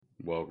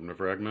Welcome to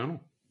Fragmental.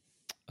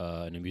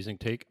 An amusing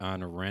take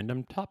on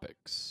random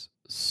topics.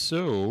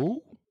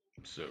 So,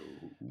 So,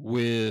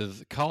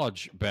 with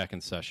college back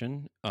in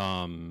session,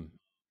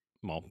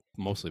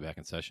 mostly back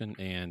in session,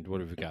 and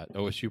what have we got?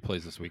 OSU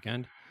plays this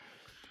weekend.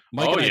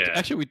 Mike Oh, and I, yeah.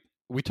 actually,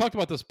 we talked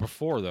about this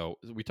before, though.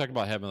 We talked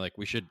about having,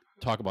 we should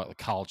talk about the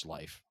college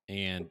life.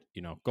 And,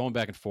 going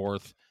back and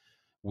forth,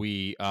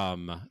 we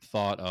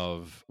thought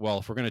of, well,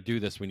 if we're going to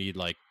do this, we need,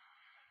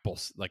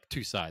 both,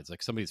 two sides.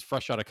 Like somebody's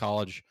fresh out of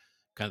college,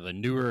 kind of the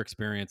newer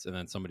experience, and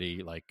then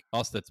somebody like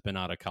us that's been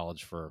out of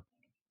college for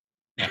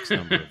X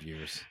number of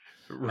years.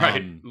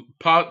 Right.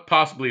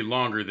 Possibly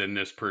longer than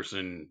this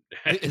person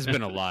has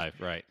been alive,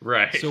 right?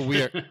 Right. So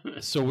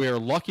we are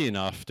lucky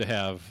enough to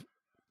have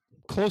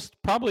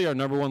probably our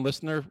number one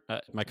listener.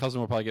 My cousin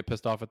will probably get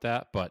pissed off at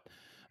that, but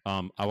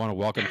I want to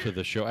welcome to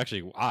the show.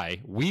 Actually,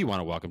 we want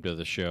to welcome to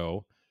the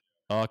show,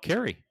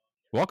 Carrie.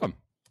 Welcome.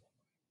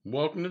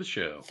 Welcome to the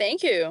show.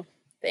 Thank you.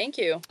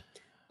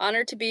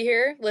 Honored to be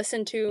here.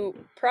 Listen to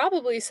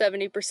probably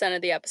 70%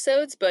 of the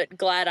episodes, but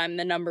glad I'm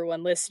the number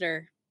one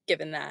listener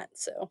given that.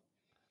 So,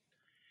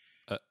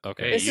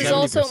 okay. This is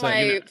also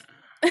my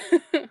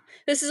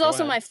this is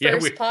also my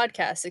first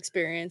podcast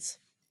experience.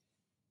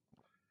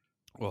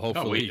 Well,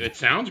 hopefully it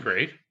sounds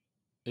great.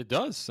 It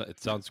does. It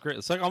sounds great.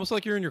 It's almost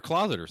like you're in your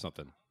closet or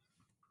something.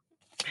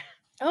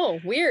 Oh,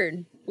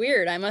 weird.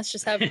 I must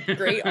just have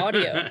great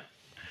audio.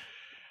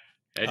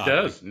 It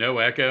does. No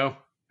echo.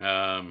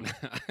 Yeah,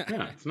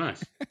 it's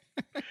nice.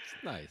 It's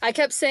nice. I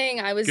kept saying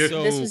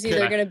this was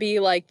either going to be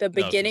like the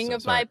beginning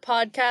of my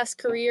podcast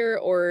career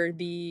or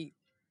the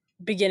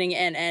beginning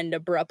and end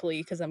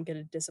abruptly because I'm going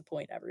to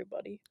disappoint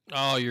everybody.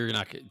 Oh, you're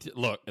not going to.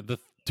 Look, the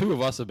two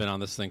of us have been on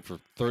this thing for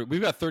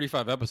we've got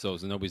 35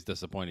 episodes and nobody's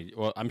disappointed.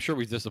 Well, I'm sure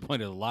we've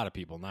disappointed a lot of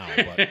people now,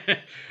 but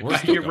we're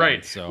still You're going,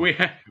 right. So we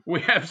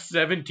have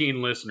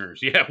 17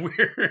 listeners. Yeah,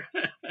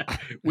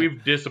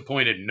 we've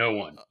disappointed no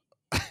one.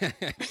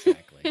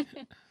 Exactly.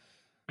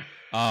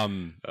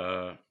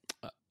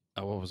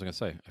 What was I gonna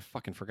say? I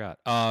fucking forgot.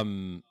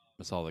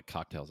 That's all the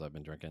cocktails I've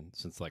been drinking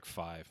since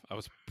 5. I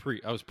was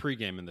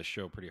pre-gaming the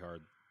show pretty hard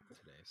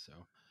today.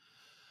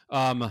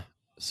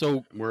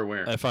 So we're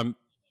aware.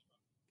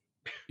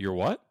 You're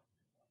what?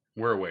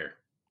 We're aware.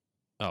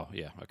 Oh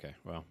yeah. Okay.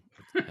 Well,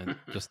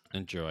 just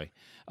enjoy.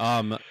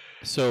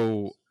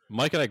 So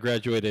Mike and I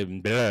graduated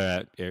in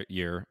that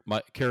year.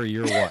 Carrie,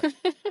 you're what?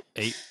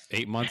 8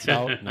 months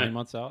out? 9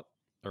 months out?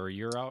 Or a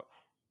year out?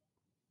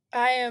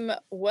 I am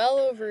well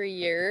over a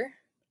year.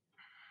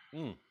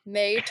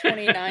 May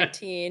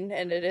 2019,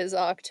 and it is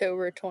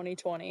October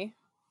 2020.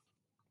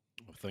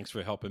 Well, thanks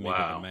for helping me with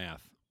the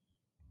math.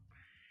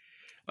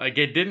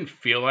 It didn't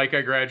feel like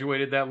I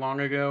graduated that long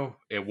ago.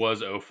 It was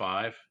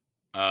 2005.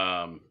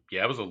 Yeah,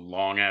 it was a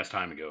long ass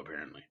time ago,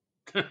 apparently.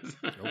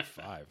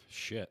 2005.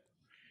 Shit.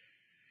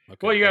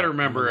 Okay, well, you got to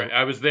remember,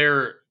 I was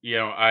there.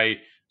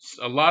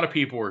 A lot of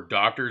people were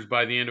doctors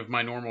by the end of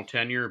my normal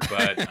tenure,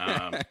 but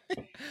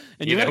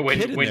and you had a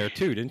kid in there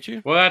too, didn't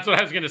you? Well, that's what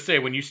I was going to say.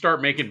 When you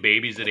start making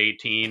babies at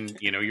 18,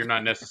 you're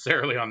not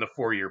necessarily on the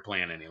 4-year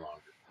plan any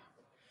longer.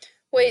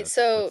 Wait,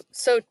 so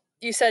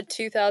you said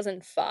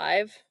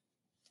 2005?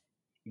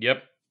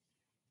 Yep.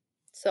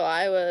 So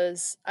I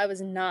was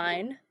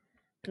 9,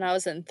 and I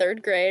was in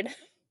 3rd grade.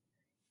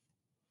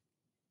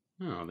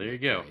 Oh, there you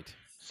go. Great.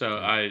 So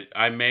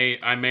I may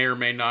or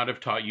may not have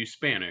taught you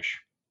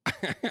Spanish.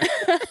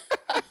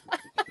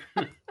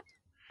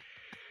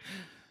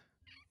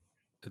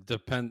 It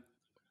depends.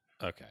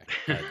 Okay,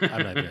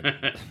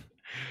 I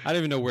don't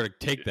even know where to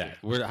take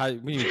that. We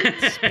mean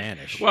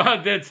Spanish?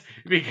 Well, that's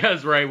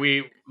because it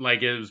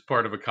was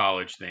part of a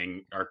college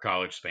thing. Our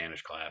college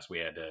Spanish class, we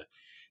had to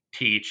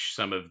teach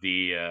some of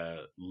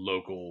the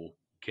local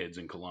kids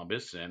in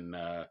Columbus, and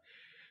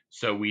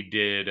so we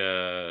did.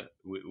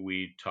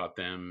 We taught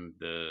them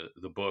the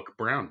book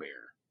Brown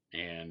Bear,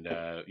 and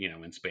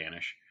in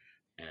Spanish.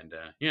 And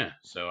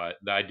so I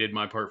did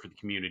my part for the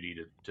community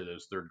to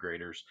those 3rd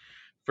graders.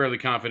 Fairly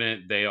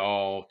confident they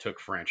all took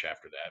French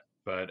after that.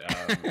 But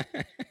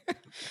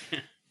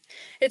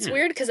it's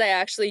weird because I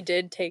actually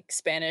did take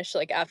Spanish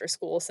after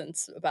school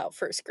since about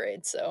 1st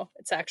grade. So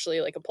it's actually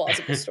a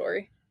plausible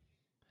story.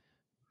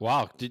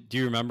 Wow. Do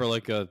you remember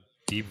a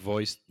deep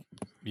voiced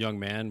young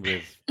man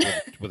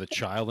with a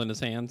child in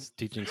his hands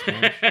teaching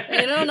Spanish?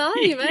 Now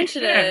that you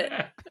mention it.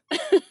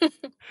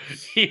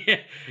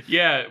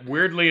 Yeah,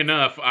 weirdly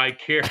enough, I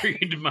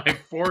carried my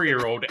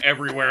 4-year-old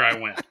everywhere I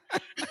went.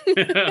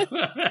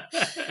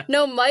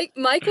 No, Mike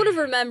would have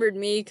remembered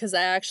me because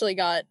I actually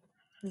got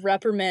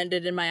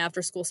reprimanded in my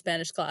after-school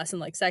Spanish class in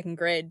 2nd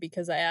grade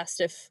because I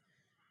asked if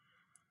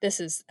this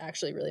is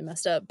actually really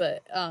messed up,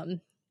 but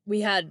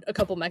we had a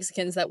couple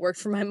Mexicans that worked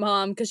for my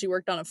mom because she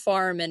worked on a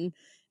farm, and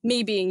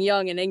me being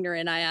young and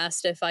ignorant, I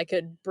asked if I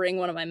could bring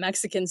one of my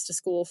Mexicans to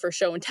school for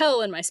show and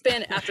tell in my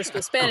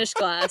after-school Spanish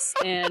class,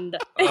 and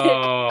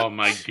oh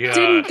my god,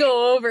 didn't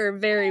go over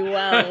very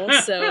well.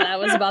 So that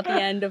was about the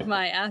end of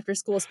my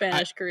after-school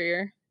Spanish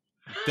career.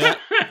 That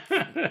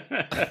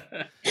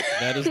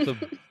is the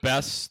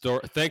best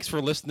story. Thanks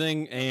for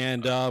listening,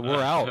 and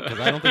we're out because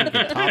I don't think we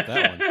can top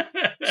that one.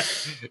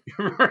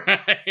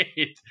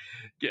 Right.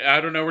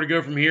 I don't know where to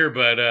go from here,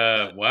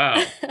 but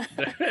wow.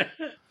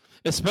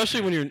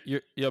 Especially when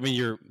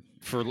you're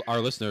for our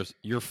listeners,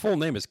 your full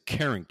name is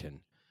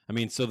Carrington. I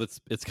mean, so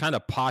it's kind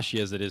of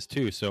poshy as it is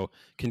too. So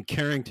can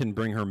Carrington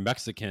bring her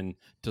Mexican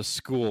to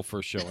school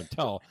for show and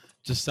tell?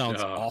 Just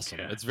sounds awesome.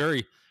 God. It's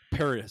very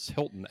Paris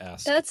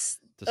Hilton-esque That's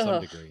to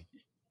some degree.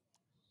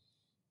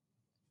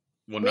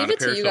 Well, leave it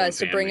to you guys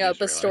to bring up a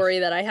realized. story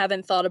that I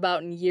haven't thought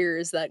about in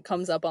years that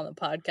comes up on the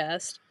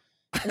podcast.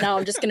 And now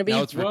I'm just going to be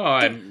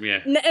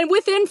and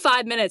within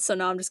 5 minutes, so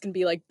now I'm just going to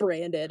be like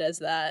branded as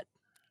that.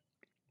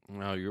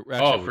 No, you're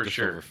actually for just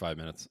sure. over 5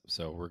 minutes,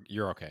 so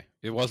you're okay.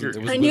 It wasn't.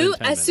 It was I knew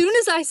 10 as minutes. soon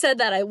as I said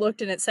that, I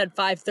looked and it said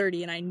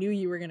 5:30, and I knew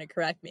you were going to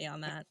correct me on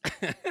that.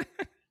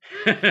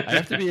 I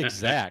have to be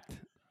exact.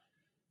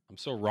 I'm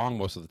so wrong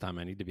most of the time.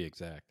 I need to be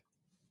exact.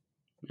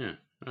 Yeah.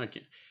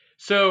 Okay.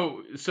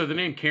 So the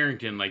name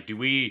Carrington, like,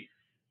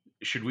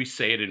 should we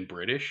say it in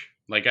British?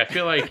 Like, I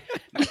feel like,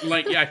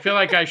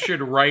 I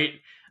should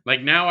write.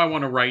 Like, now I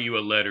want to write you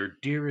a letter,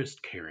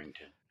 dearest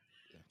Carrington.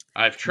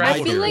 I've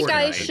traveled. I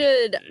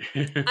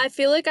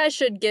feel like I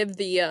should give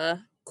the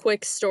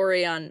quick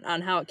story on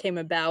how it came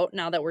about.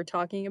 Now that we're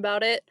talking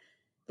about it,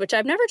 which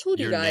I've never told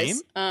you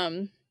guys.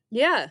 Name?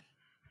 Yeah.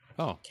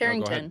 Oh,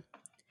 Carrington.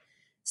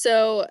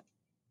 So,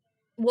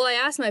 well, I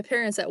asked my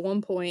parents at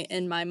one point,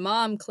 and my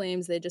mom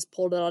claims they just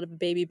pulled it out of a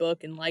baby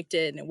book and liked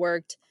it, and it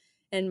worked.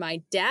 And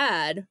my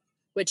dad,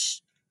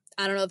 which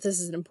I don't know if this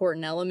is an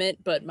important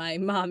element, but my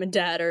mom and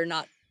dad are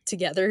not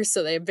together,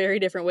 so they have very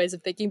different ways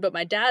of thinking, but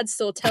my dad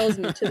still tells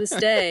me to this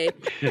day,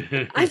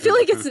 I feel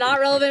like it's not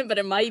relevant, but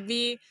it might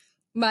be.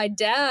 My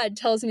dad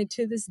tells me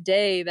to this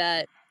day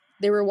that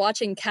they were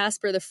watching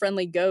Casper the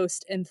Friendly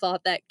Ghost and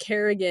thought that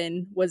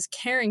Kerrigan was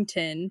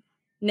Carrington,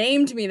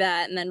 named me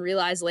that, and then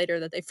realized later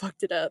that they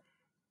fucked it up.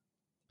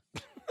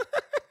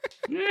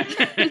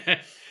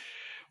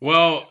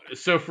 Well,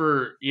 so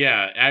this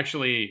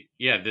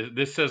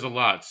says a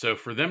lot. So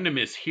for them to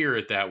mishear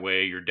it that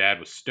way, your dad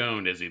was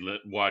stoned as he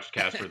watched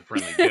Casper the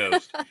Friendly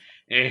Ghost,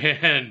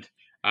 and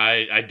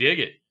I dig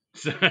it.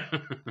 So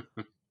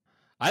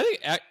I think,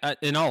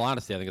 in all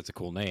honesty, I think it's a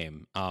cool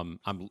name. I'm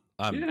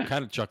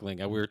kind of chuckling.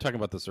 We were talking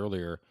about this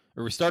earlier,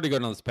 or we started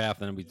going down this path,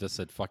 and then we just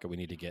said, "Fuck it, we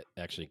need to get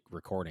actually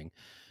recording."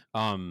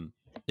 I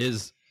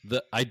was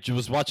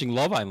watching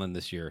Love Island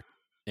this year.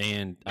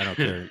 And I don't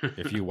care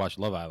if you watch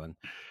Love Island,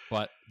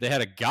 but they had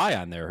a guy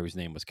on there whose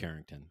name was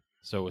Carrington.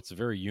 So it's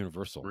very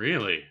universal.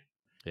 Really?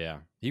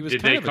 Yeah. He was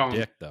kind of a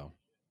dick, though.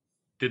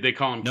 Did they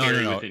call him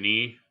Carrie with an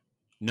E?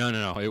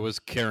 No. It was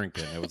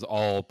Carrington. It was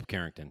all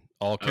Carrington.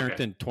 All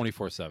Carrington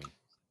 24/7.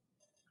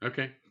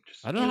 Okay.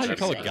 I don't know how you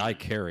call a guy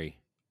Carrie.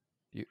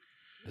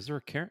 Is there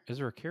a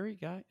Carrie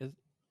guy? It's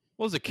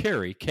a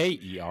Carrie,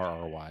 Kerry.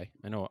 I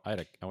know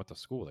I went to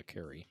school with a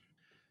Carrie.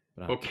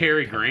 Well,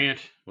 Cary Grant,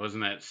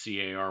 wasn't that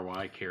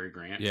Cary? Cary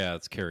Grant? Yeah,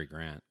 it's Cary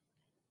Grant.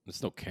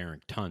 It's no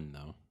Carrington,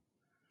 though.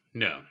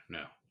 No,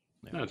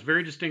 it's a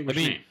very distinguished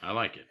name. I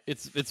like it.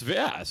 It's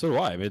so do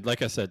I. I mean,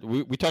 like I said,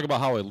 we talk about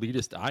how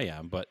elitist I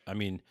am, but I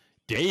mean,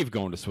 Dave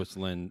going to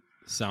Switzerland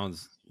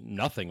sounds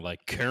nothing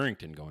like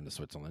Carrington going to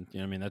Switzerland.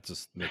 You know what I mean? That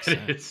just makes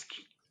sense.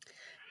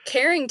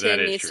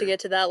 Carrington needs to get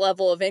to that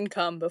level of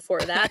income before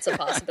that's a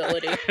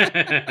possibility.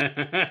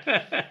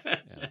 Yeah.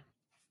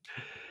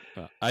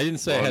 I didn't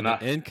say I had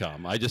an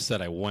income. I just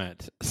said I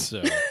went.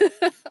 So,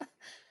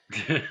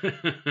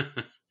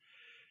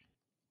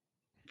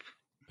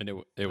 and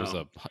it was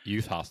a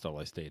youth hostel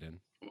I stayed in.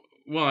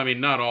 Well, I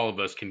mean, not all of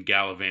us can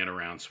gallivant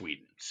around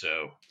Sweden,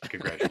 so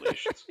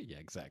congratulations. Yeah,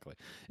 exactly.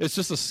 It's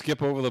just a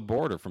skip over the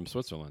border from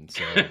Switzerland.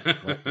 So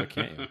why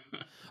can't you?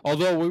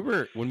 Although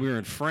when we were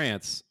in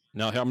France.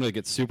 Now I'm going to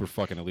get super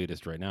fucking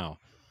elitist right now.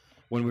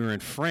 When we were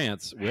in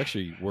France, we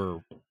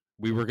were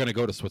going to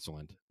go to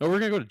Switzerland. No, we were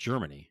going to go to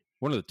Germany.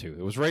 One of the two.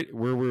 It was right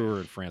where we were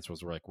in France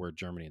was like where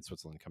Germany and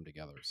Switzerland come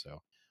together.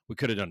 So we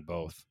could have done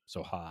both.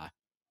 So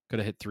could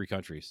have hit 3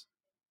 countries.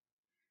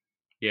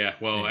 Yeah.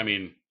 Well, anyway. I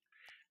mean,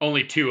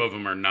 only 2 of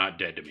them are not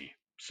dead to me.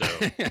 So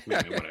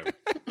whatever.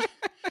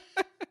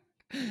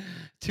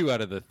 2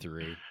 out of the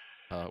 3.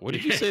 What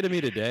did you say to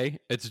me today?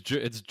 It's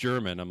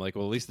German. I'm like,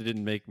 well, at least it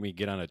didn't make me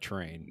get on a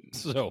train.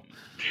 So,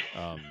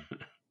 damn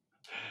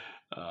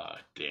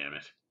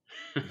it.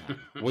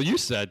 Well, you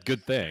said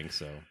good thing.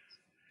 So.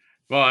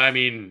 Well, I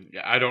mean,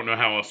 I don't know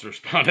how else to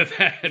respond to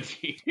that.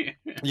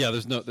 Yeah,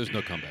 there's no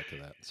comeback to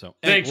that. So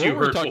thanks, you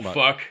hurtful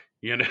fuck.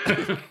 You know.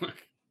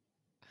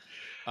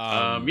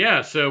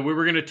 Yeah. So we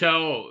were gonna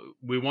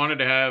we wanted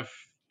to have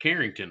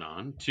Carrington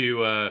on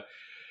to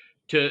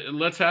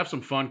let's have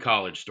some fun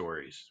college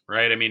stories,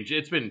 right? I mean,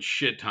 it's been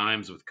shit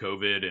times with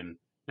COVID, and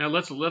now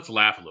let's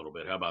laugh a little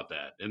bit. How about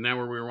that? Isn't that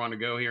where we want to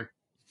go here?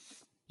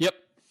 Yep.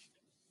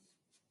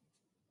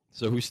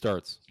 So who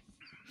starts?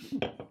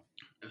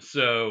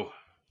 So.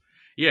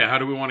 Yeah, how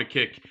do we want to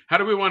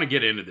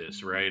get into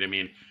this, right? I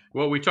mean,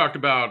 well, we talked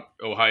about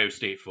Ohio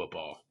State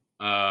football.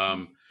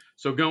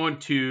 So going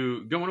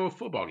to a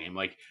football game,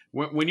 like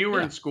when you were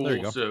Yeah, in there school.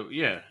 you go. So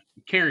yeah,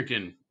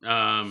 Carrington,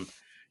 going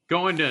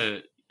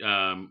to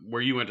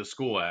where you went to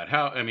school at.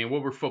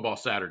 What were football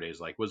Saturdays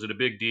like? Was it a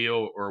big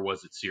deal or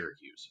was it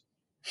Syracuse?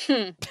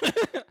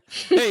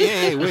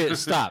 Hey, wait,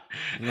 stop.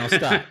 No,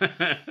 stop.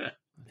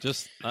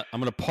 Just, I'm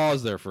going to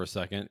pause there for a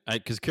second.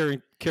 Because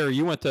Carrie,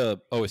 you went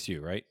to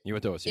OSU, right? You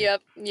went to OSU.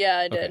 Yep. Yeah,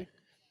 I did. Okay.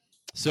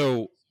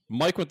 So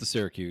Mike went to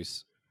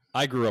Syracuse.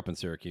 I grew up in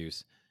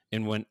Syracuse.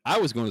 And when I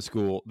was going to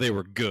school, they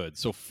were good.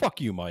 So fuck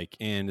you, Mike.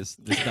 And it's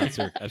not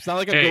Syracuse. It's not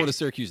like I'm going to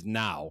Syracuse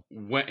now.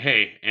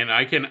 And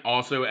I can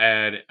also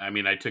add,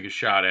 I took a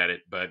shot at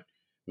it, but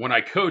when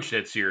I coached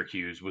at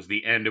Syracuse was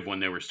the end of when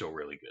they were still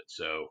really good.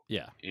 So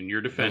yeah, in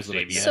your defense,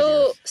 Dave,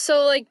 so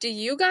like, do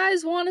you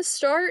guys want to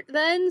start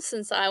then?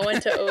 Since I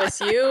went to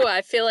OSU,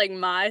 I feel like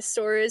my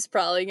story is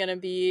probably going to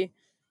be,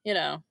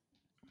 I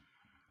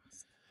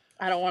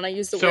don't want to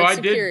use the word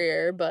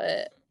superior,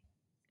 but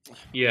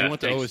yeah, you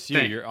went to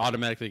OSU, you're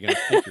automatically going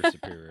to think you're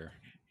superior.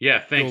 Yeah,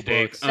 thanks,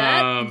 Dave.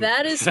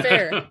 That is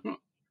fair.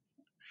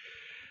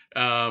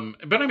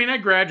 But I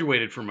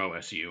graduated from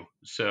OSU.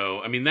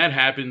 So, that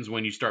happens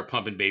when you start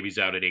pumping babies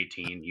out at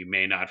 18. You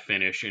may not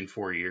finish in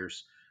 4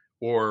 years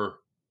or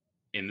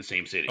in the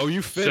same city. Oh,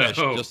 you finished.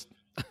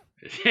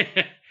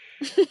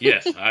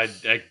 Yes,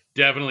 I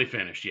definitely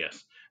finished.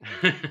 Yes.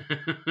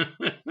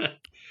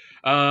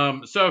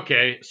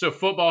 So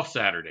football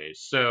Saturdays.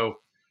 So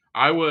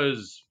I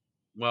was,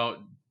 I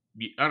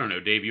don't know,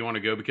 Dave, you want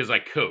to go? Because I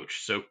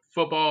coach. So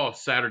football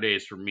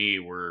Saturdays for me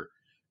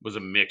was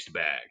a mixed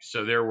bag.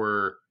 So there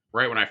were,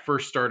 right when I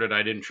first started,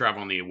 I didn't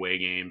travel on the away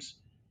games.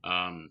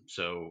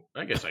 So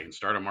I guess I can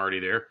start. I'm already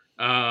there.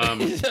 So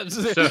you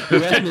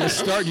had to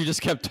start. You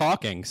just kept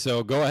talking.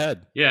 So go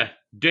ahead. Yeah,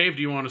 Dave,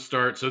 do you want to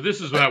start? So this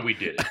is how we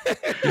did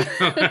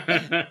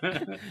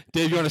it.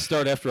 Dave, you want to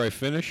start after I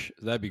finish?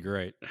 That'd be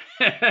great.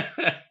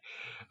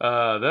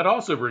 That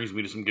also brings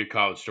me to some good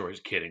college stories.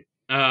 Kidding.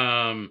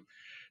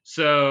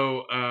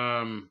 So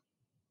on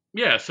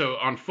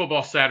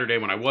football Saturday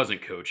when I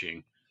wasn't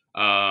coaching,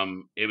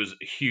 it was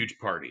a huge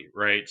party,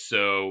 right?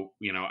 So,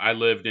 I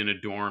lived in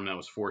a dorm that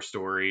was 4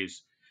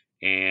 stories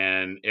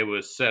and it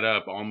was set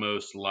up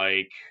almost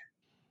like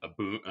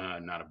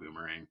not a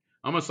boomerang,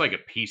 almost like a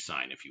peace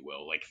sign, if you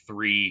will, like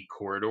 3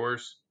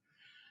 corridors.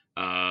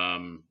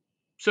 So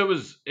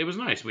it was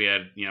nice. We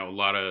had, a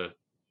lot of,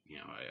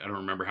 I don't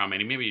remember how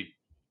many, maybe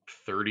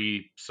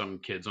 30 some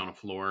kids on our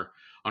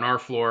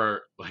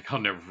floor. Like, I'll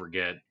never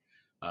forget.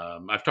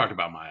 I've talked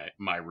about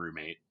my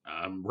roommate.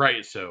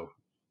 Right. So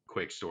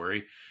quick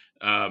story.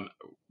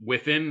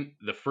 Within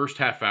the first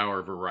half hour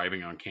of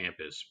arriving on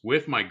campus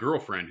with my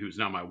girlfriend, who's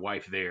now my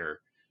wife there,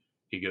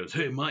 he goes,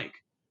 "Hey, Mike,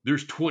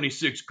 there's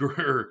 26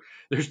 girls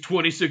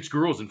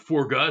and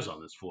 4 guys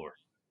on this floor.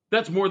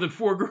 That's more than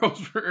 4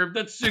 girls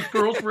that's 6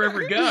 girls for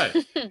every guy."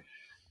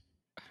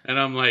 And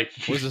I'm like,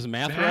 was this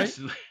math right?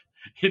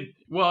 It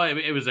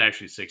was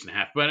actually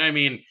 6.5. But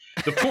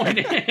the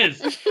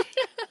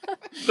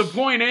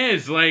point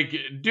is, like,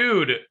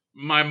 dude,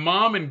 my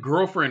mom and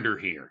girlfriend are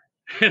here.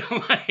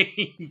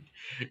 Like,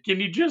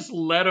 can you just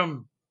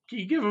can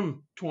you give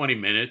them 20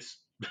 minutes?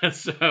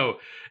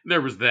 So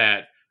there was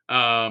that.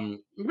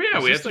 We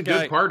had some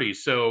good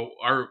parties. So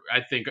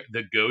I think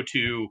the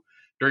go-to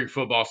during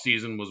football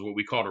season was what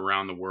we called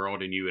Around the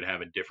World, and you would have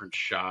a different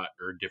shot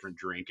or a different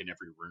drink in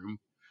every room.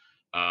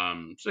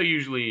 So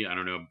usually, I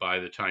don't know, by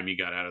the time you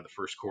got out of the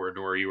first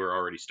corridor, you were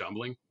already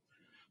stumbling.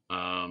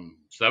 So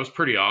that was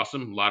pretty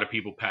awesome. A lot of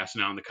people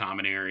passing out in the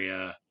common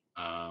area.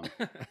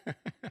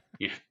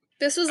 Yeah.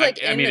 This was like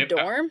in the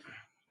dorm?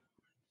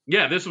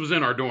 Yeah, this was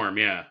in our dorm.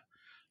 Yeah.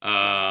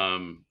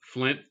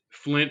 Flint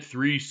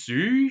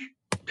 3C.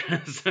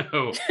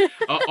 So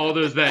all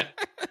those that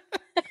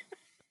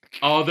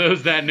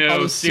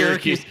know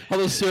Syracuse. All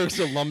those Syracuse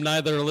alumni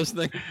that are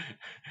listening.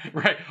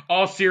 Right.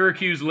 All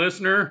Syracuse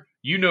listener,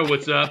 you know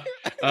what's up.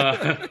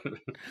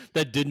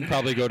 That didn't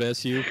probably go to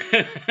SU.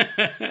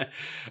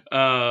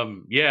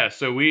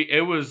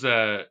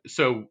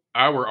 So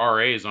our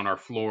RAs on our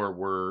floor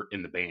were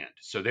in the band.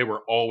 So they were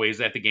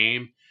always at the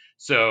game.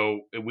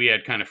 So we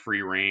had kind of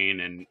free reign,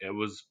 and it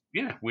was,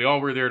 we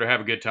all were there to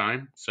have a good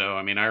time. So,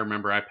 I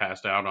remember I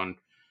passed out on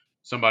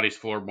somebody's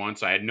floor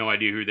once. I had no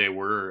idea who they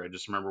were. I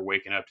just remember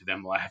waking up to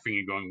them laughing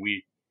and going,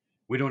 we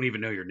don't even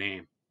know your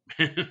name.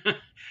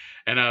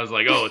 And I was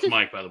like, "Oh, it's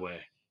Mike, by the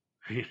way."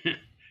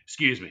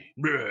 Excuse me.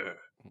 Let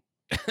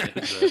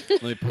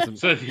me put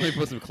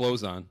some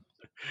clothes on.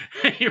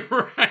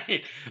 You're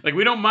right. Like,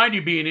 we don't mind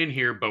you being in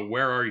here, but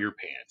where are your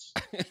pants?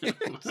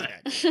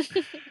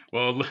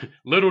 Well,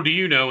 little do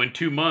you know, in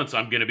 2 months,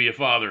 I'm going to be a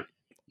father.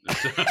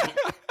 So.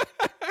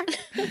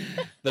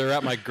 They're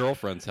at my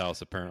girlfriend's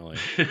house, apparently.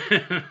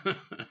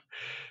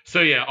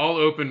 So, I'll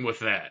open with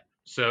that.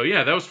 So,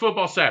 that was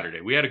football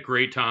Saturday. We had a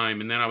great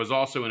time. And then I was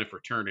also in a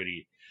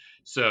fraternity.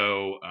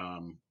 So,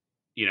 a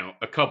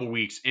couple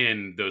weeks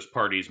in, those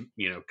parties,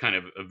 kind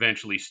of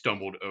eventually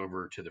stumbled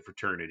over to the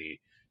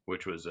fraternity,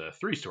 which was a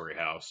 3-story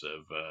house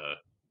of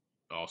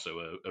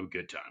also a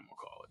good time, we'll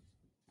call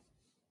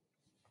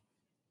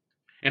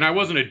And I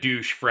wasn't a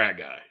douche frat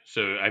guy.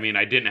 So, I mean,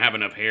 I didn't have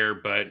enough hair,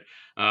 but,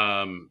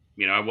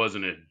 I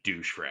wasn't a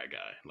douche frat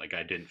guy. Like,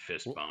 I didn't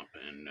fist bump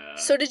and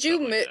So stuff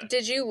like that.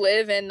 did you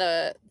live in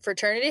the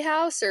fraternity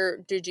house,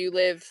 or did you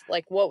live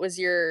like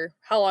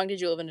how long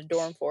did you live in a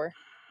dorm for?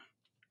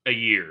 A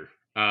year,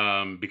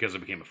 because I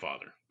became a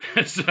father.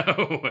 So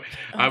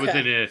I was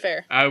in a.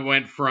 Fair. I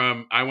went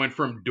from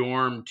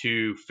dorm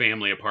to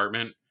family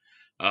apartment.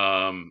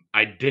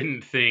 I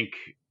didn't think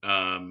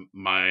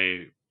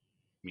my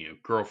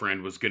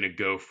girlfriend was going to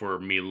go for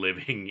me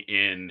living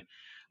in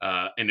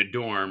a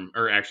dorm,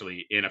 or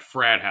actually in a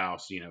frat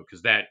house,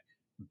 because that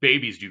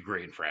babies do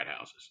great in frat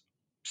houses.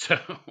 So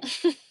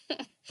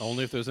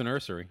Only if there's a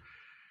nursery.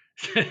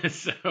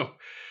 so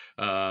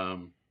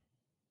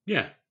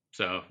yeah.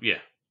 So yeah.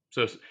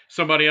 So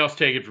somebody else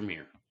take it from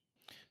here.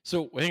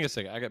 So hang on a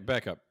second. I got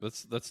back up.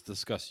 Let's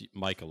discuss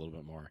Mike a little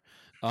bit more.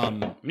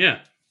 Yeah.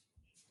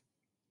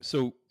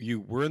 So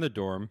you were in the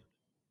dorm.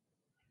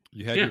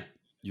 You had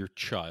your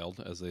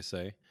child, as they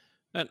say.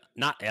 And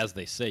not as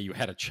they say, you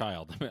had a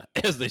child.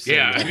 As they say,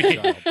 yeah. You had a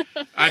child.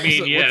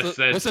 Yes,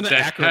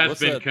 that has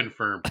been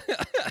confirmed.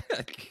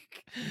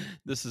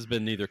 This has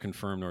been neither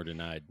confirmed nor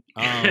denied.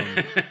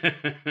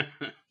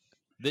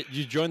 Did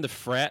you join the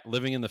frat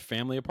living in the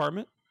family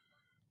apartment?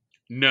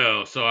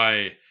 No. So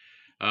I,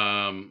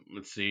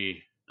 let's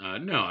see.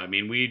 No, I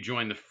mean, we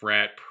joined the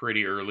frat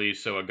pretty early.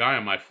 So a guy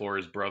on my floor,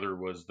 his brother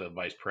was the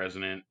vice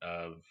president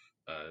of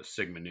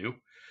Sigma Nu.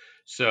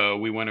 So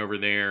we went over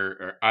there.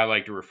 Or I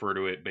like to refer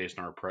to it based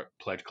on our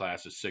pledge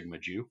class as Sigma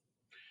Jew,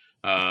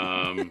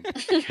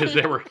 because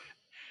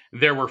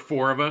there were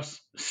 4 of us.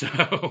 So,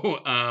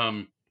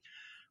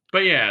 but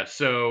yeah,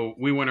 so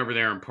we went over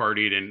there and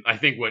partied, and I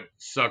think what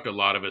sucked a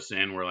lot of us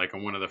in were like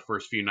on one of the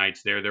first few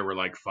nights there were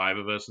like 5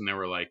 of us, and they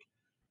were like,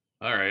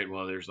 all right,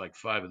 well, there's like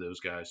 5 of those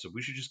guys, so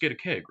we should just get a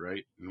keg,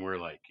 right? And we're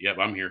like, yep,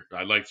 I'm here.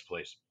 I like this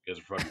place. You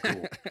guys are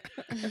fucking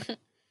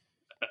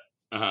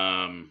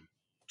cool.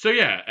 So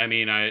yeah, I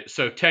mean,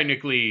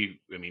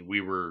 technically, I mean,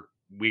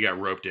 we got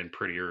roped in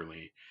pretty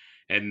early,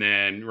 and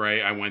then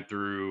right, I went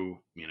through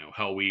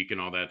Hell Week and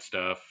all that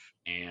stuff,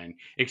 and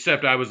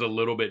except I was a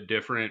little bit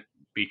different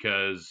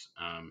because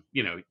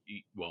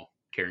well,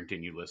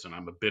 Carrington, you listen,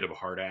 I'm a bit of a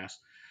hard ass.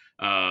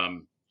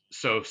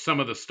 So some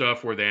of the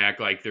stuff where they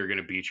act like they're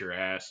gonna beat your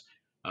ass,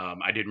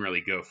 I didn't really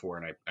go for,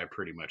 and I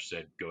pretty much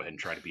said, go ahead and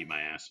try to beat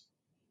my ass.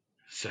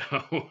 So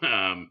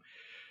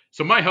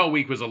so my Hell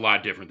Week was a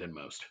lot different than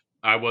most.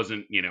 I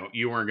wasn't,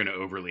 you weren't going to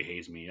overly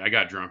haze me. I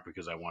got drunk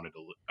because I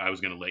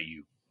was going to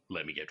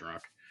let me get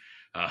drunk.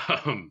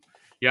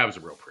 Yeah, I was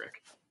a real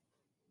prick.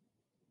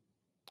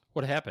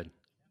 What happened?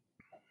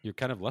 You're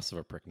kind of less of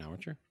a prick now,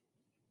 aren't you?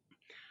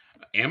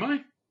 Am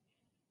I?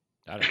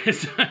 I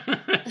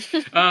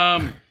don't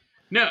know.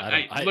 No,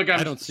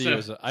 I don't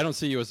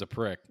see you as a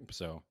prick.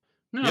 So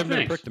no, you haven't thanks.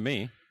 been a prick to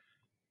me.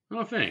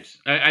 Oh, thanks.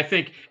 I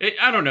think,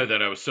 I don't know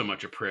that I was so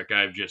much a prick.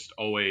 I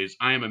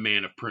am a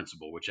man of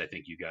principle, which I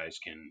think you guys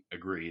can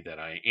agree that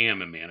I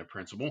am a man of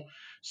principle.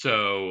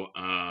 So,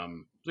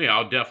 yeah,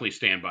 I'll definitely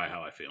stand by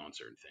how I feel on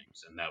certain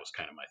things. And that was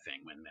kind of my thing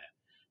when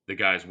the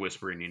guy's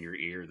whispering in your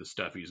ear the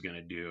stuff he's going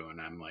to do.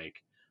 And I'm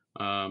like,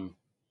 I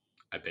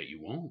bet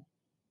you won't.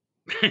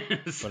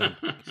 So,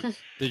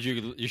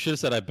 you should have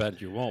said, I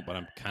bet you won't, but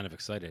I'm kind of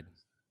excited.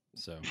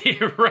 So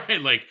you're right.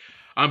 Like,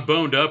 I'm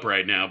boned up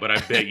right now, but I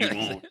bet you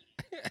won't.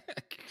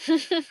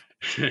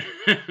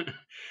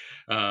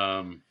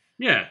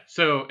 Yeah.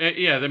 So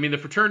yeah, I mean, the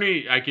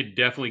fraternity, I could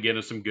definitely get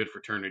us some good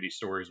fraternity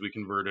stories. We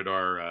converted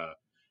our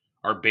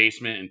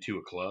basement into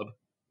a club.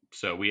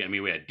 So we had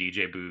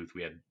DJ booth,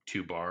 we had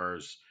 2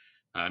 bars.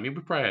 I mean,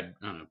 we probably had,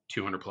 I don't know,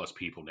 200 plus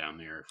people down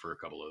there for a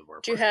couple of our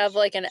Do you have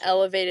like an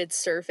elevated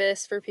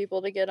surface for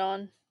people to get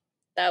on?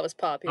 That was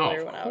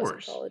popular when I was in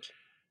college.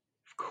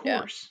 Of course.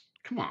 Yeah.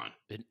 Come on.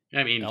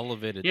 I mean,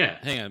 elevated. Yeah.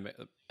 Hang on.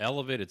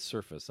 Elevated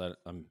surface.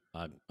 I'm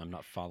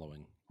not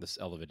following this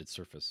elevated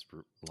surface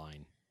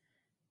line.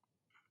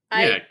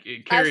 Yeah,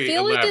 Carrie,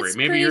 elaborate. Like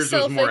maybe yours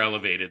was more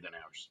elevated than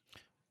ours.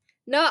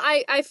 No,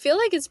 I feel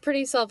like it's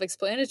pretty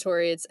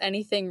self-explanatory. It's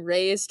anything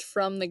raised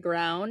from the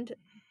ground,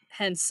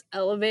 hence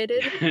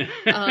elevated.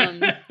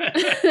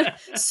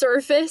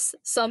 Surface,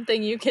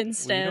 something you can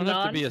stand on. You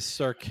don't have to be a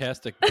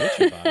sarcastic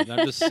bitch about it.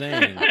 I'm just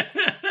saying.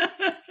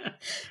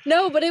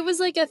 No, but it was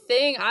like a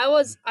thing. I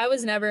was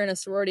never in a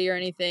sorority or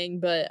anything,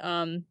 but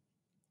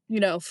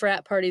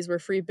frat parties were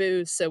free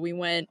booze, so we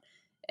went,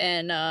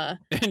 and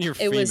you're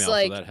female, was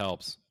like, so that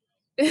helps.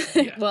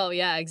 Yeah. Well,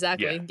 yeah,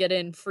 exactly. Yeah. Get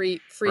in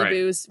free right.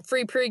 Booze,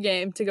 free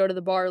pregame to go to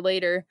the bar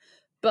later.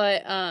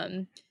 But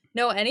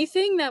no,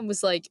 anything that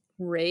was like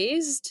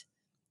raised,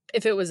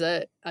 if it was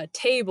a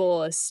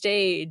table, a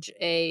stage,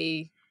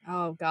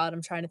 oh God,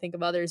 I'm trying to think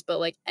of others, but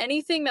like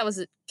anything that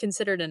was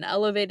considered an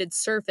elevated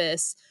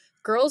surface,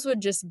 girls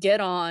would just get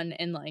on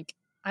and like,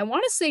 I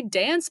want to say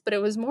dance, but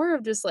it was more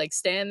of just like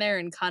stand there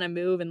and kind of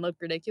move and look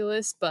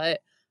ridiculous. But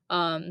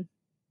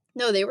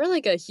no, they were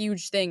like a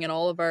huge thing in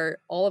all of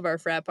our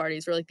frat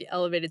parties were like the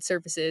elevated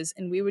surfaces,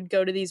 and we would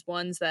go to these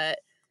ones that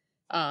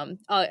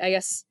I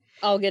guess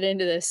I'll get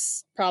into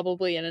this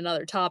probably in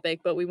another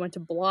topic, but we went to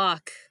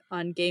block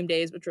on game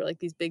days, which were like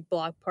these big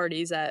block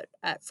parties at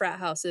frat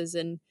houses,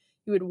 and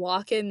you would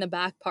walk in the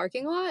back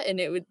parking lot,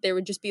 and there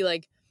would just be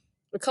like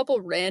a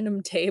couple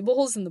random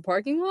tables in the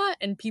parking lot,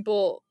 and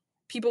people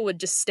would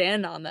just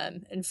stand on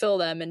them and fill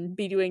them and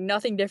be doing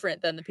nothing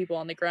different than the people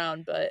on the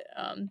ground. But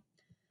I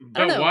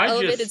don't know, why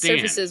elevated just stand?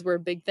 surfaces were a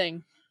big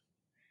thing.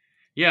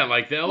 Yeah,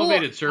 like the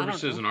elevated Well, I don't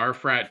surfaces know. in our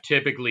frat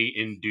typically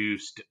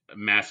induced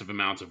massive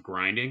amounts of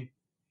grinding.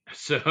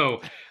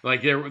 So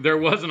like there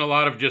wasn't a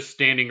lot of just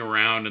standing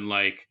around and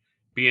like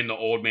being the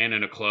old man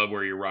in a club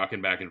where you're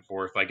rocking back and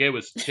forth. Like it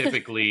was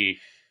typically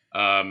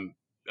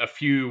a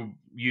few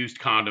used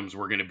condoms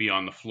were going to be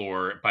on the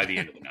floor by the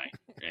end of the night.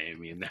 I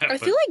mean, that I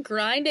was feel like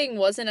grinding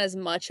wasn't as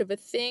much of a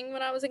thing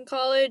when I was in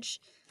college.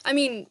 I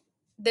mean,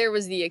 there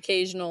was the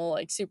occasional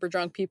like super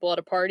drunk people at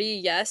a party,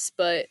 yes,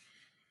 but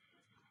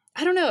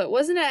I don't know, it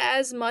wasn't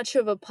as much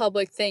of a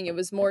public thing. It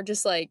was more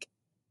just like,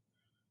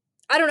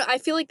 I don't know, I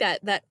feel like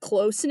that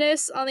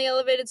closeness on the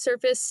elevated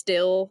surface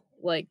still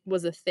like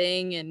was a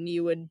thing, and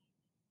you would,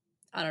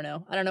 I don't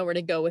know where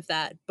to go with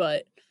that,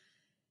 but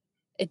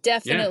it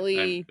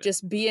definitely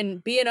just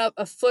being up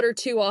a foot or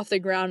two off the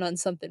ground on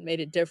something made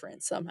it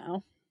different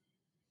somehow.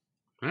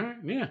 all right,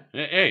 yeah.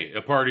 Hey,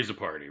 a party's a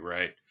party,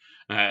 right?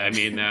 I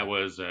mean, that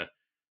was,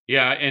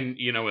 yeah. And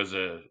you know, as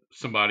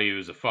somebody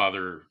who's a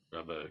father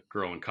of a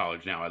girl in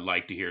college now, I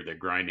like to hear that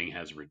grinding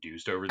has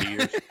reduced over the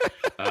years.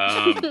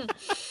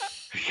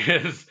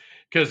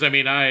 Because I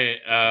mean,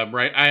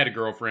 right, I had a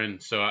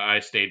girlfriend, so I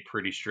stayed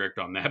pretty strict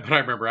on that. But I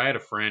remember I had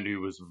a friend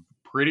who was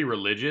pretty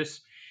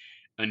religious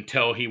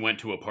until he went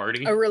to a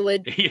party. A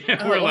religion. You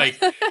know, we're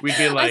like, we'd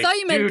be like, I thought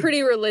you meant dude,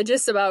 pretty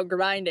religious about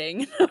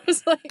grinding. I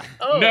was like,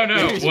 oh.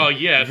 no. Well,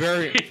 yes.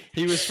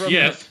 He was from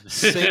Yes. the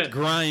Saint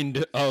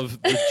Grind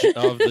of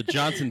the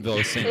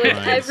Johnsonville Saint With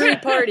Grind. every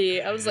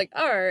party, I was like,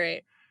 all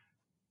right.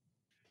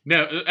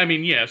 No, I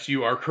mean, yes,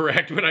 you are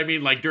correct. But I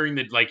mean, like during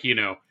the, like, you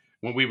know,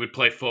 when we would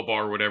play football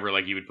or whatever,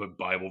 like he would put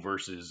Bible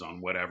verses on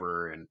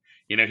whatever. And,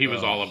 you know, he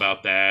was all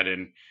about that.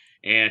 And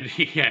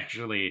he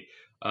actually,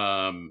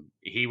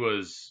 he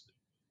was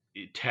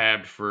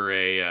tabbed for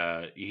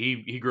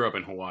he grew up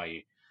in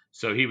Hawaii.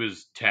 So he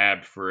was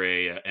tabbed for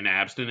an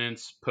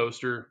abstinence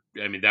poster.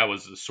 I mean, that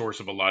was the source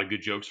of a lot of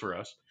good jokes for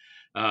us.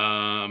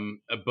 Yeah,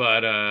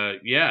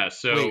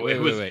 so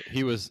wait.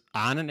 He was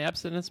on an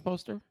abstinence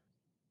poster?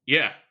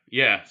 Yeah.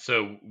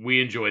 So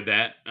we enjoyed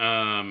that.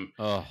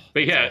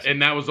 But yeah, awesome.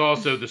 and that was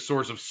also the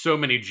source of so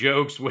many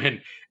jokes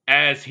when,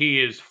 as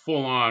he is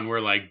full on, we're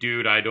like,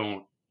 dude,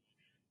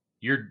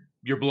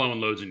 you're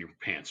blowing loads in your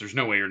pants. There's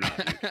no way you're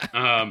not.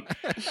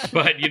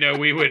 But you know,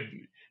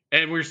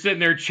 and we're sitting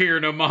there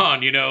cheering him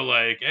on, you know,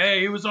 like, hey,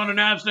 he was on an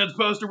abstinence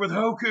poster with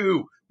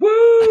Hoku.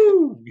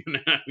 Woo! You know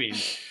what I mean?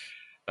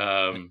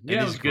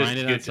 Yeah, it was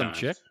good on some times.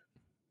 chick?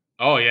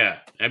 Oh yeah.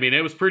 I mean,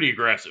 it was pretty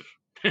aggressive.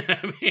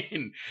 I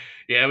mean,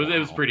 yeah, it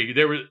was pretty.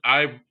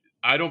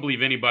 I don't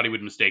believe anybody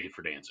would mistake it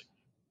for dancing.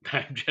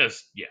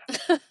 Yeah.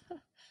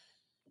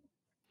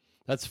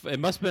 That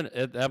must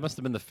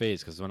have been the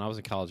phase, because when I was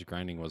in college,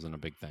 grinding wasn't a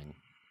big thing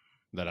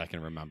that I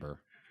can remember.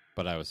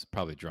 But I was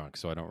probably drunk,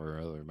 so I don't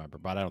really remember.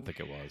 But I don't think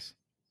it was.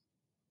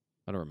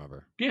 I don't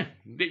remember. Yeah.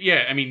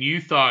 I mean,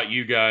 you thought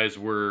you guys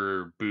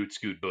were boot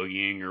scoot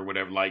boogieing or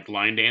whatever, like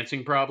line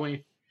dancing,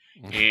 probably.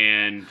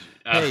 And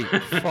hey,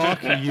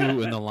 fuck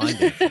you in the line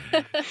dancing.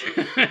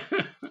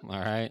 All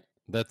right,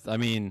 I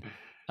mean,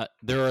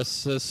 there are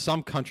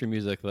some country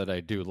music that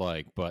I do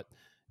like, but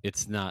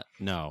it's not.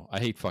 No, I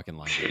hate fucking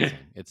line dancing.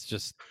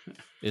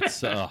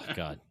 It's oh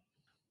god,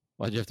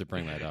 why'd you have to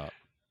bring that up?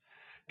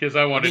 Because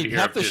I wanted to hear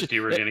how pissed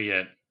you were gonna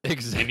get.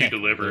 Exactly. And you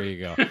delivered. There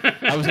you go.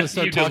 I was gonna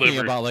start talking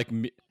about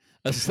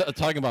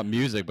talking about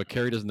music, but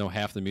Carrie doesn't know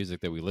half the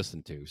music that we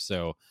listen to.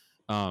 So,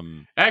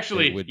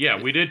 actually,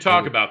 we did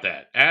talk about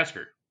that. Ask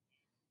her.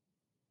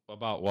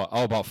 About what?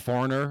 Oh, about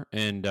Foreigner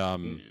and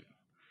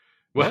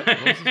Well,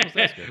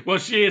 well,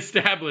 she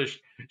established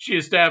she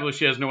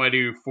has no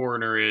idea who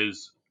Foreigner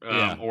is,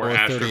 or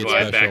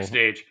Astroglide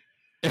backstage.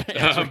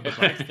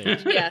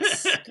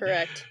 Yes,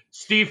 correct.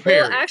 Steve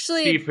Perry. Well,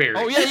 actually, Steve Perry.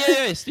 Oh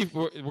yeah. Steve,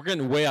 we're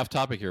getting way off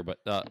topic here, but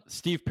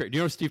Steve Perry. Do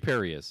you know who Steve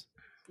Perry is?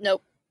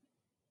 Nope.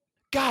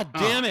 God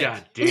damn it!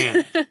 God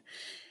damn.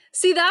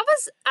 See, that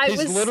was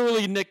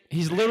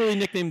He's literally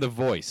nicknamed the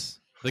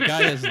Voice. The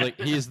guy is like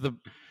he's the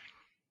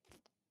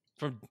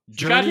from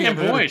Journey.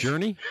 Voice.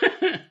 Journey.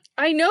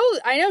 I know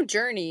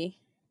Journey.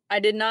 I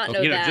did not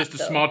know that. Just a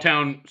small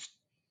town.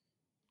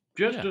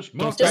 Just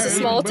a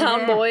small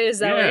town boy. Is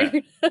that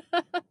right?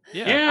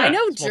 Yeah. I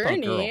know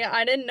Journey.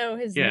 I didn't know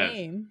his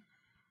name.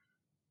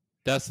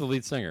 That's the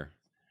lead singer.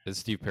 It's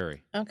Steve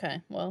Perry.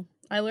 Okay, well,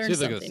 I learned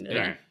something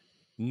today.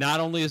 Not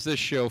only is this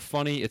show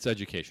funny, it's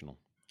educational.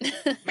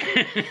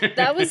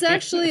 That was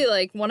actually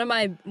like one of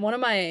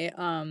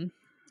my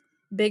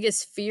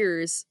biggest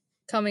fears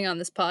coming on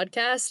this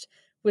podcast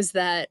was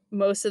that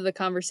most of the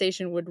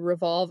conversation would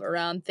revolve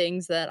around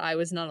things that I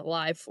was not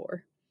alive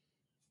for.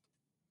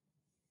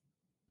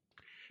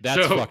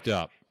 That's fucked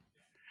up.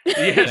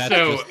 Yeah,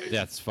 so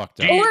that's fucked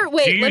do up. you- Or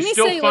wait, do you let me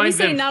still say find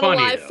them not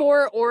funny, alive though?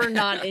 for or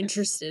not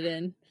interested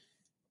in.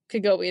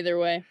 Could go either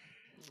way.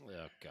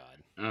 Oh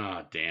God.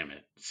 Oh, damn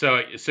it.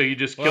 So you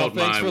just Well, killed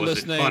thanks my for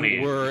was listening. it funny?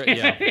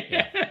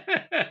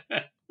 Yeah.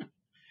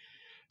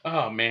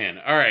 Oh man.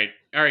 All right,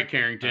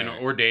 Carrington All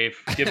right. or Dave,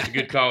 give us a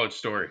good college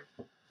story.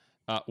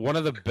 One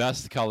of the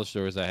best college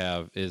stories I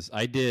have is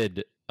I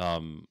did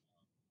 2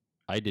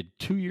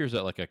 years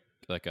at like a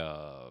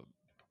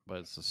but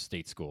it's a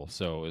state school,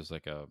 so it was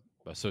like a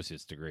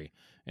associate's degree,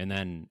 and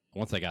then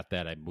once I got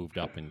that, I moved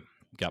up and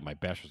got my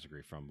bachelor's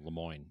degree from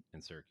Lemoyne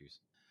in Syracuse.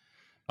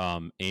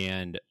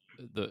 And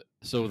the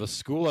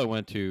school I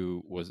went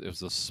to was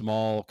a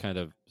small kind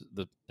of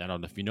I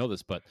don't know if you know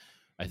this, but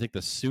I think the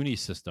SUNY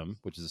system,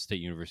 which is the State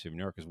University of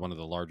New York, is one of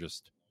the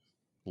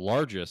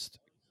largest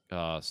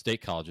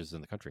state colleges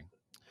in the country.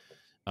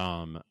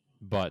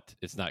 But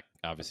it's not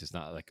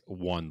like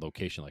one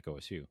location like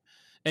OSU.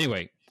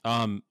 Anyway,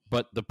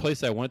 but the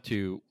place I went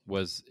to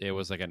was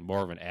like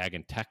more of an ag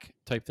and tech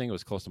type thing. It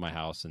was close to my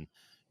house, and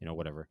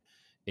whatever.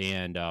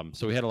 And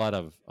so we had a lot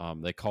of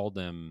they called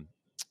them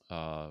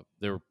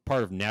they were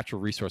part of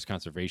natural resource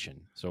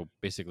conservation. So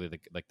basically,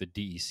 like the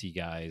DEC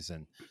guys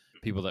and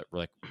people that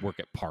like work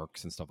at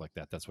parks and stuff like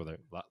that. That's where a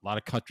lot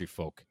of country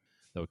folk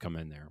that would come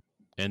in there.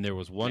 And there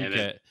was one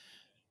guy.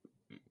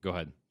 Go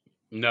ahead.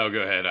 No, go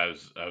ahead. I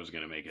was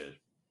gonna make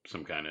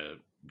some kind of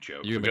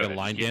joke. You're gonna make a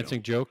line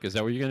dancing joke? Is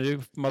that what you're gonna do,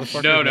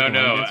 motherfucker?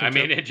 No. I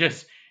mean, it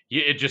just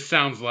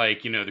sounds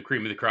like the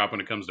cream of the crop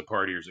when it comes to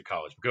partiers at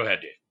college. But go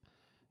ahead,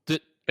 Dave.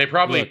 They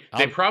probably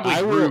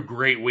grew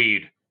great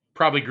weed.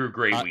 Probably grew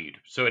great weed.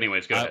 So,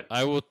 anyways, go ahead.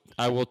 I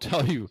will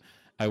tell you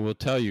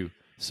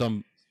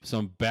some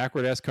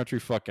backward ass country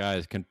fuck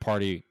guys can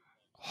party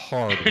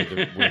hard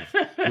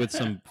with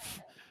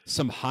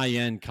some high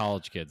end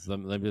college kids. Let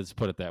me just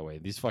put it that way.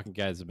 These fucking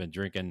guys have been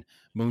drinking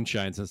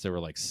moonshine since they were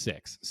like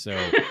 6. So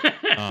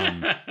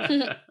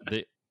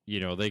they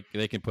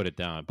can put it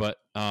down. But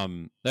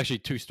actually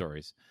 2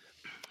 stories.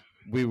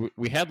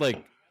 We had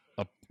like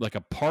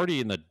a party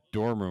in the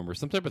dorm room or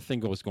some type of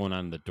thing was going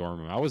on in the dorm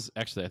room. I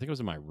think it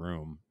was in my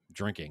room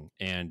drinking,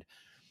 and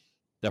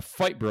the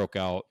fight broke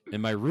out,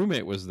 and my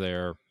roommate was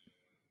there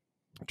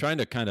trying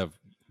to kind of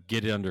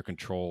get it under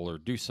control or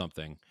do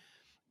something.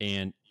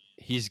 And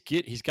he's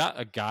got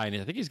a guy, and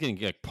I think he's getting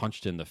like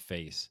punched in the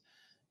face.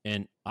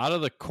 And out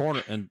of the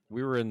corner, and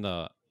we were in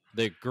the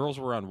girls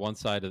were on one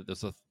side of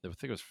this. I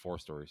think it was 3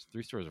 stories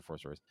or 4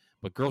 stories,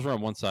 but girls were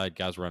on one side,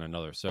 guys were on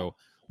another. So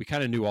we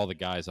kind of knew all the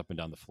guys up and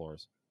down the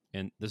floors.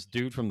 And this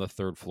dude from the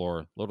 3rd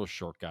floor, little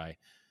short guy,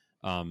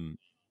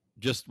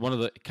 just one of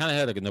the kind of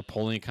had like a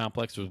Napoleon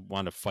complex,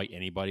 wanted to fight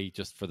anybody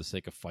just for the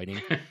sake of fighting.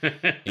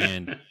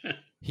 And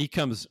he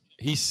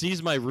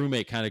sees my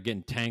roommate kind of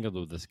getting tangled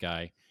with this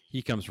guy.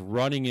 He comes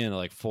running in at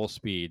like full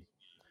speed,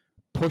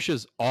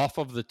 pushes off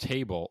of the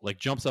table, like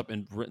jumps up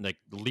and like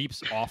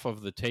leaps off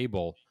of the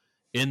table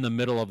in the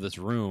middle of this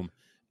room,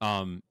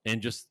 and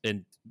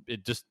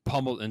it just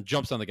pummels and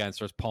jumps on the guy and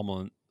starts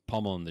pummeling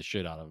the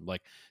shit out of him.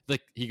 Like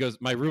he goes,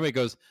 my roommate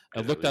goes,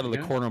 I looked out of the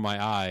corner of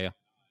my eye,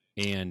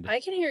 and I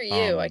can hear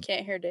you. I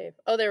can't hear Dave.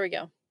 Oh, there we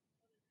go.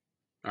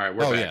 All right,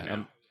 we're back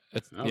now.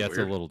 It's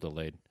a little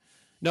delayed.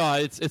 No,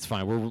 it's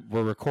fine.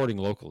 We're recording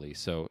locally,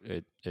 so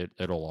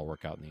it'll all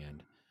work out in the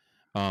end.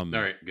 All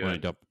right,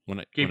 good.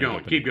 Keep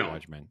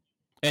going.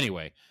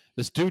 Anyway,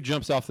 this dude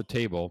jumps off the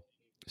table.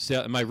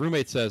 So my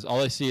roommate says,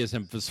 all I see is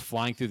him just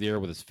flying through the air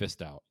with his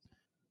fist out,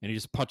 and he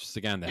just punches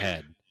the guy in the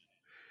head.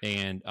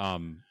 And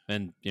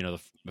the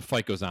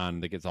fight goes on,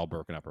 and it gets all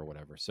broken up or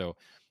whatever. So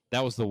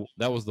that was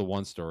the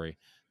one story.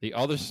 The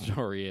other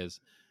story is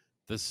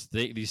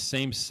these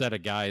same set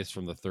of guys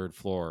from the 3rd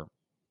floor.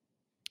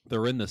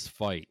 They're in this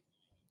fight,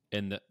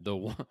 and the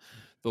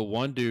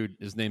one dude,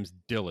 his name's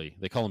Dilly.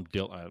 They call him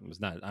Dilly. I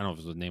don't know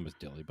if his name was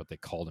Dilly, but they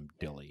called him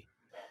Dilly.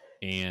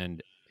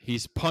 And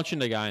he's punching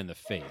the guy in the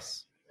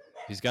face.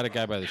 He's got a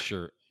guy by the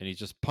shirt, and he's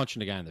just punching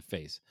the guy in the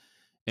face.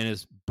 And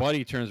his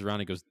buddy turns around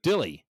and goes,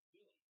 Dilly.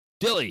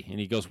 And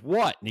he goes,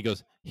 what? And he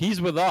goes,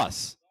 he's with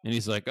us. And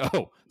he's like,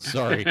 oh,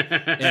 sorry.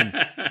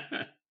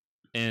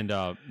 and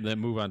then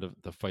move on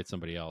to fight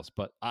somebody else.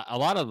 But a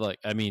lot of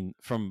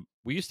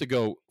we used to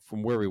go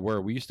from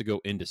where we used to go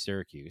into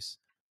Syracuse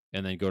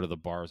and then go to the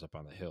bars up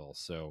on the hill.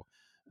 So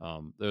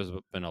there's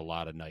been a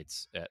lot of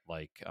nights at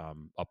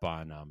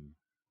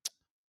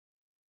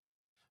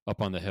up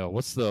on the hill.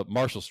 What's the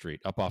Marshall Street?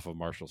 Up off of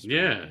Marshall Street.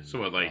 Yeah. So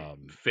what, like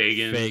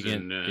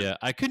Fagans? Yeah.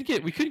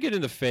 We couldn't get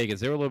into Fagans.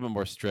 They were a little bit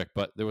more strict,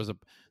 but it was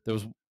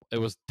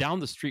down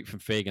the street from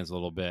Fagans a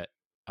little bit.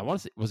 I want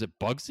to say, was it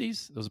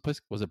Bugsy's? There was a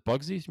place. Was it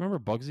Bugsy's? You remember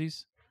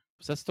Bugsy's?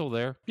 Was that still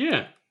there?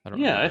 Yeah.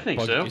 I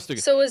think so.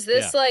 So was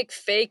this like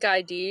fake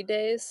ID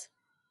days?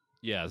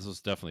 Yeah, this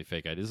was definitely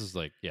fake ID. This is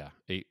like,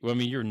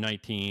 you're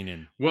 19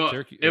 and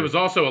it was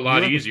also a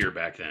lot easier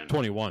back then.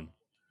 21.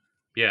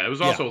 Yeah, it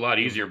was also a lot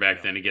easier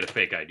back then to get a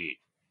fake ID,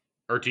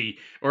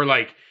 or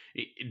like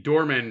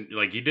doormen.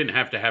 Like you didn't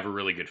have to have a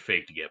really good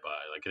fake to get by.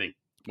 Like I think,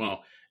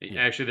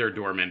 actually, there are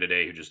doormen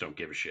today who just don't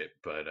give a shit.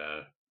 But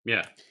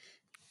yeah.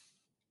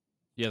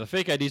 Yeah, the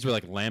fake IDs were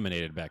like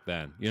laminated back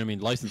then. You know what I mean?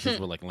 Licenses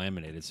were like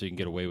laminated, so you can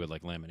get away with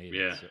like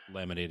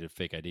laminated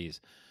fake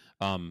IDs.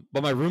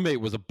 But my roommate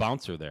was a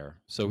bouncer there,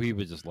 so he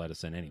would just let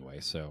us in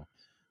anyway. So,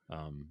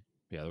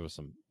 yeah, there was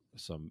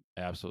some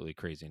absolutely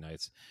crazy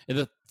nights. And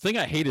the thing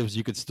I hated was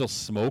you could still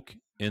smoke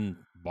in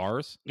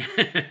bars,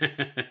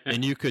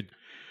 and you could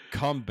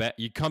come back.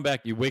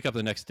 You wake up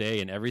the next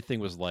day, and everything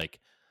was like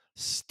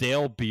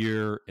stale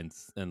beer and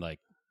like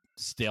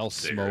stale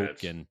Cigarettes.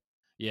 smoke and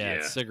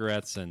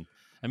cigarettes. And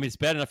I mean, it's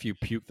bad enough you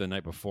puke the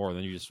night before, and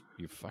then you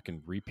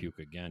fucking repuke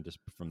again just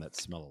from that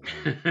smell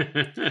alone.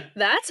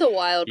 That's a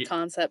wild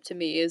concept to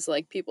me, is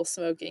like people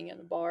smoking in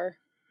a bar.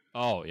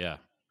 Oh yeah,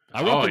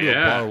 I walked into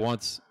a bar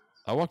once.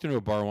 I walked into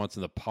a bar once,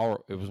 and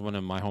it was one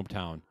in my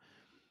hometown.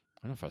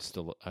 I don't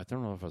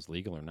know if I was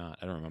legal or not.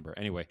 I don't remember.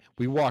 Anyway,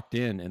 we walked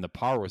in, and the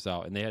power was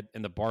out, and they had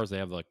in the bars they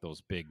have like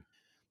those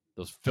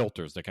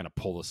filters that kind of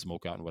pull the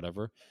smoke out and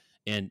whatever.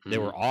 And they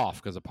were off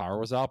because the power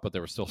was out, but they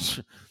were still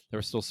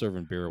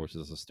serving beer, which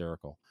is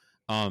hysterical.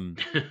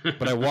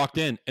 But I walked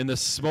in, and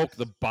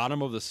the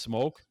bottom of the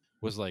smoke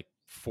was like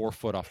 4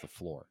 foot off the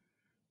floor.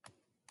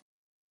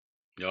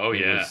 Oh,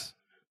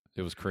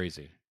 it was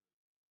crazy.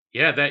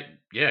 Yeah,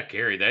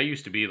 Gary, that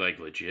used to be like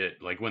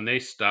legit. Like when they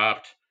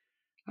stopped,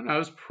 I don't know, I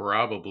was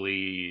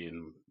probably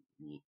in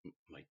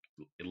like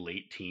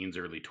late teens,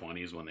 early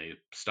 20s when they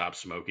stopped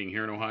smoking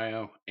here in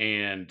Ohio.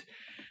 And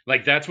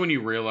like that's when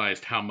you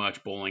realized how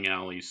much bowling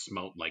alleys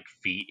smelled like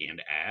feet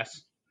and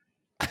ass.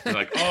 You're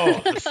like,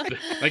 oh,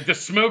 like the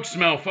smoke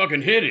smell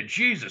fucking hit it.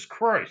 Jesus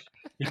Christ.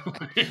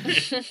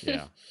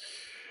 Yeah.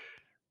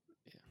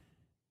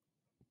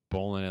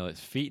 Bowling alleys,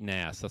 feet and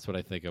ass. That's what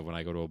I think of when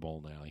I go to a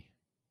bowling alley.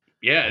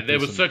 Yeah, that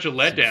was such a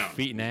letdown.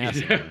 Feet and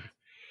ass.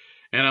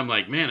 And I'm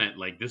like, man,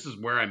 this is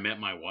where I met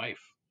my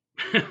wife.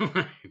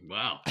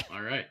 Wow.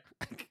 All right.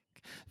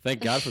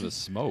 Thank God for the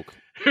smoke.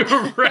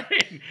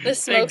 Right. The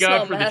Thank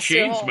God for the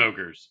chain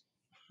smokers.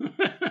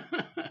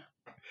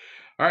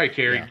 All right,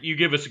 Carrie, you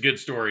give us a good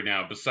story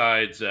now,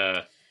 besides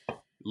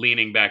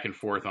leaning back and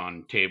forth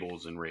on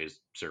tables and raised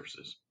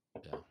surfaces.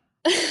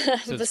 Yeah.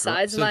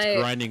 Besides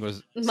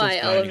my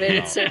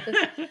elevated surface.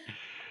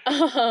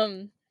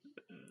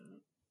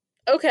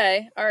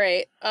 Okay, all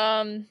right.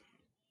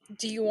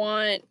 Do you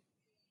want?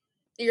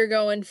 You're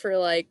going for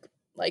like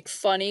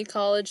funny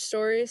college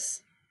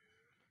stories?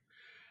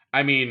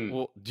 I mean,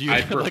 well, do you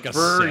have like a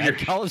sad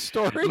college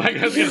story? Like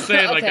I was gonna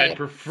say, like I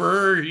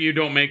prefer you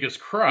don't make us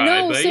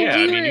cry, but yeah,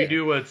 I mean, you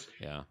do what's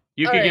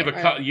You could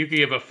you could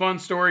give a fun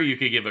story. You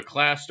could give a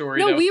class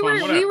story. No, we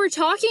were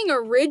talking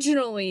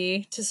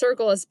originally, to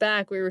circle us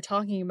back. We were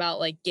talking about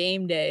like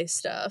game day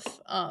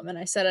stuff. And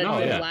I said I'd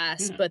go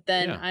last, but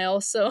then I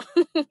also,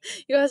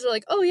 you guys were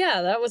like, "Oh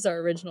yeah, that was our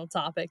original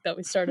topic that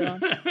we started on."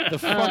 The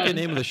fucking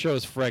name of the show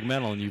is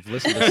Fragmental, and you've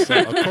listened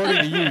to according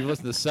to you've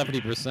listened to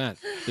 70%.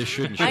 This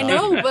shouldn't. I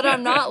know, but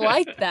I'm not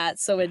like that.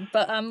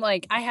 But I'm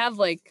like, I have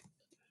like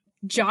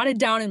jotted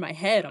down in my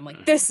head. I'm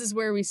like, this is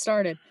where we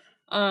started.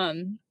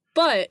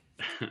 But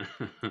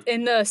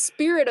in the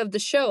spirit of the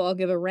show, I'll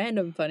give a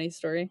random funny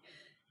story.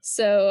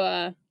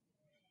 So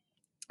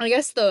I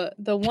guess the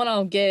one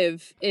I'll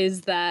give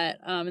is that,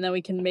 and then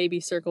we can maybe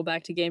circle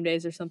back to game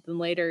days or something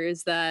later,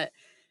 is that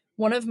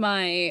one of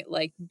my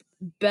like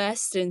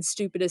best and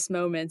stupidest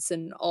moments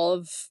in all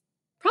of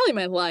probably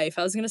my life,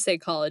 I was going to say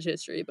college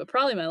history, but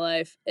probably my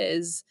life,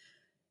 is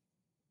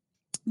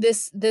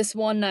this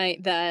one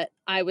night that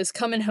I was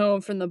coming home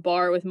from the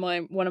bar with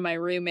one of my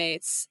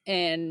roommates,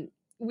 and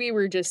we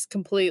were just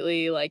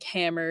completely like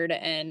hammered,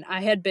 and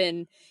I had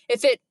been,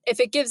 if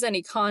it gives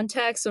any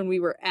context, when we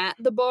were at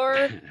the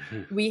bar,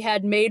 we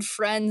had made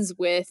friends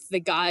with the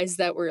guys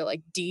that were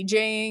like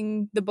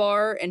DJing the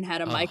bar and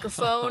had a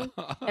microphone,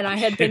 and I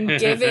had been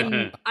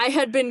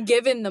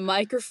given the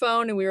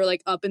microphone, and we were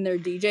like up in their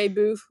DJ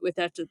booth with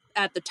at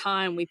the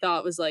time we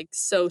thought was like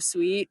so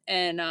sweet.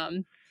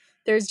 And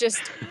there's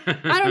just,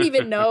 I don't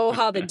even know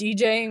how the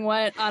DJing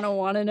went. I don't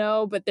want to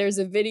know, but there's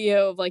a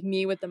video of like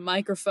me with the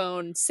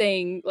microphone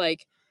saying,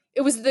 like,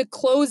 it was the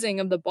closing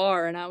of the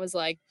bar, and I was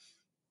like,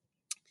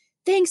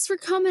 "Thanks for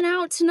coming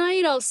out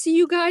tonight. I'll see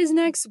you guys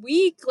next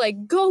week.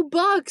 Like, go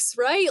Bucks,"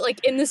 right?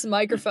 Like in this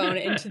microphone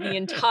into the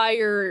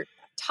entire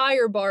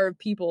bar of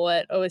people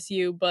at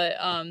OSU. But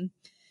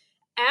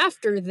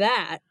after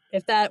that,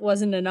 if that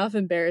wasn't enough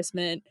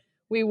embarrassment,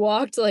 we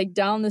walked like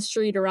down the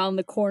street around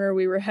the corner.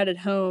 We were headed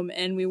home,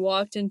 and we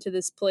walked into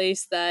this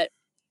place that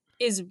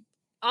is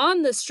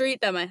on the street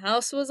that my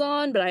house was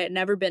on, but I had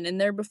never been in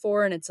there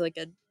before. And it's like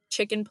a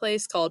chicken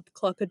place called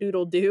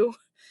Cluck-a-Doodle-Doo.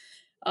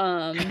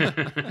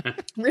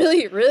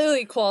 Really,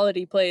 really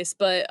quality place.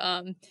 But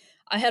I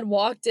had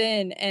walked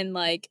in, and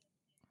like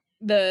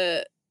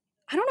I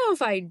don't know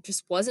if I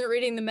just wasn't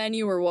reading the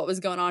menu or what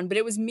was going on, but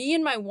it was me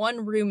and my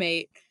one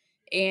roommate,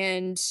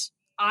 and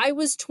I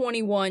was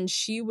 21,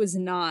 she was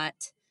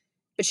not,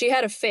 but she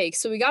had a fake.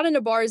 So we got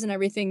into bars and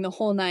everything the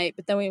whole night,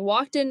 but then we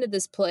walked into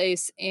this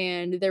place,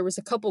 and there was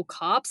a couple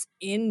cops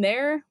in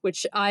there,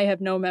 which I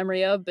have no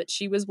memory of, but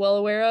she was well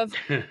aware of.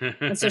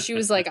 And so she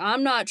was like,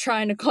 "I'm not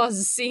trying to cause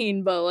a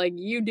scene, but like,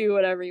 you do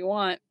whatever you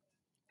want."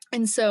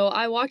 And so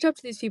I walked up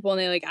to these people and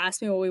they like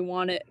asked me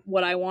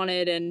what I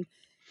wanted, and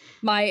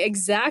my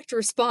exact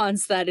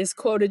response that is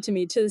quoted to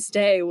me to this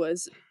day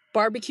was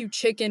barbecue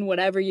chicken,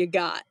 whatever you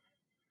got.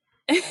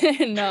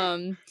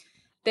 And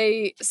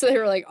they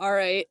were like, all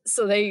right.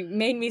 So they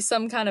made me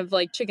some kind of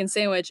like chicken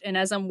sandwich, and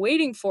as I'm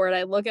waiting for it,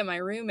 I look at my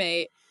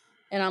roommate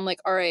and I'm like,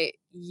 all right,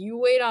 you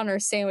wait on our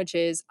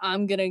sandwiches,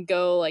 I'm gonna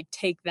go like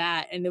take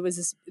that. And there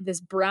was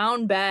this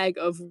brown bag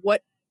of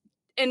what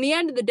in the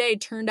end of the day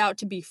turned out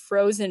to be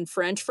frozen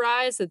French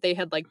fries that they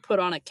had like put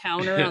on a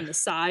counter on the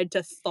side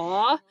to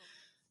thaw.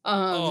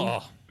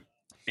 Oh,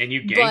 And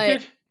you ganked but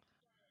it?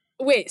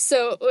 wait,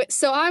 so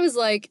I was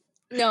like,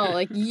 no,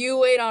 like you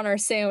wait on our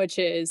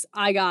sandwiches,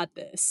 I got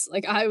this.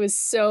 Like I was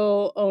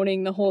so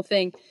owning the whole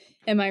thing.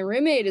 And my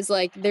roommate is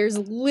like, there's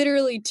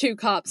literally 2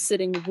 cops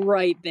sitting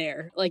right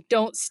there. Like,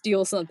 don't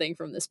steal something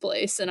from this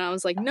place. And I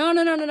was like, no.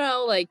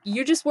 Like,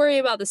 you just worry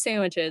about the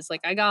sandwiches.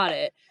 Like, I got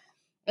it.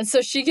 And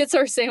so she gets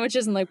our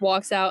sandwiches and like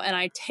walks out, and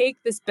I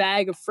take this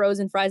bag of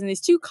frozen fries, and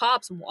these 2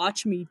 cops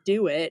watch me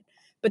do it.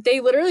 But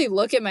they literally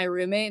look at my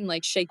roommate and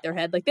like shake their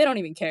head. Like they don't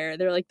even care.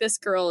 They're like, this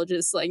girl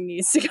just like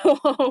needs to go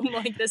home.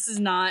 Like this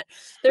is not,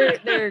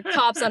 they're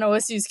cops on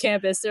OSU's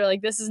campus. They're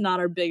like, this is not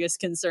our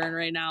biggest concern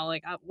right now.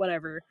 Like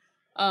whatever.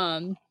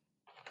 And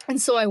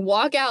so I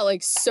walk out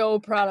like so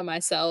proud of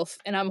myself,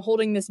 and I'm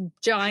holding this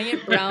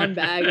giant brown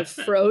bag of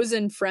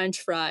frozen French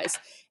fries.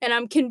 And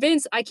I'm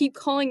convinced, I keep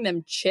calling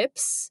them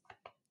chips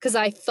because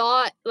I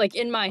thought, like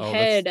in my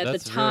head at the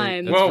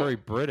time, that's very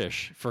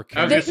British for.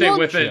 I was gonna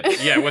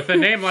say with a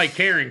name like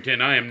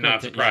Carrington, I am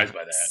not surprised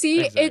by that.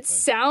 See, exactly. It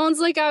sounds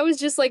like I was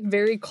just like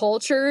very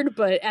cultured,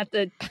 but at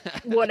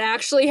what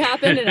actually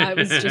happened, and I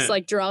was just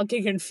like drunk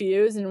and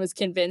confused, and was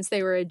convinced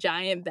they were a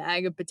giant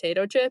bag of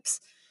potato chips.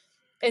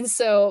 And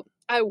so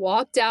I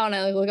walk down,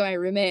 I look at my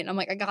roommate, and I'm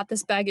like, I got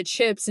this bag of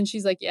chips. And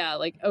she's like, yeah,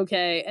 like,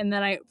 okay. And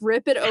then I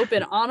rip it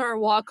open on our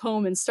walk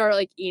home and start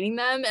like eating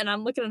them. And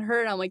I'm looking at her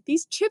and I'm like,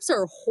 these chips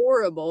are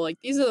horrible. Like,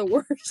 these are the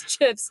worst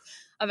chips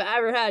I've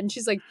ever had. And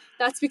she's like,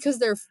 that's because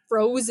they're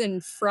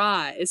frozen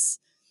fries.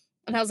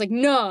 And I was like,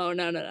 no.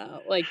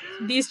 Like,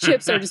 these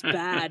chips are just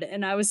bad.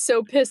 And I was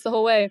so pissed the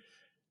whole way.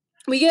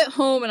 We get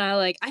home and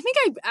I think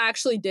I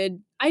actually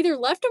did either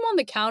left them on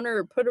the counter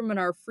or put them in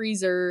our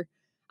freezer.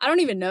 I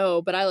don't even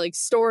know, but I like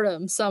stored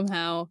them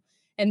somehow.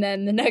 And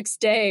then the next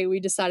day we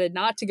decided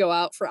not to go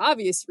out for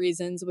obvious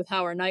reasons with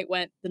how our night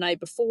went the night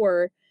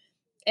before.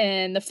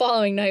 And the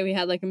following night we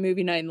had like a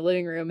movie night in the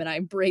living room, and I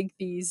break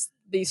these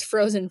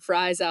frozen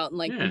fries out and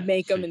like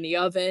make them in the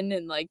oven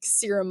and like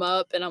sear them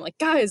up. And I'm like,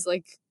 guys,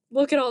 like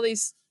look at all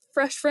these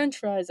fresh French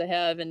fries I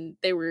have. And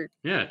they were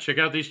check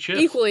out these chips.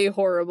 Equally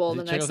horrible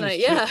the next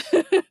night.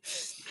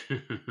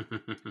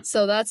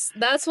 So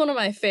that's one of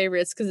my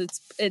favorites because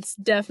it's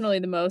definitely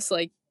the most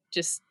like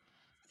just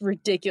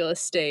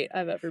ridiculous state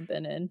I've ever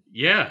been in.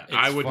 Yeah,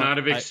 I wouldn't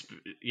have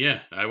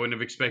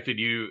expected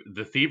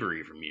the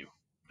thievery from you.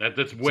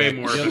 That's way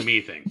more of a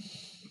me thing.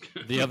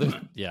 The other,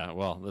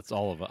 well, that's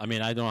all of it. I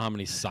mean, I don't know how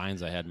many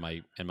signs I had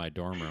in my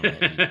dorm room.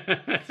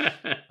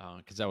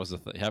 Because that was the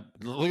thing.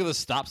 Look at the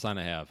stop sign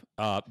I have.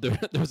 There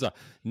was a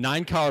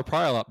 9-car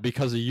pileup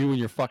because of you and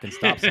your fucking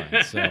stop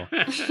sign. So,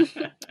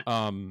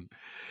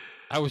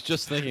 I was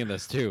just thinking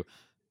this too.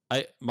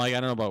 Mike, I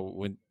don't know about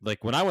when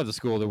I went to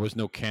school, there was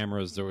no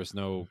cameras, there was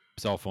no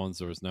cell phones,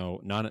 there was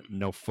no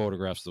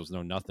photographs, there was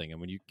no nothing.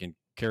 And when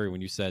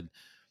you said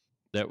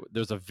that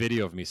there's a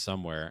video of me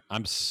somewhere,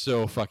 I'm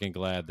so fucking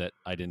glad that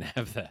I didn't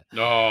have that.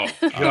 Oh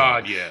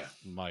God, yeah.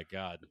 My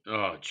God.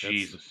 Oh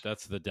Jesus.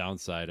 That's the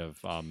downside of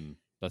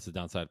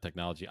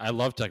technology. I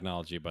love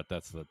technology, but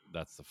that's the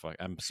fuck.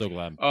 I'm so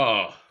glad.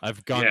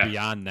 I've gone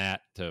beyond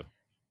that to.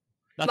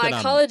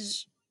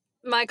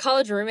 My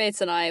college roommates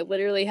and I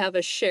literally have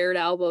a shared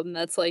album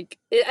that's like,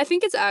 I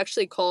think it's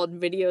actually called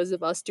Videos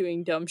of Us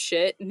Doing Dumb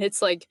Shit. And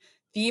it's like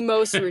the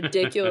most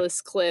ridiculous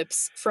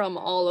clips from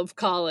all of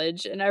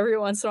college. And every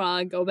once in a while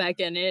I go back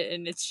in it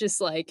and it's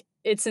just like,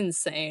 it's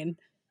insane.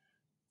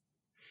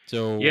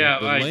 So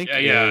the link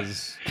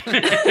is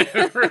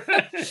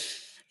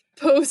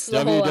post the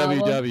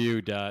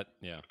www.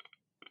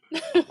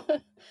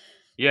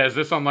 Yeah, is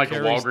this on like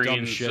Carrie's a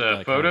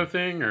Walgreens photo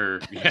thing or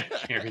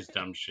Carrie's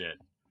dumb shit?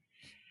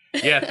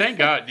 Yeah, thank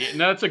God.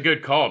 No, that's a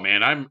good call,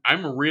 man.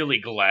 I'm really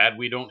glad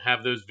we don't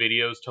have those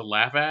videos to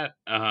laugh at.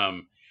 I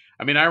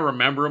mean, I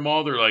remember them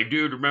all. They're like,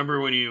 dude,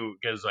 remember when you?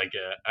 Because like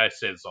I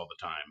say this all the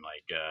time.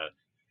 Like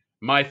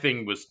my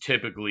thing was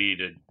typically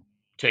to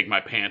take my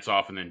pants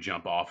off and then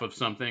jump off of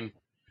something.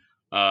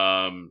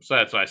 So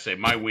that's why I say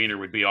my wiener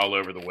would be all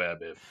over the web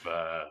if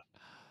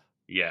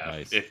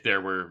nice. if there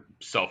were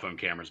cell phone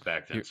cameras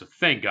back then. So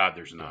thank God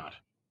there's not.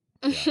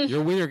 Yeah.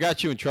 Your wiener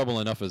got you in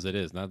trouble enough as it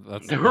is. That's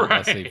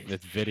right.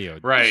 It's videoed.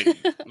 Right.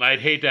 I'd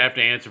hate to have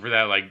to answer for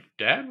that. Like,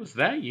 Dad, was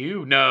that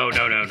you? No.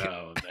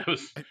 That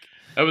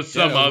was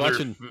some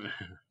other.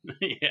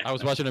 I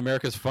was watching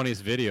America's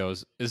Funniest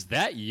Videos. Is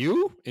that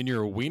you in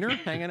your wiener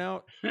hanging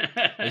out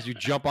as you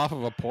jump off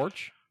of a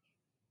porch?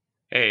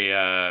 Hey,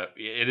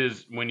 it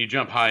is when you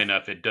jump high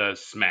enough, it does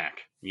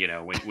smack. You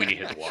know, when you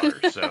hit the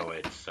water. So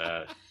it's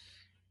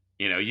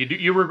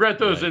you regret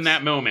those in Yikes.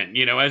 that moment.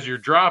 As you're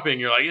dropping,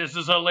 you're like, this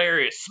is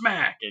hilarious,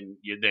 smack, and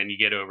then you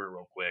get over it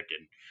real quick,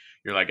 and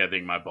you're like, I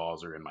think my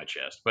balls are in my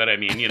chest. But I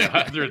mean,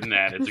 other than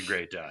that, it's a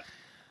great time.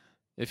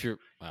 If you're,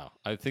 well,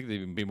 I think they'd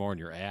even be more in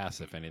your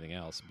ass if anything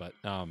else. But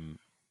I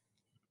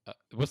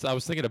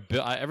was thinking of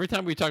Bill. Every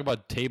time we talk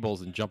about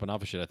tables and jumping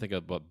off of shit, I think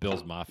about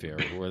Bill's Mafia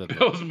or who are the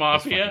Bill's those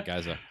Mafia. fucking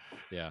guys.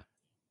 Yeah.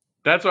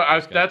 That's what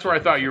Those guys that's where I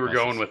jumping thought off you the were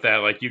going buses. with that.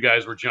 Like you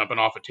guys were jumping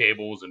off of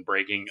tables and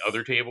breaking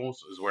other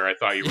tables is where I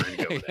thought you were going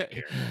to go with that.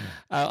 Carrie.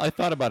 I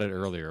thought about it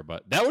earlier,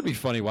 but that would be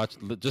funny.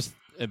 Just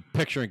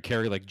picturing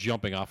Carrie like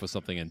jumping off of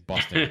something and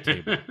busting a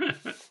table,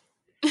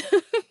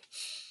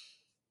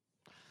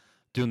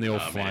 doing the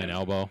old flying man.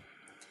 elbow.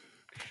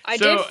 I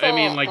So, did fall I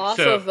mean, like, off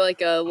so- of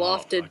like a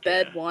lofted fuck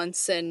bed yeah.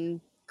 once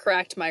and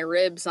cracked my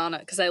ribs on it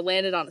because I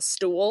landed on a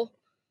stool,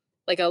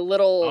 like a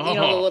little, the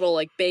Oh. little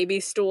like baby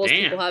stools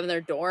people Damn. have in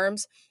their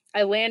dorms.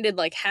 I landed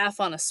like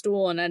half on a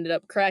stool and ended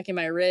up cracking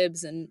my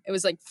ribs. And it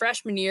was like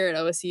freshman year at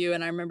OSU,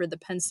 and I remember the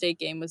Penn State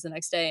game was the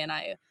next day, and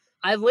I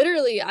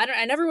literally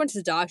I never went to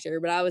the doctor,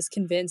 but I was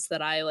convinced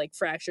that I like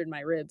fractured my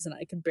ribs and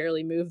I could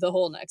barely move the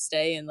whole next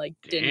day and like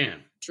didn't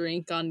Damn.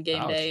 drink on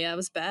game Ouch. day. Yeah, it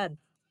was bad.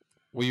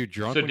 Were you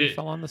drunk So when you did-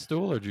 fell on the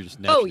stool, or did you just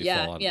Oh naturally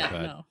yeah, fall out yeah, of the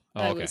bed? no.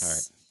 Oh, I okay, was- all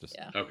right. Just,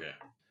 yeah. Okay.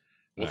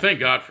 Well, Right. thank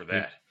God for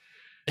that.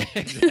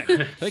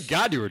 Exactly. Thank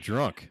God you were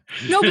drunk.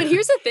 No, but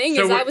here's the thing: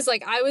 So is I we're- was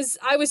like, I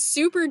was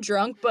super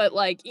drunk, but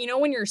like,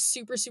 when you're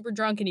super super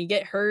drunk and you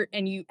get hurt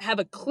and you have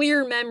a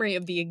clear memory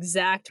of the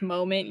exact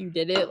moment you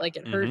did it, like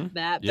it hurt Mhm.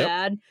 that Yep.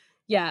 bad.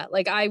 Yeah,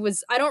 like I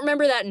don't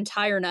remember that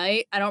entire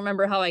night. I don't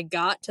remember how I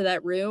got to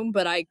that room,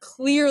 but I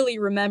clearly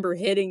remember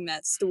hitting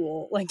that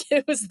stool. Like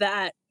it was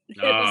that. It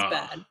was Ah,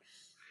 bad.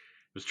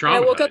 It was And I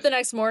woke up the traumatizing.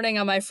 next morning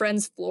on my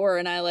friend's floor,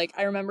 and I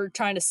remember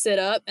trying to sit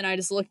up, and I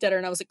just looked at her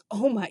and I was like,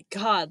 oh my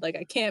God, like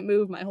I can't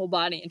move my whole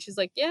body. And she's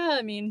like, yeah,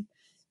 I mean,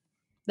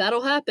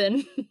 that'll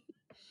happen.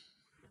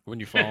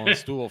 When you fall on a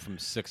stool from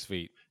 6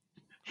 feet.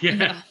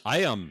 Yeah.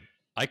 I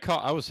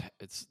was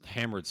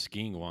hammered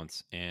skiing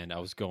once, and I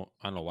was going.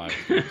 I don't know why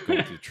I was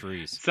going through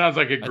trees. Sounds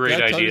like a great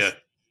Did I tell you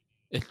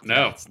idea. No,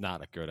 No. it's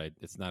not a good.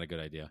 It's not a good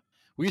idea.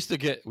 We used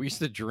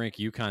to drink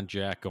Yukon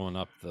Jack going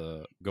up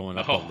the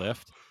Oh.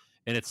 lift,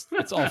 and it's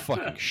all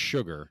fucking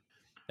sugar.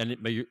 And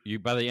you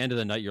by the end of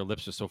the night, your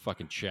lips are so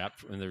fucking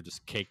chapped, and they're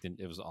just caked, and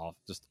it was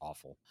just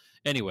awful.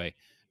 Anyway,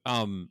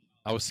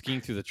 I was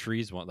skiing through the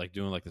trees one, like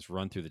doing like this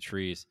run through the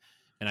trees,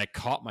 and I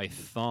caught my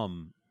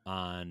thumb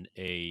on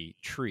a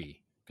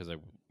tree because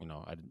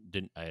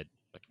I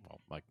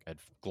had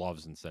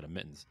gloves instead of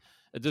mittens.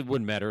 It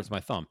wouldn't matter. It's my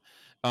thumb.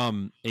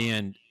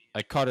 And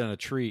I caught it on a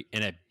tree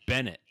and I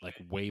bent it like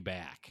way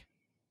back.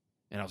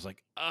 And I was like,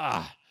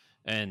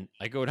 and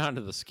I go down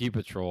to the ski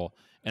patrol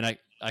and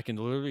I can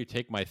literally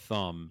take my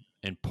thumb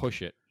and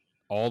push it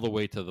all the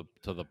way to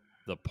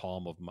the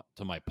palm of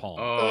my palm.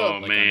 Oh,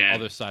 like man. on the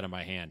other side of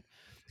my hand.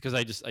 Because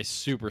I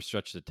super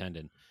stretched the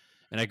tendon.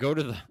 And I go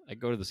to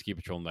the ski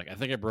patrol and I'm like, I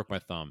think I broke my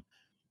thumb.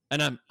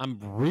 And I'm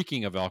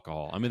reeking of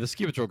alcohol. I mean, the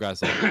ski patrol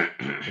guy's like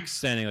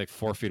standing like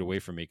 4 feet away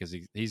from me because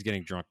he's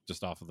getting drunk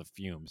just off of the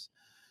fumes.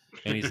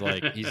 And he's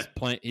like,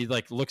 he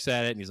like looks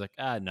at it and he's like,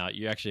 no,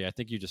 I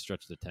think you just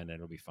stretched the tendon.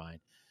 It'll be fine.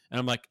 And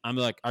I'm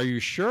like, are you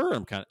sure?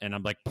 And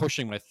I'm like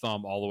pushing my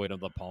thumb all the way to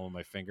the palm of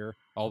my finger,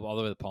 all the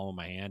way to the palm of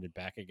my hand and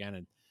back again.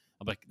 And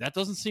I'm like, that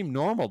doesn't seem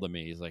normal to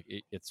me. He's like,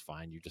 it's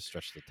fine. You just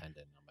stretched the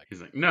tendon. I'm like, He's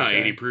like, no, okay.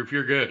 80 proof.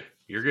 You're good.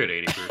 You're good,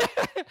 80 proof.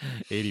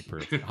 80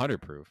 proof,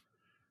 100 proof.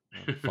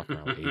 Fuck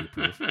around with 80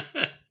 proof.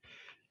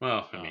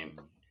 Well, I mean,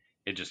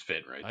 it just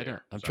fit right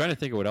there. I'm trying to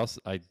think of what else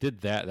I did.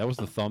 That was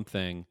the thumb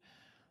thing.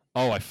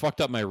 Oh, I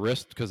fucked up my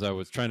wrist because I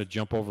was trying to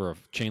jump over a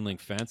chain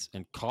link fence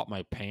and caught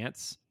my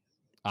pants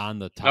on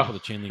the top of the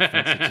chain link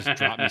fence. It just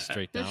dropped me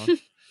straight down.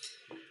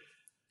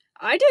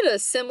 I did a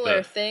similar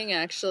Yeah. thing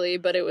actually,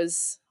 but it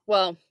was,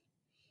 well,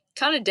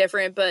 kind of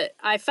different. But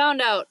I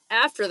found out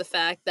after the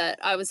fact that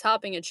I was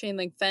hopping a chain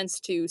link fence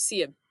to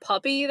see a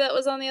puppy that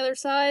was on the other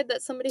side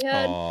that somebody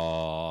had.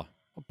 Aw,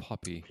 a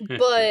puppy.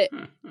 But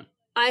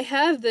I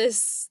have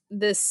this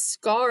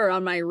scar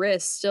on my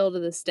wrist still to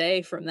this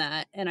day from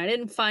that, and I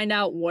didn't find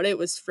out what it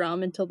was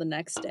from until the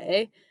next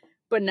day.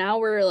 But now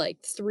we're like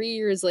 3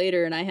 years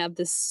later, and I have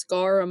this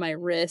scar on my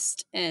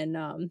wrist,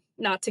 and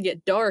not to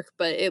get dark,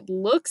 but it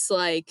looks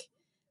like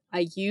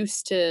I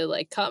used to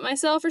like cut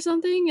myself or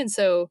something. And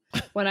so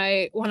when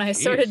I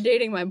started Jeez.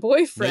 dating my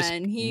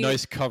boyfriend,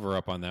 nice cover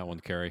up on that one,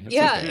 Carrie. It's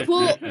yeah, okay.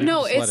 well, You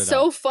no, just let it's it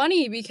so out.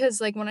 funny because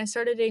like when I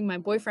started dating my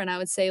boyfriend, I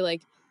would say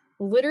like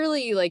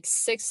literally like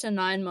 6 to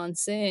 9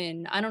 months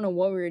in, I don't know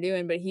what we were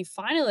doing, but he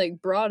finally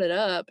like brought it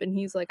up and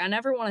he's like, I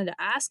never wanted to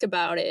ask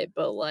about it,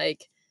 but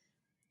like,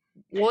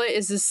 what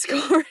is this scar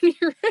on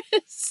your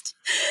wrist?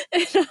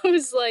 And I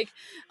was like,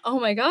 oh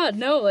my God,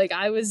 no, like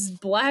I was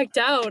blacked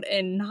out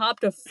and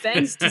hopped a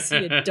fence to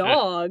see a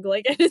dog.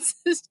 Like, and it's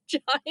this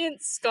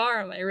giant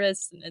scar on my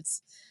wrist and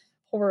it's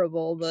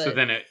horrible, but So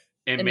then it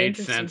an made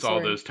interesting sense all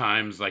story. those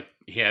times. Like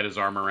he had his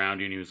arm around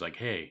you and he was like,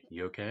 hey,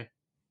 you okay?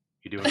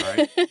 You doing all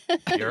right?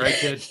 You all right,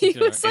 kid? He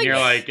was And like, you're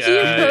like, he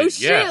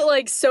approached yeah. it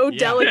like so Yeah.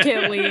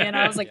 delicately, and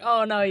I was like,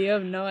 Yeah. oh no, you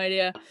have no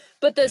idea.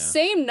 But the Yeah.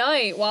 same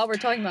night, while we're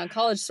talking about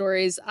college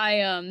stories,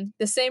 the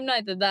same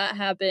night that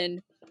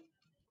happened,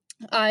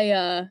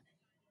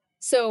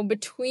 so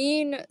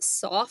between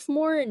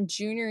sophomore and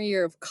junior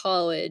year of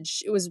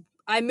college,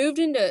 I lived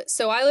in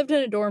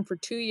a dorm for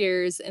 2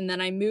 years, and then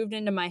I moved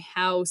into my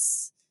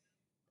house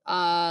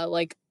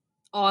like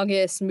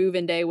August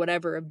move-in day,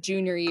 whatever, of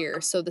junior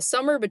year. So the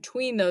summer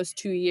between those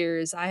 2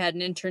 years, I had an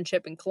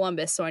internship in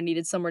Columbus, so I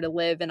needed somewhere to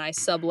live, and I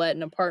sublet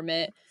an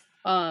apartment.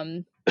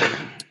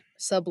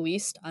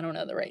 Subleased, I don't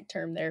know the right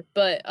term there,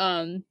 but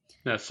No,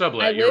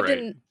 sublet. I You're lived right.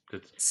 in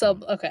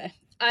okay.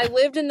 I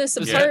lived in this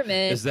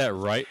apartment. Is that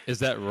right? Is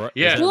that right?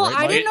 Yeah. Is that Well, right,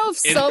 I Mike? didn't know if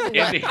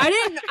sublet.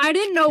 I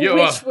didn't know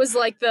which was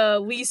like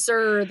the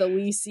leaser or the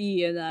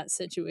leasee in that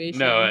situation.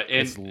 No,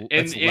 It's in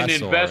lessor and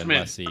investment,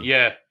 lessee.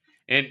 yeah,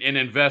 in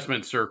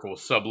investment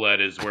circles,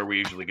 sublet is where we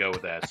usually go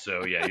with that.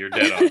 So yeah, you're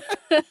dead on.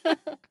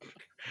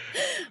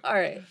 All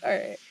right.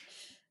 With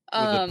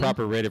the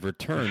proper rate of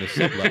return, the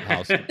sublet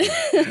house.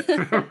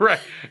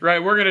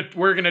 right.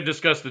 We're gonna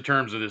discuss the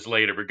terms of this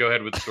later, but go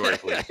ahead with the story,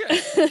 please.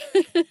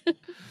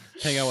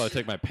 Hang on while I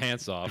take my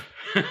pants off.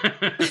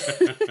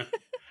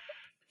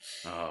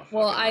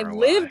 Well, I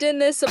lived in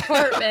this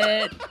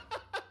apartment.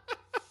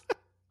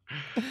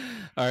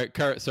 All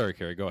right, sorry,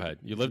 Carrie, go ahead.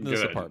 You lived in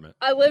this apartment.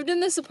 I lived in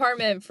this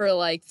apartment for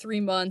like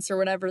 3 months or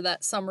whatever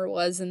that summer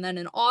was, and then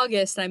in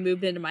August I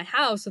moved into my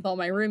house with all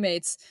my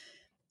roommates.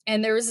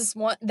 And there was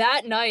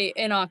that night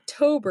in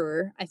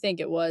October, I think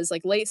it was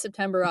like late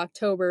September,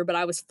 October, but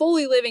I was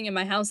fully living in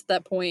my house at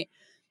that point.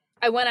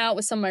 I went out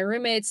with some of my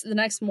roommates. The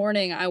next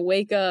morning I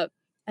wake up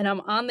and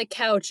I'm on the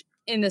couch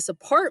in this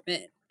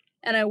apartment,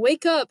 and I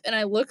wake up and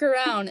I look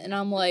around and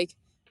I'm like,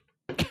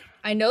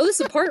 I know this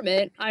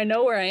apartment. I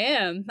know where I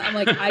am. I'm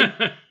like,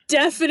 I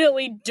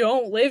definitely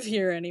don't live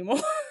here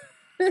anymore.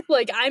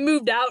 Like, I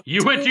moved out.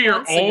 You went to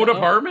your old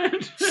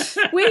apartment?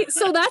 Wait,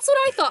 so that's what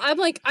I thought. I'm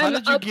like, how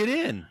did you get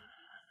in?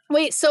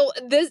 Wait, so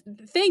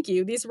thank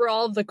you. These were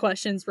all of the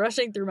questions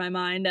rushing through my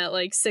mind at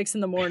like 6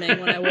 a.m. when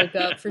I woke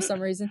up for some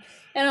reason.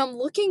 And I'm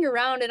looking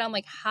around and I'm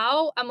like,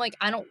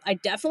 I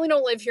definitely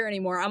don't live here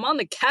anymore. I'm on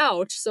the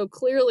couch. So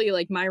clearly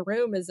like my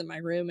room isn't my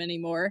room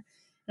anymore.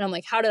 And I'm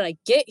like, how did I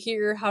get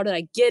here? How did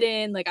I get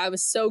in? Like, I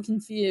was so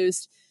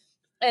confused.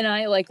 And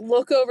I like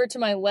look over to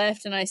my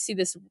left and I see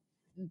this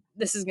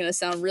is going to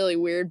sound really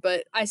weird,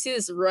 but I see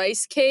this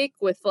rice cake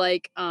with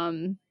like,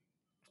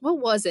 what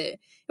was it?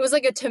 It was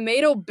like a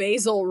tomato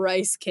basil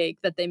rice cake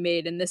that they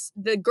made. And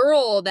the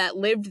girl that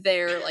lived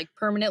there like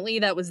permanently,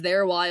 that was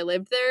there while I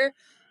lived there,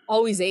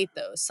 always ate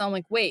those. So I'm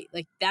like, wait,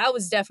 like that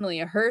was definitely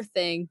a her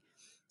thing.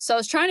 So I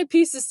was trying to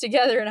piece this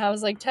together, and I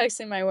was like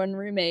texting my one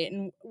roommate,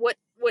 and what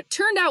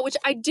turned out, which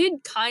I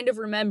did kind of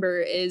remember,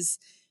 is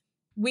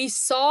we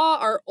saw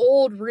our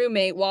old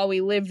roommate while we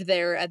lived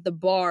there at the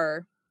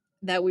bar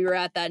that we were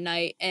at that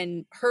night,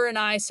 and her and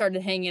I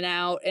started hanging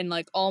out, and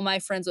like all my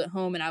friends went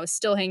home, and I was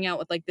still hanging out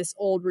with like this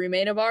old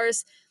roommate of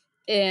ours,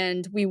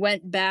 and we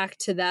went back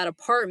to that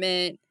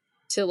apartment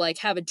to like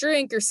have a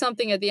drink or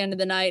something at the end of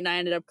the night, and I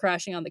ended up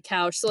crashing on the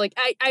couch. So like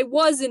I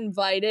was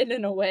invited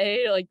in a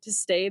way like to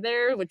stay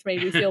there, which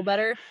made me feel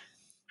better.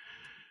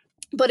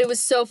 But it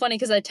was so funny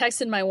because I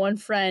texted my one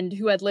friend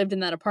who had lived in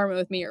that apartment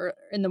with me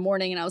in the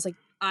morning, and I was like,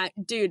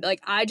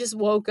 I just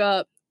woke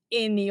up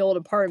in the old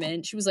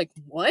apartment. She was like,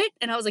 what?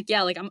 And I was like,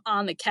 yeah, like I'm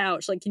on the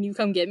couch, like can you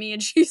come get me?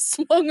 And she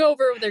swung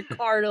over with her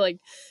car to like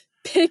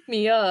pick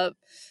me up.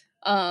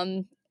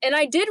 And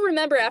I did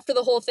remember after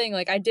the whole thing,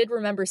 like I did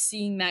remember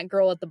seeing that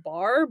girl at the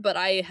bar, but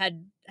I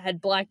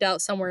had blacked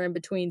out somewhere in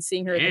between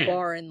seeing her at the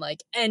bar and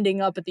like ending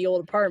up at the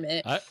old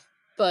apartment.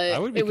 But I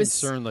would be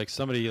concerned like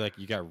somebody like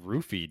you got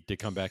roofied to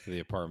come back to the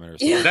apartment or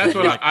something. Yeah. That's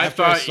what like, I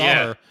thought. I saw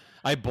her,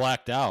 I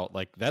blacked out.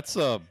 Like that's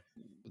a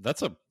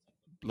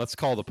let's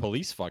call the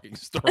police fucking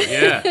story.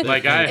 Yeah,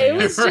 like it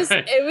was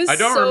I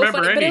don't so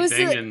remember funny,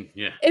 anything,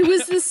 it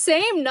was the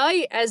same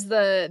night as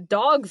the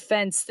dog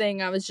fence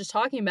thing I was just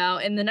talking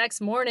about. And the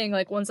next morning,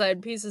 like once I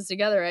had pieces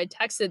together, I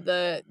texted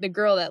the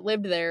girl that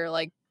lived there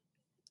like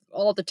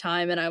all the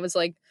time, and I was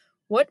like,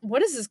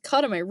 what is this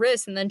cut on my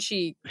wrist? And then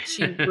she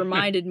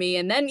reminded me,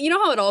 and then you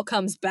know how it all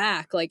comes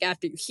back like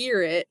after you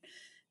hear it.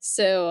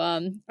 So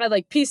I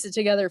like pieced it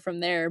together from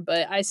there,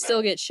 but I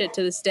still get shit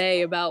to this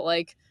day about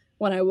like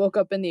when I woke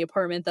up in the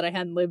apartment that I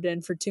hadn't lived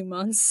in for 2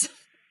 months.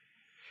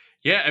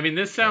 Yeah, I mean,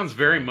 this sounds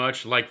very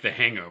much like The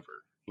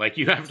Hangover. Like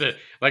you have to,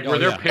 like, were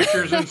there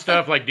pictures and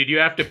stuff? Like, did you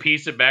have to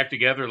piece it back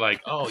together?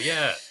 Like, oh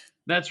yeah,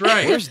 that's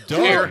right. Where's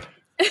Doug?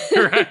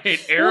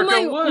 Right,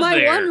 Erica was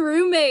there.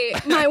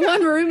 My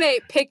one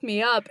roommate picked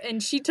me up,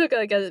 and she took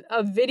like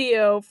a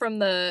video from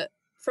the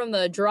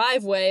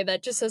driveway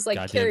that just says like,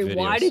 goddamn Carrie, videos.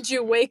 Why did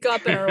you wake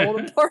up in our old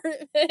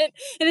apartment? And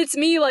it's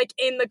me like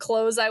in the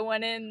clothes I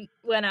went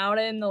out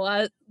in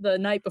the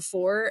night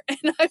before,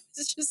 and I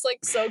was just like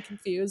so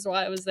confused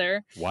why I was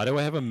there. Why do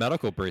I have a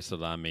medical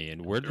bracelet on me,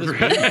 and where did this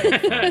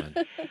baby come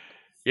from?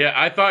 Yeah,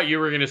 I thought you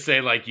were gonna say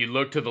like you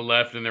look to the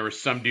left and there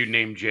was some dude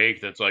named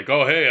Jake that's like,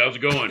 "Oh hey, how's it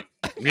going?"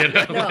 You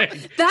know, No,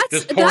 like that's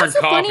just pouring the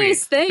coffee.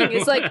 funniest thing.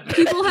 It's like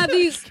people have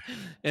these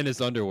in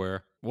his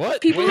underwear.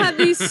 What? people Wait. have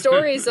these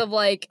stories of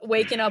like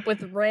waking up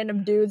with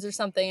random dudes or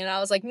something, and I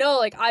was like, no,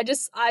 like I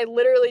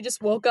literally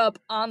just woke up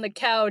on the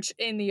couch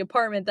in the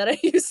apartment that I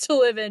used to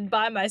live in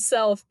by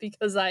myself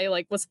because I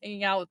like was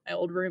hanging out with my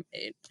old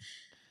roommate.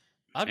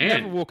 I've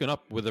Man. never woken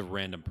up with a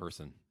random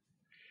person.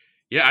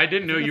 Yeah, I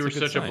didn't I know think you were that's a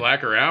good such a sign.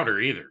 blacker outer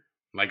either.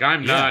 Like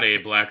I'm Yeah. not a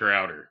blacker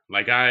outer.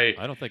 Like I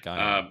don't think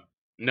I am.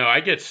 no, I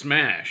get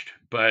smashed,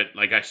 but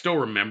like I still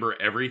remember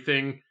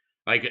everything.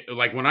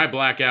 Like when I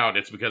black out,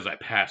 it's because I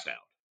passed out.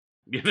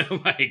 You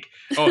know, like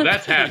oh,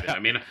 that's happened. Yeah. I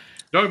mean,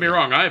 don't get me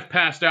wrong, I've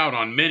passed out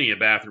on many a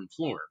bathroom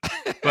floor,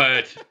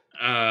 but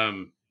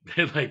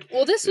like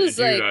Well, this was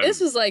dude,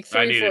 like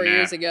I need a 3-4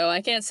 years nap. ago.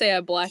 I can't say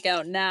I black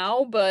out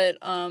now, but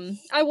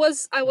I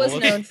was Well,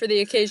 known for the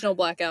occasional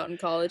blackout in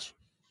college.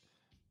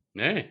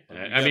 Hey,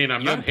 I mean,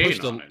 I'm not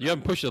hating on it. You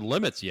haven't pushed the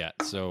limits yet,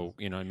 so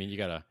you know. I mean, you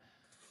gotta.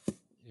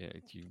 Yeah,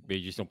 you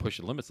just don't push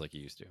the limits like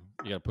you used to.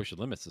 You gotta push the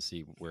limits to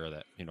see where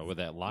that where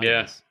that line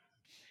Yeah. is.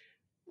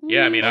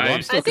 Yeah, I mean, Although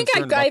I'm still I think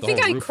concerned about the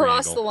whole I roof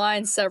crossed angle. the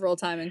line several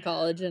times in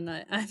college, and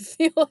I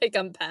feel like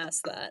I'm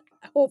past that.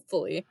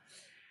 Hopefully.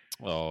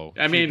 Oh,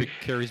 I mean,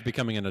 Carrie's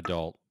becoming an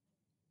adult.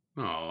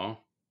 oh,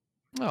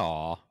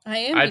 Aw. I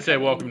am. I'd say becoming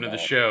an welcome to the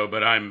adult. show,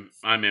 but I'm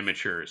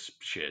immature as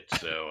shit,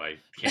 so I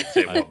can't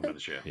say welcome to the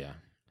show. Yeah.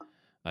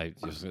 I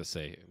was gonna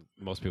say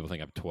most people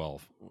think I'm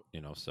 12,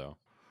 so.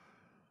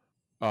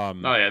 Oh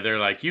yeah, they're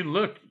like you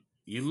look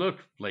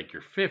like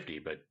you're 50,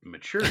 but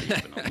maturity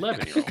of an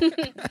 11-year-old.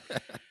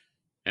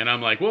 And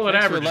I'm like, well, it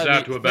averages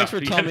out to about. Thanks for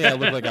telling me I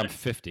look like I'm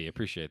 50.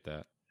 Appreciate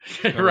that.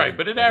 Right,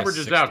 but it like a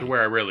averages out to 60.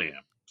 where I really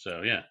am.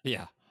 So yeah.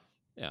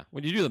 Yeah.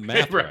 When you do the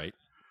math Right. right.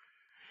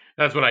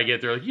 That's what I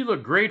get. They're like, you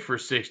look great for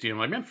 60. I'm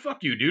like, man,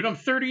 fuck you, dude. I'm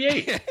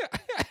 38.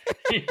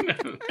 You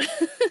know?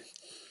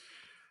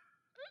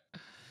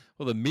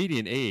 Well, the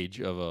median age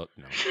of a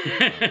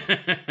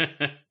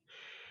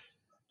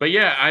But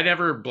yeah, I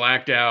never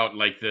blacked out.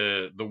 Like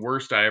the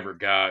worst I ever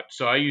got.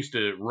 So I used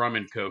to rum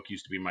and coke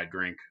used to be my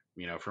drink.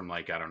 From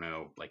like I don't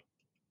know, like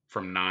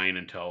from 9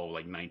 until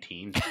like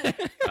 19.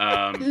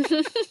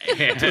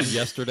 And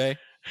yesterday.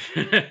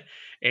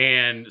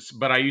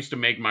 But I used to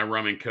make my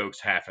rum and cokes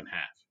half and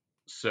half.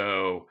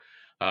 So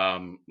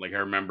like I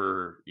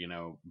remember,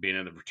 being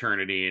in the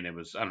fraternity and it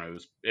was, I don't know,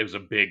 it was a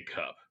big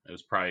cup. It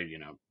was probably,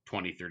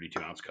 20, 32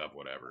 ounce cup,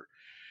 whatever.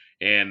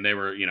 And they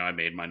were, I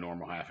made my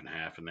normal half and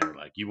half and they were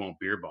like, you won't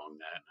beer bong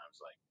that. And I was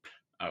like,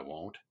 I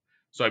won't.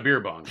 So I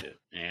beer bonged it.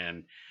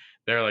 And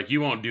they're like, you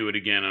won't do it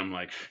again. I'm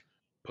like,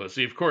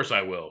 pussy, of course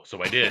I will.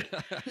 So I did.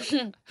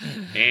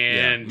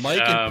 And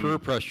Mike and peer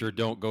pressure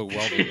don't go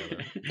well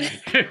together.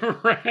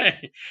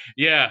 Right.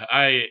 Yeah.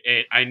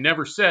 I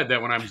never said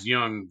that when I was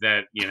young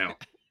that,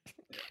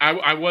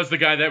 I was the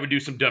guy that would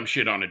do some dumb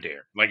shit on a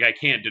dare. Like I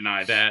can't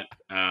deny that.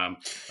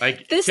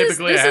 Like this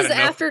typically is I had enough,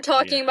 after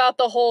talking about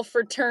the whole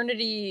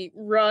fraternity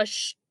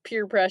rush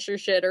peer pressure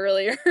shit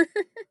earlier.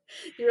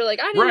 You were like,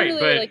 I didn't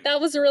really like that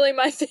wasn't really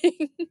my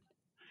thing.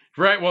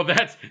 Right. Well,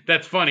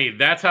 that's funny.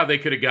 That's how they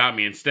could have got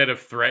me. Instead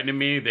of threatening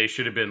me, they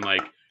should have been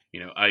like,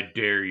 I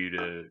dare you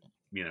to,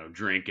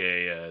 drink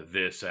a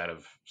this out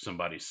of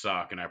somebody's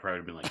sock, and I probably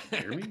would have been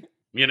like, dare me,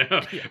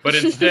 But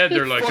instead,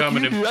 they're like,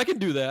 I can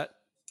do that.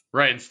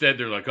 Right. Instead,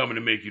 they're like, I'm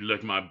gonna make you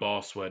lick my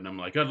ball sweat, and I'm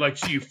like, I'd like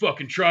to see you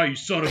fucking try, you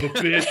son of a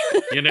bitch,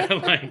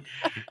 Like,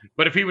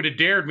 but if he would have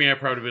dared me, I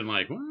probably would have been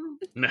like,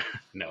 well,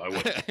 no, I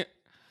wouldn't.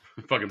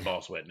 Fucking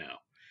ball sweat now.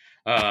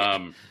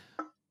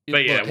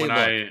 But yeah,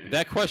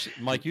 that question,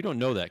 Mike, you don't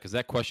know that because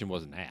that question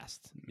wasn't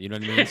asked. You know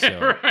what I mean?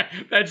 So. Right.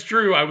 That's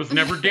true. I was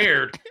never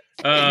dared.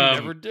 You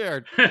never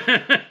dared.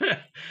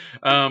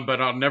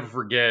 But I'll never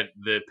forget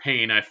the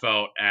pain I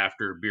felt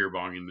after beer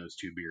bonging those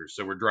 2 beers.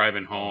 So we're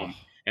driving home,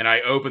 and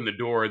I open the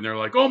door, and they're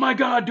like, "Oh my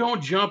god,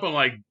 don't jump!" I'm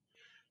like,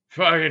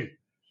 "Fucking,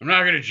 I'm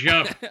not gonna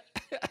jump.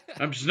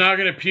 I'm just not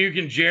gonna puke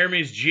in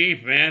Jeremy's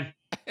Jeep, man.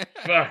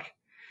 Fuck."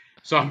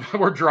 So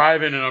we're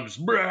driving, and I'm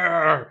just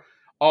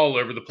all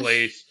over the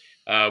place.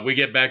 We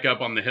get back up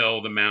on the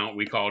hill, the mount,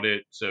 we called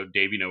it. So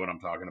Dave, you know what I'm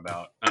talking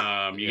about.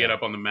 You get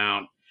up on the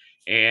mount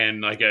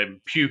and like I'm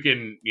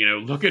puking,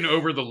 looking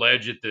over the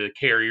ledge at the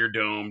Carrier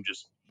Dome,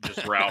 just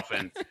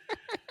ralphing.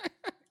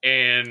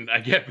 And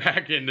I get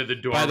back into the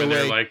dorm and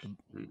they're like,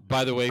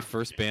 by the way,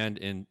 first band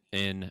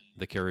in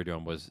the Carrier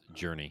Dome was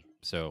Journey.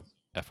 So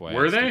FYI.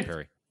 Were they?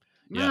 Perry.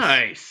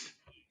 Nice. Yes.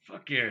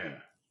 Fuck yeah.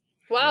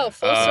 Wow,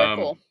 full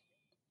circle.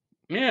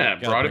 Yeah,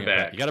 brought it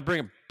back. You got to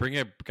bring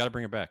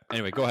it back.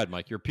 Anyway, go ahead,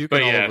 Mike. You're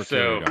puking all over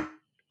Carrier Dome.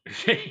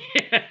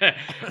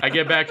 I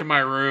get back to my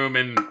room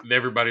and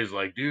everybody's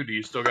like, dude, do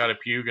you still got to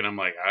puke? And I'm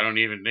like, I don't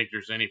even think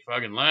there's any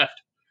fucking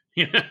left.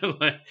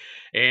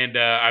 And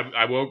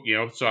I woke,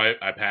 so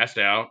I passed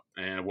out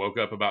and I woke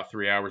up about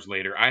 3 hours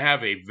later. I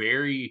have a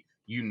very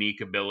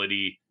unique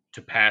ability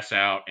to pass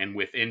out and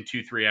within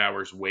 2-3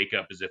 hours wake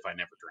up as if I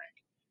never drank.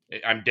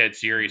 I'm dead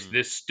serious.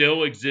 This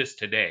still exists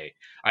today.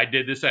 I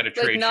did this at a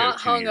trade show. Not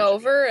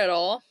hungover at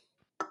all?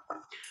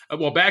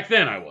 Well, back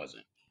then I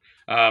wasn't.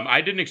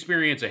 I didn't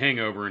experience a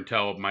hangover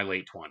until my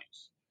late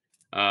 20s.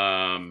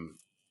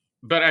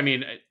 But I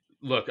mean,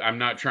 look, I'm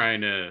not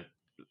trying to.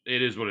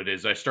 It is what it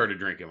is. I started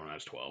drinking when I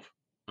was 12.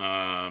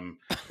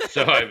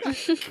 So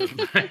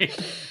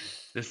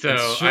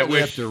I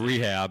wish after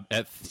rehab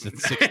at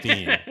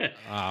 16.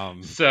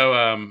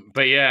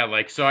 But yeah,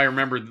 like, so I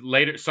remember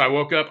later. So I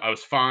woke up, I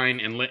was fine,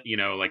 and like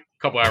a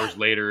couple hours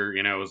later,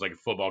 it was like a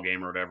football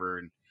game or whatever,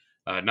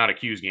 and not a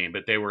Q's game,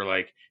 but they were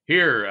like,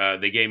 here,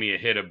 they gave me a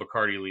hit of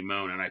Bacardi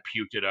Limon, and I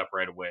puked it up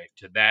right away.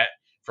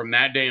 From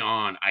that day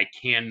on, I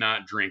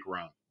cannot drink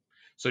rum.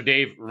 So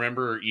Dave,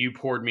 remember you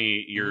poured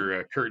me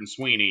your Kurt and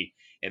Sweeney,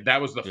 and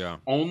that was the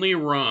only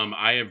rum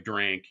I have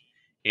drank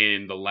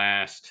in the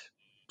last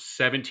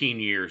 17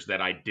 years that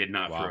I did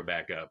not throw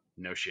back up.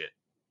 No shit.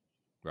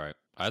 Right.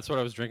 That's what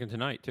I was drinking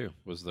tonight too,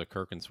 was the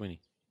Kirk and Sweeney.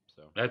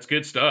 So that's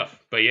good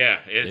stuff. But yeah,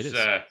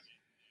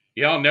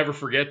 I'll never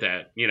forget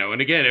that.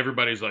 And again,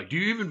 everybody's like, do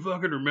you even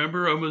fucking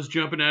remember almost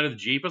jumping out of the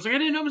Jeep? I was like, I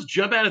didn't almost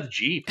jump out of the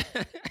Jeep.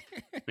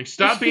 Like,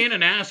 stop being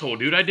an asshole,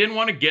 dude. I didn't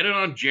want to get it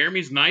on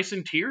Jeremy's nice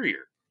interior.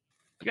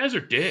 You guys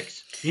are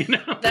dicks,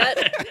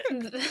 That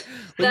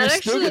you're actually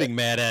still getting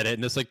mad at it,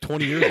 and it's like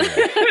 20 years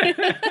ago.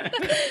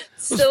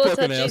 Still a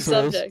touchy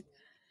subject.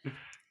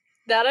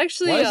 That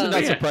actually. Why does it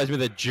not surprise me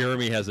that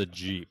Jeremy has a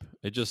Jeep?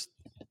 It's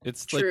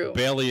true. Like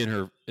Bailey and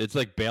her. It's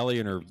like Bailey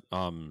and her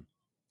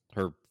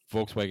her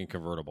Volkswagen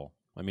convertible.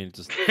 I mean, it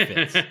just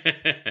fits.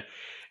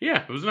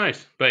 Yeah, it was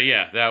nice. But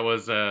yeah, that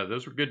was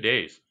those were good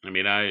days. I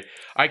mean, I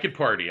could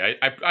party.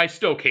 I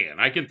still can.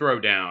 I can throw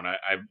down.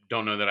 I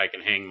don't know that I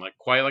can hang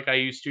quite like I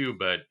used to,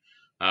 but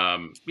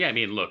yeah, I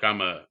mean, look,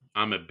 I'm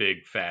a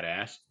big fat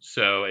ass,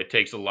 so it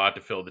takes a lot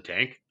to fill the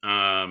tank.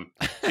 So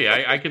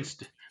yeah,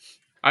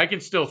 I can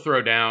still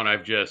throw down.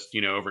 I've just,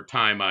 over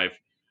time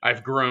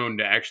I've grown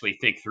to actually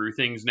think through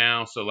things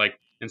now. So like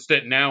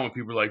instead now when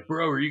people are like,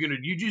 "Bro,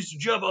 you just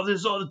jump off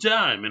this all the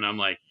time?" And I'm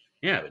like,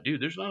 yeah, but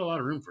dude, there's not a lot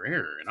of room for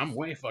error, and I'm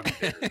way fucking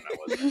bigger than I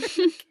was.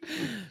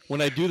 When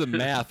I do the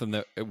math on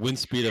the wind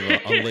speed of an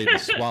unladen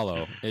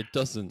swallow, it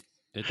doesn't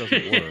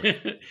work.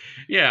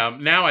 Yeah,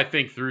 now I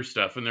think through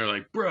stuff, and they're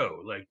like,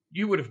 "Bro, like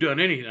you would have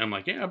done anything." I'm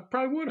like, "Yeah, I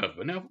probably would have,"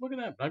 but now look at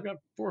that, I've got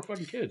 4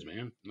 fucking kids,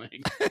 man.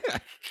 Like,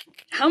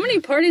 how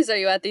many parties are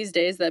you at these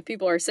days that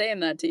people are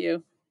saying that to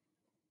you?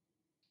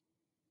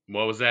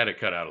 What was that? It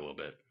cut out a little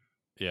bit.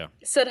 Yeah.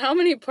 I said, how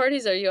many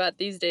parties are you at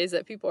these days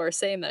that people are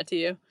saying that to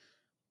you?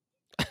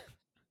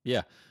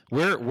 Yeah.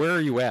 Where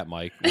are you at,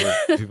 Mike? Where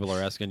people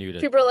are asking you to,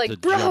 people are like,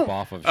 bro, jump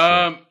off of shit.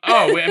 I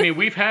mean,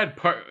 we've had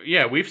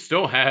we've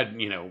still had,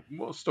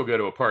 we'll still go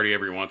to a party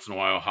every once in a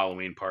while,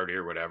 Halloween party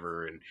or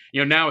whatever. And,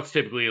 now it's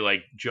typically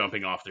like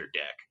jumping off their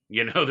deck.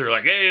 They're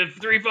like, hey, it's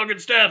 3 fucking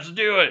steps to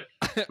do it.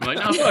 I'm like,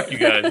 no, fuck you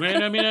guys,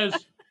 man. I mean,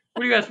 what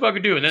are you guys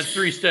fucking doing? That's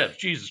 3 steps.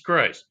 Jesus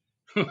Christ.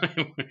 You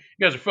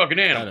guys are fucking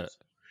animals.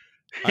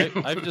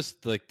 I've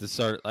just like the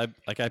start. I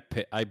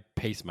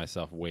pace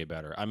myself way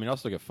better. I mean, I'll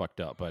still get fucked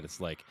up, but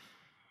it's like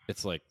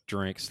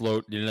drink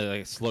slow,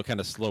 like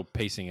slow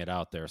pacing it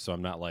out there. So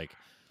I'm not like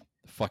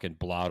fucking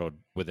blottoed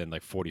within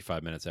like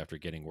 45 minutes after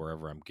getting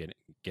wherever I'm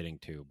getting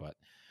to. But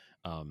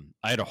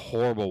I had a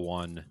horrible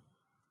one.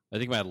 I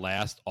think my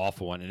last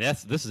awful one, and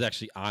this is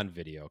actually on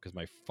video because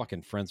my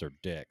fucking friends are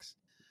dicks.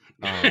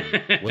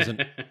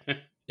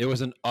 It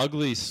was an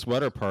ugly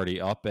sweater party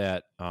up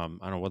at I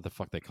don't know what the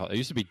fuck they call it. It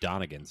used to be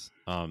Donegan's.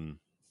 I don't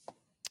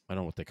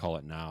know what they call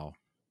it now,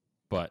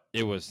 but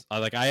it was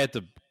I had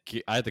to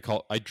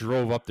call. I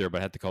drove up there, but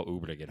I had to call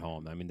Uber to get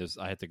home. I mean,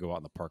 I had to go out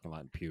in the parking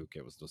lot and puke.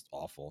 It was just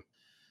awful.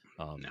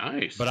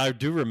 Nice, but I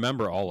do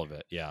remember all of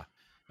it. Yeah,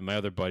 and my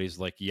other buddies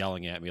like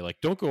yelling at me, like,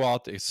 "Don't go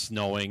out! It's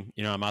snowing."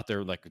 I'm out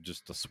there like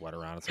just a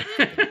sweater on. It's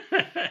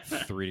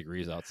like 3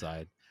 degrees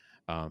outside.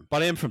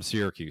 But I am from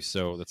Syracuse,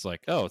 so it's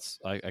like,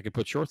 I could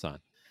put shorts on.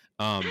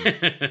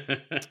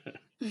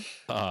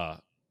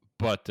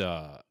 But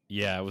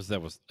yeah, it was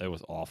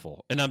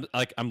awful. And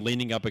I'm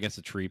leaning up against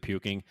a tree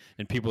puking,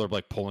 and people are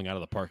like pulling out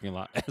of the parking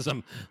lot as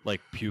I'm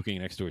like puking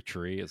next to a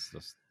tree. It's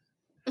just,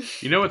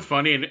 what's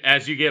funny, and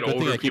as you get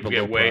older, people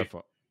get way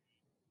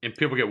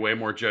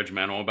more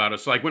judgmental about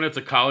it. So like when it's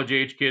a college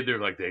age kid, they're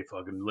like, they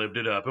fucking lived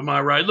it up. Am I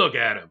right? Look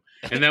at him.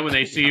 And then when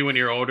they see you when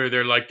you're older,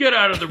 they're like, get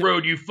out of the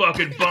road, you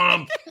fucking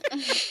bum.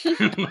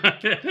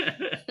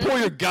 Pull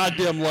your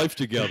goddamn life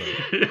together.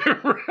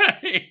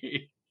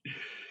 Right.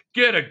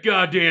 Get a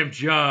goddamn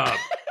job.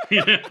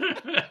 And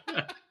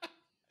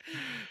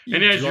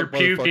as you're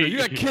puking, you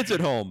got kids at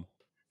home.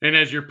 And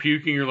as you're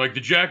puking, you're like, the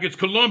jacket's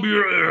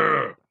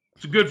Columbia.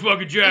 It's a good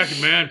fucking jacket,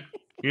 man.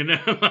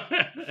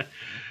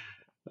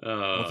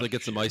 Once I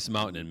get some Ice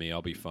Mountain in me,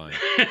 I'll be fine.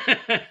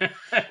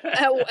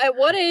 At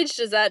what age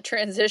does that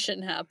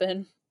transition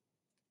happen?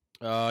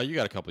 You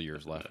got a couple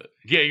years left.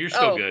 Yeah, you're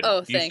still good. Oh,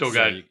 you thanks. still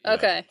got.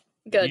 Okay,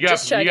 good. You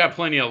got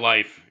plenty of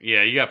life.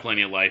 Yeah, you got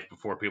plenty of life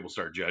before people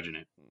start judging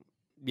it.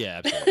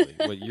 Yeah, absolutely.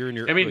 Well, you're in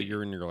your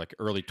like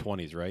early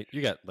 20s, right?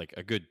 You got like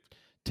a good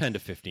 10 to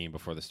 15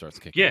 before this starts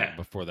kicking in.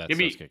 Before that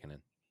starts kicking in.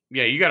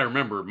 Yeah, you got to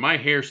remember, my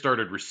hair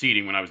started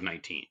receding when I was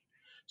 19.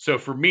 So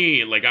for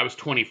me, like I was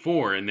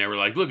 24, and they were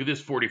like, "Look at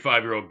this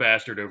 45-year-old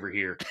bastard over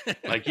here.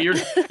 Like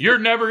you're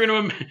never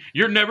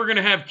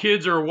gonna have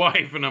kids or a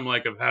wife." And I'm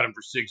like, "I've had them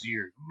for 6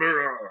 years."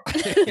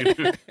 You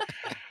know?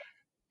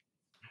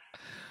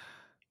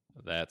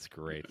 That's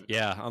great.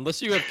 Yeah,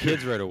 unless you have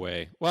kids right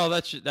away. Well,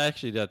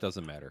 that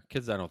doesn't matter.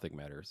 Kids, I don't think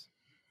matters.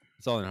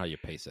 It's all in how you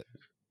pace it.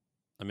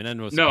 I mean, I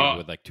know some people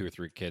with like 2 or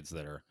 3 kids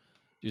that are.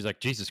 He's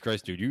like, Jesus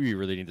Christ, dude, you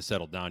really need to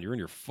settle down. You're in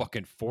your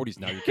fucking 40s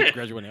now. Your kid's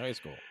graduating high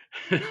school.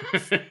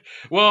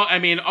 Well, I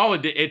mean,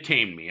 it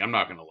tamed me. I'm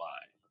not gonna lie.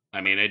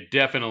 I mean, it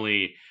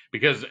definitely,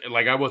 because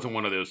like I wasn't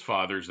one of those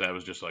fathers that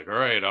was just like, all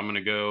right, I'm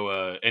gonna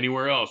go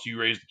anywhere else. You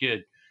raise the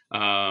kid.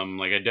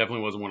 Like I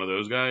definitely wasn't one of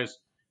those guys.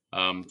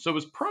 So it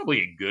was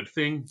probably a good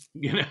thing,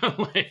 you know,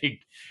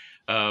 like,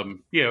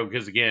 you know,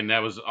 because again,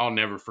 I'll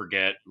never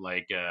forget,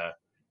 like,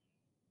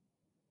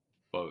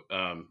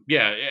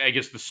 yeah, I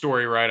guess the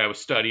story, right? I was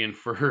studying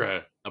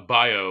for a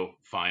bio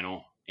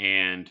final,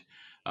 and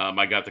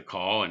I got the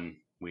call, and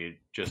we had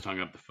just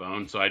hung up the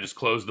phone. So I just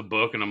closed the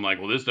book, and I'm like,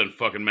 well, this doesn't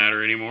fucking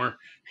matter anymore.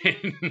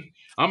 I'm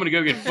going to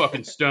go get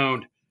fucking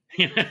stoned.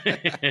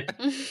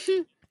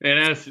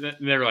 And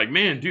they're like,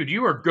 man, dude,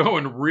 you are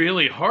going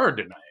really hard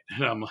tonight.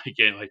 And I'm like,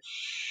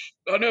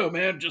 oh no,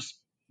 man, just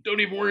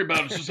don't even worry about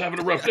it. It's just having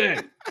a rough day.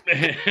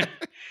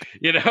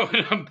 You know,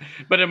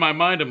 but in my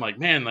mind, I'm like,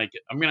 man, like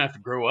I'm going to have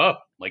to grow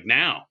up like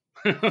now.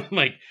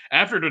 Like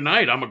after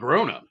tonight, I'm a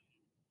grown up.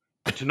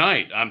 But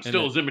tonight, I'm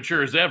still as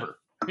immature as ever.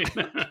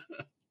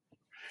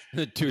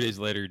 2 days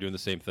later, you're doing the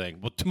same thing.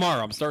 Well,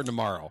 tomorrow, I'm starting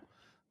tomorrow.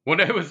 Well,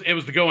 it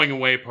was the going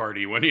away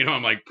party when, you know,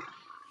 I'm like,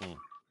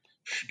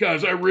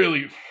 guys, I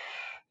really,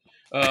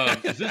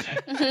 is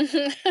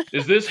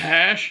this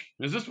hash?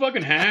 Is this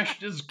fucking hash?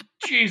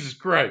 Jesus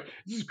Christ,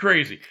 this is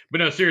crazy. But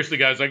no, seriously,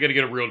 guys, I got to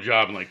get a real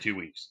job in like 2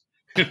 weeks.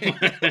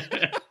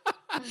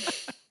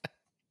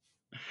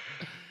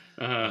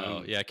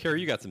 Yeah,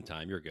 Carrie, you got some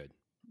time. You're good.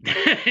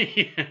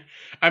 Yeah.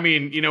 I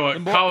mean, you know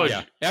what? College.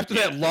 Yeah. After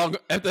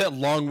that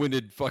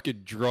long-winded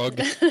fucking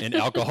drug and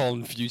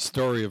alcohol-infused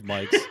story of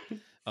Mike's,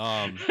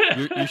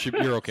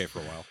 you're okay for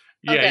a while.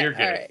 Yeah, okay, you're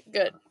good. All right,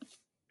 good.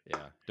 Yeah,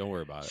 don't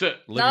worry about So, it.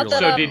 Not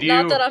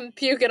that I'm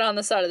puking on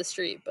the side of the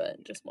street,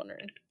 but just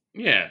wondering.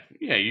 Yeah,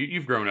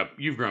 you've grown up.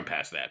 You've grown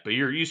past that, but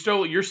you're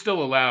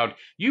still allowed.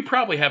 You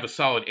probably have a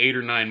solid 8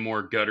 or 9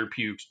 more gutter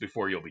pukes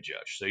before you'll be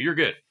judged. So you're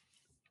good.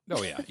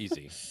 Oh yeah,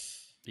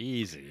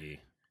 easy.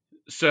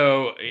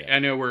 So yeah. I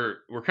know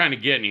we're kind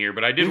of getting here,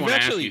 but I did want to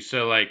ask you.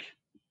 So like,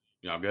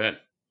 go ahead.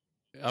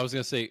 I was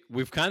gonna say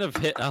we've kind of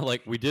hit on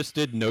like we just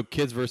did no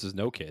kids versus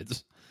no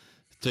kids.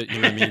 You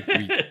know what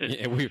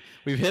I mean?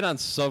 We've hit on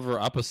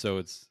several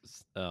episodes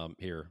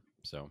here,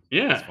 so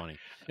yeah, it's funny.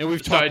 And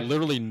we've talked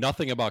literally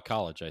nothing about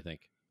college, I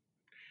think.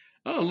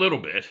 A little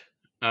bit,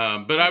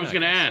 but I was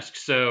gonna ask.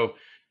 So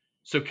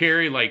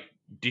Carrie, like,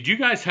 did you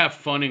guys have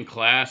fun in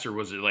class, or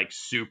was it like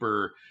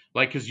super?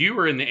 Like, because you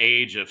were in the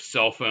age of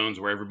cell phones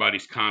where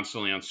everybody's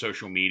constantly on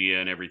social media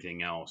and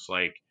everything else.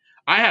 Like,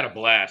 I had a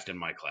blast in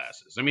my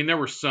classes. I mean, there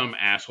were some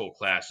asshole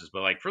classes,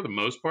 but like for the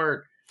most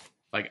part,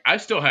 like I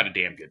still had a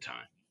damn good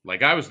time.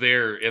 Like I was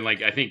there, and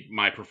like I think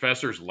my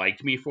professors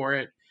liked me for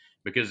it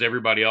because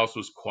everybody else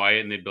was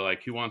quiet, and they'd be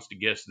like, "Who wants to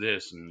guess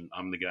this?" And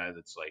I'm the guy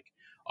that's like,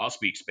 "I'll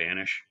speak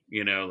Spanish,"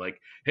 you know, like,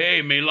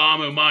 "Hey, me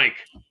llamo Mike,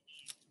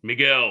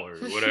 Miguel, or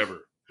whatever."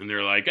 And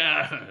they're like,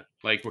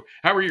 like,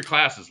 how were your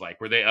classes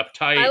like? Were they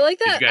uptight? I like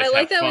that. I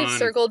like that we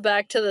circled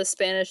back to the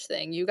Spanish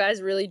thing. You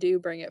guys really do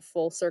bring it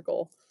full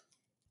circle.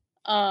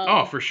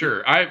 Oh, for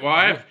sure.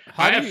 I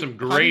have some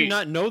great. How do you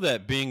not know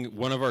that? Being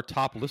one of our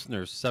top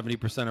listeners,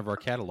 70% of our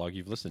catalog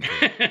you've listened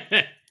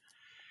to.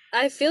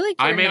 I feel like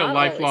I made a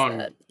lifelong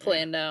that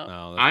planned out.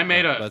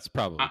 No, that's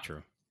probably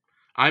true.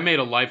 I made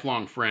a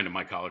lifelong friend in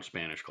my college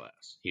Spanish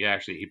class.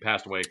 He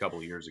passed away a couple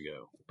of years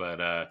ago,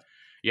 but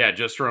yeah,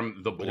 just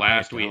from the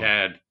blast we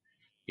had.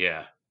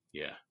 Yeah.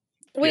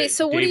 Wait,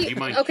 so what do you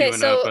mind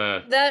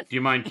that do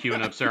you mind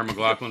queuing up Sarah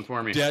McLachlan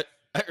for me?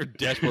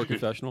 Dashboard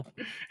Confessional.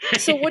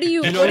 So what do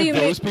you know who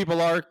those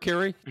people are,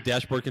 Carrie?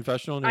 Dashboard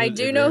Confessional? I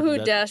do know who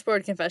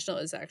Dashboard Confessional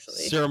is,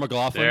 actually. Sarah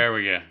McLachlan? There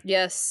we go.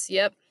 Yes,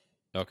 yep.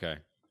 Okay.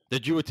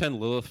 Did you attend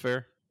Lilith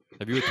Fair?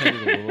 Have you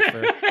attended the Lilith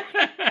Fair?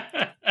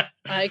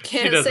 I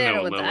can't say I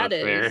know what that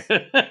is.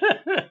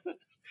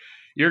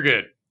 You're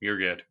good.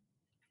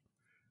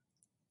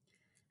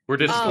 We're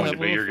disappointed,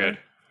 but you're good.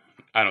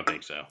 I don't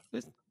think so.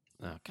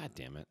 Oh, God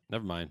damn it.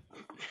 Never mind.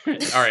 All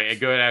right,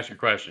 go ahead and ask your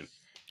question.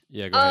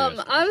 Yeah, go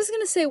ahead. I was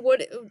going to say,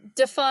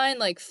 define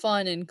like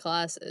fun in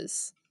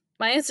classes.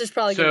 My answer's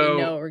probably going to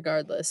be no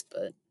regardless,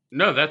 but.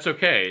 No, that's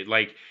okay.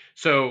 Like,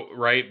 so,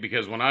 right,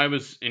 because when I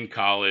was in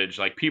college,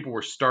 like people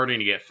were starting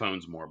to get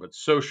phones more, but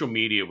social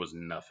media was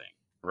nothing,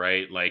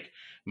 right? Like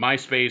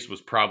MySpace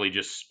was probably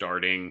just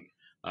starting,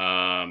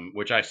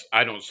 which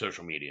I don't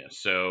social media,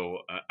 so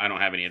I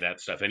don't have any of that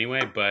stuff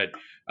anyway. But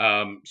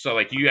so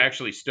like you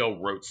actually still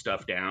wrote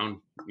stuff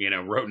down,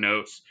 wrote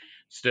notes,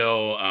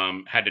 still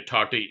had to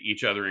talk to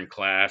each other in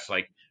class.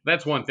 Like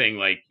that's one thing.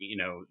 Like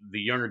the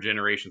younger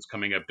generations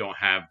coming up don't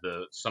have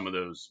some of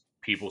those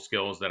people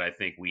skills that I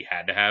think we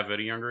had to have at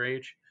a younger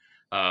age.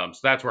 So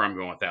that's where I'm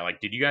going with that.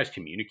 Like, did you guys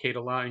communicate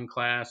a lot in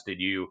class? Did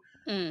you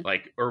Mm.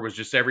 like, or was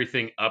just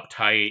everything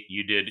uptight?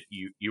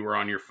 You were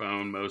on your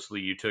phone mostly.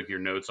 You took your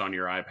notes on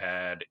your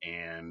iPad,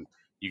 and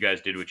you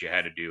guys did what you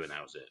had to do, and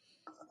that was it.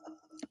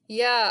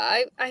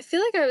 Yeah, I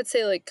feel like I would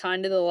say like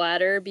kind of the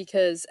latter,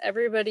 because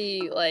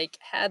everybody like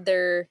had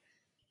their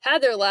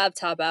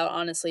laptop out,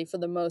 honestly, for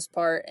the most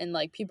part, and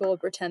like people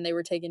would pretend they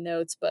were taking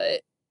notes,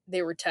 but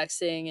they were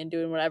texting and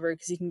doing whatever,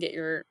 because you can get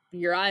your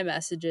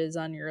iMessages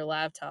on your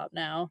laptop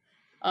now.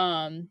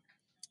 Um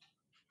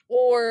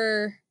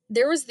or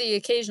there was the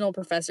occasional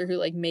professor who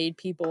like made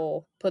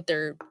people put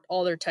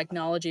all their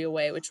technology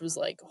away, which was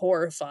like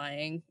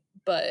horrifying.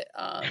 But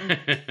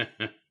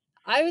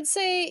I would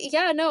say,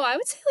 yeah, no, I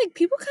would say like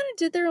people kind of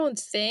did their own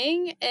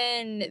thing,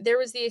 and there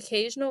was the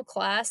occasional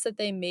class that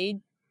they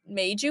made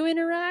you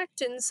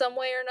interact in some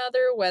way or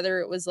another, whether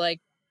it was like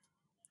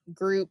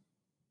group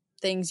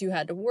things you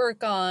had to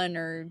work on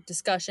or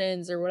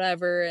discussions or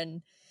whatever,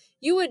 and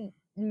you would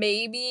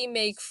maybe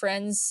make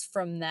friends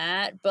from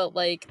that. But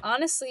like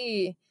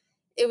honestly,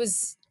 it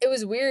was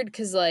weird,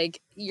 because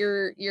like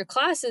your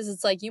classes,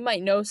 it's like you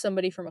might know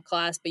somebody from a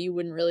class, but you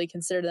wouldn't really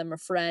consider them a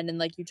friend, and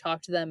like you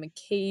talk to them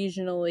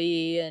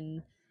occasionally,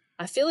 and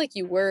I feel like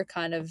you were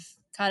kind of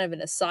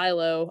in a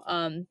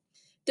silo.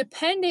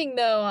 Depending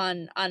though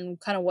on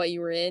kind of what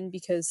you were in,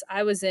 because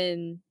I was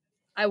in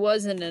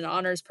an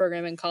honors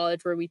program in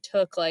college where we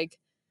took like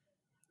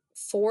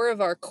 4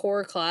 of our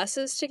core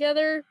classes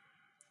together.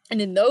 And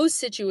in those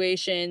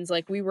situations,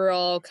 like we were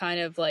all kind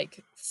of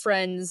like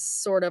friends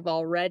sort of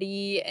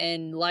already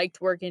and liked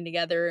working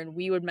together, and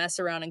we would mess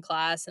around in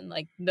class, and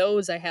like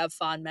those I have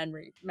fond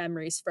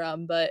memories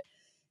from. But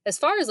as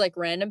far as like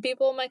random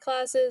people in my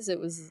classes, it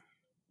was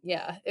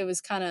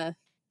kind of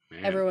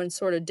Man. everyone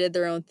sort of did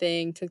their own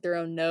thing, took their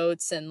own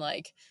notes, and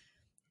like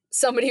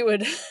somebody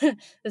would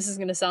this is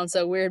going to sound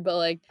so weird, but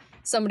like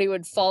somebody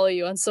would follow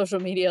you on social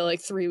media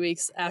like 3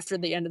 weeks after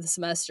the end of the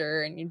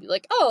semester, and you'd be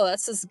like, oh,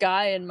 that's this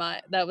guy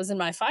that was in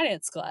my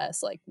finance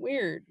class, like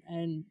weird.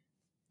 And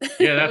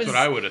Yeah, that's what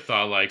I would have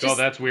thought. Like, oh, just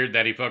that's weird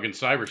that he fucking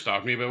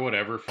cyberstalked me, but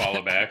whatever.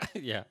 Follow back.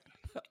 Yeah.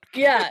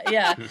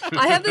 yeah.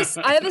 I have this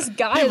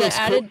guy that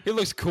added He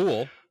looks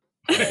cool.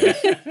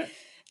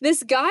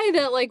 this guy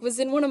that like was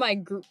in one of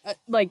my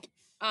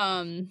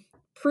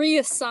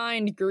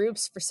pre-assigned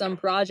groups for some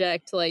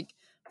project, like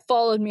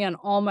followed me on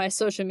all my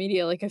social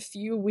media like a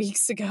few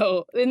weeks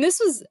ago. And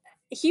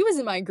he was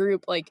in my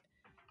group like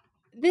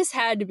this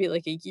had to be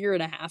like a year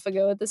and a half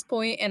ago at this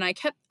point. And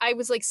I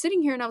was like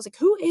sitting here and I was like,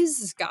 who is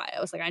this guy? I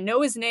was like, I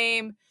know his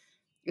name.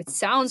 It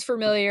sounds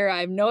familiar. I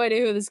have no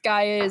idea who this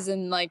guy is.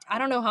 And like, I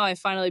don't know how I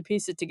finally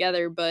pieced it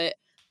together, but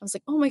I was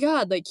like, oh my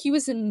God, like he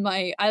was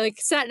I like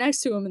sat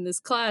next to him in this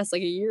class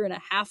like a year and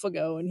a half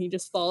ago, and he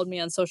just followed me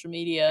on social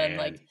media. Man. And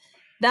like,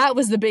 that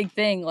was the big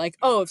thing. Like,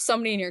 oh, if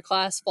somebody in your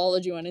class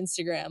followed you on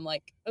Instagram,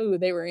 like, oh,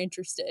 they were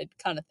interested,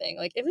 kind of thing.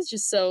 Like, it was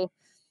just so,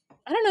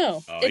 I don't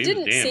know. Oh, It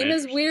didn't seem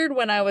as weird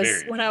when I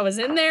was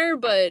in there,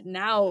 but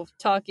now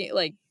talking,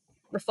 like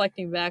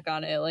reflecting back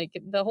on it, like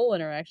the whole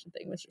interaction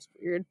thing was just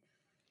weird.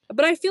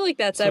 But I feel like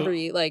that's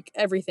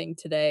everything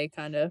today,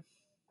 kind of.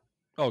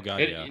 Oh God,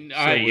 yeah.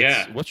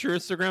 Yeah. What's your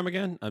Instagram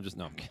again? I'm just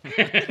no. I'm kidding.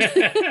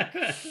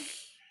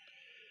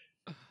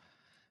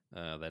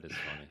 That is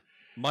funny,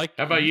 Mike.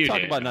 How about you? Talk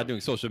Dan? about not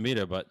doing social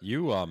media, but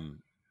you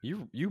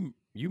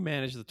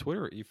manage the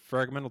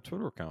Fragmental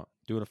Twitter account,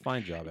 doing a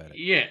fine job at it.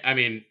 Yeah, I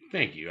mean,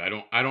 thank you. I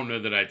don't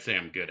know that I'd say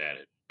I'm good at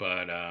it,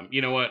 but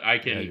you know what? I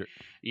can.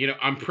 Yeah,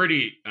 I'm what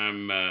do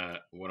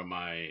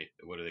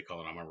they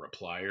call it? I'm a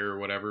replier or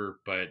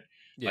whatever, but.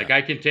 Yeah. Like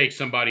I can take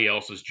somebody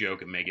else's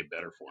joke and make it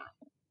better for him.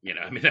 You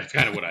know, I mean that's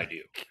kind of what I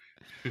do.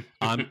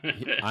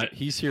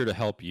 He's here to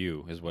help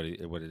you, is what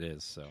it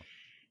is. So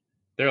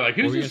they're like,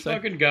 "Who's this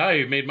fucking guy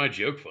who made my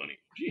joke funny?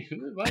 Gee,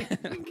 like,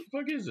 who the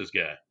fuck is this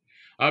guy?"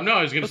 No,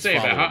 I was gonna say,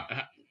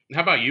 how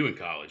about you in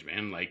college,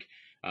 man? Like,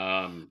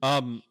 I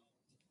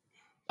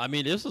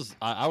mean, this is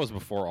I was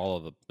before all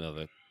of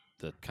the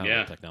kind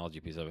of the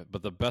technology piece of it.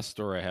 But the best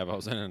story I have, I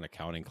was in an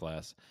accounting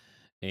class,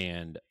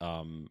 and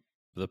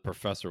the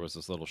professor was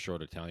this little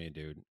short Italian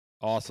dude.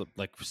 Awesome,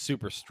 like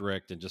super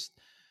strict and just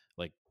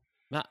like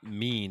not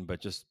mean,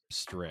 but just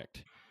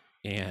strict.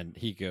 And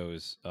he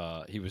goes,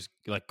 he was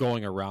like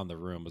going around the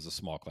room. It was a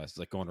small class. It's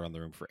like going around the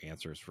room for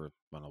answers for, I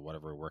don't know,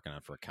 whatever we're working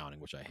on for accounting,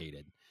 which I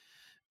hated.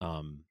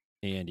 And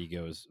he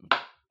goes,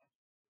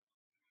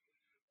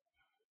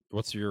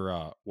 what's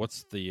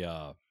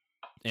the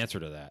answer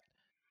to that?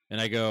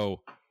 And I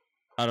go,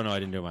 I don't know. I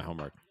didn't do my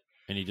homework.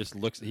 And he just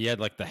looks, he had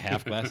like the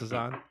half glasses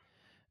on.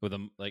 With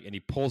him, like, and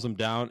he pulls him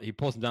down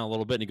a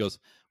little bit, and he goes,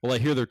 "Well, I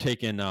hear they're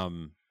taking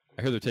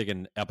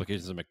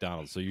applications at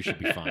McDonald's, so you should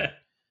be fine."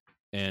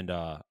 And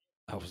I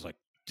was like,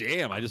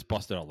 "Damn!" I just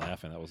busted out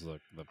laughing. That was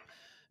but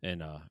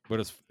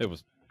it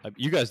was.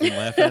 You guys didn't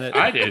laugh at it.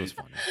 I did. It was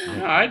funny.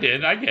 No, I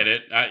did. I get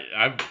it.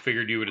 I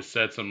figured you would have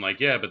said something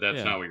like, "Yeah, but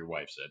that's not what your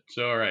wife said."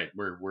 So, all right,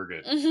 we're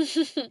good.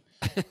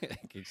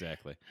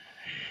 Exactly.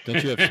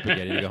 Don't you have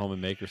spaghetti to go home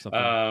and make or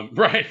something?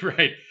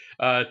 Right.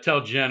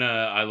 Tell Jenna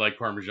I like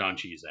Parmesan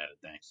cheese added.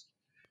 Thanks.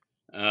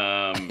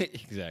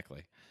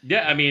 Exactly.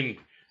 Yeah, I mean,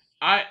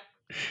 I.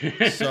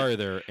 Sorry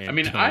there, I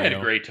mean, I had a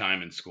Antonio. great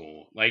time in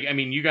school. Like, I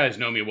mean, you guys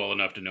know me well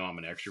enough to know I'm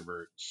an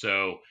extrovert.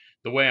 So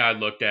the way I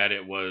looked at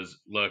it was,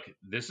 look,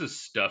 this is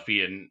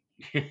stuffy and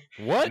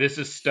What? this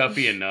is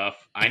stuffy enough.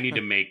 I need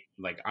to make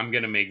I'm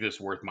gonna make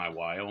this worth my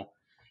while.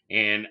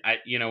 And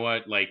you know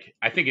what? Like,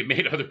 I think it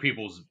made other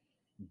people's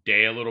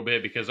day a little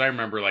bit because I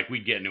remember like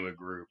we'd get into a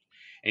group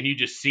and you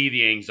just see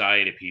the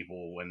anxiety of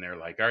people when they're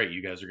like, all right,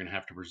 you guys are gonna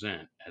have to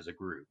present as a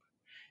group,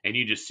 and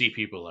you just see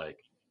people like,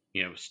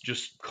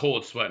 just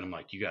cold sweating. I'm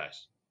like, you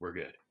guys, we're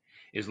good.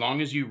 As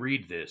long as you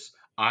read this,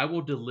 I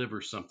will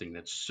deliver something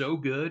that's so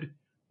good,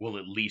 we'll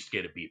at least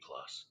get a B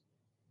plus.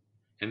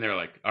 And they're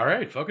like, all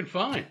right, fucking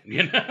fine,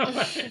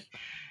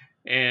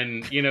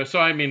 And so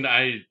I mean,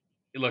 I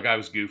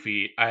was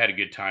goofy. I had a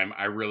good time.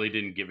 I really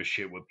didn't give a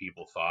shit what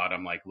people thought.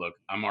 I'm like, look,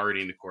 I'm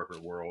already in the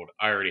corporate world.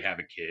 I already have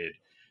a kid.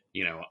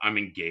 I'm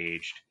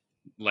engaged.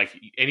 Like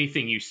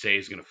anything you say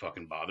is gonna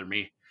fucking bother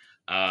me.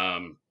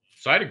 So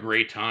I had a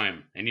great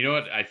time. And you know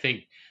what? I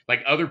think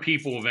like other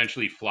people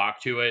eventually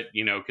flock to it,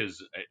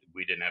 because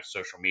we didn't have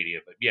social media.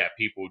 But yeah,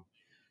 people would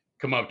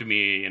come up to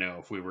me,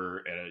 if we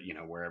were at a,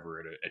 wherever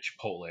at a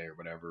Chipotle or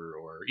whatever,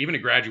 or even a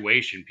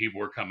graduation,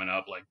 people were coming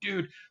up like,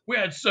 dude, we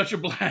had such a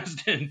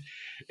blast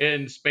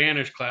in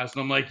Spanish class.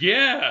 And I'm like,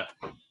 yeah,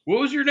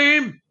 what was your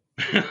name?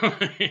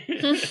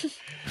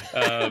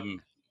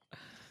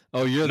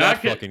 Oh, you're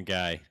that fucking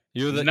guy.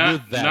 You're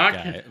that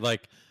guy.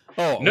 Like,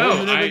 oh,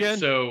 no,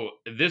 so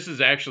this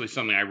is actually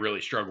something I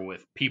really struggle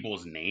with,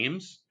 people's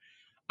names.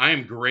 I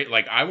am great.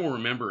 Like, I will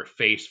remember a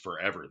face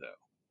forever, though.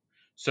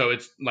 So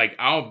it's like,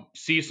 I'll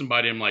see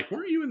somebody, I'm like,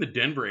 weren't you in the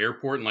Denver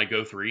airport in like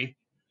 03?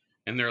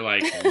 And they're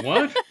like,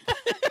 what?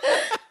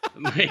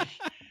 Like,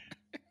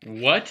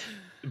 what?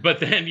 But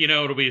then,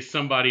 it'll be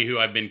somebody who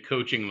I've been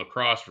coaching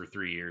lacrosse for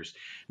 3 years.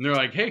 And they're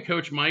like, hey,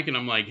 Coach Mike. And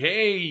I'm like,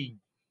 hey,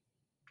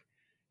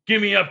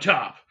 give me up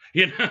top.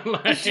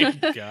 Like,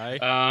 guy.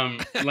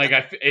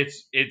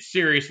 It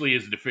seriously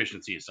is a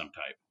deficiency of some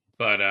type.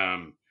 But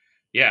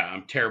yeah,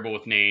 I'm terrible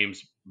with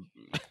names.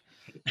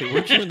 Hey,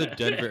 weren't you in the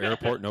Denver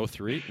airport in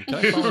 03? Can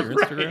I follow your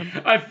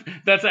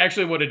Instagram? That's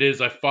actually what it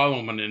is. I follow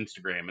them on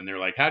Instagram, and they're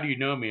like, how do you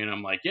know me? And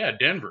I'm like, yeah,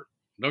 Denver.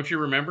 Don't you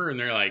remember? And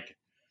they're like,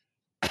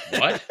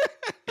 what?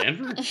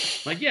 Denver?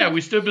 Like, yeah,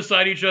 we stood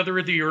beside each other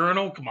at the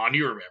urinal. Come on,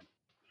 you remember.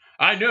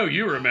 I know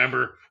you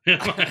remember.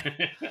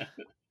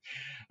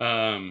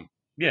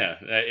 Yeah,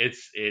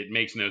 it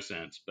makes no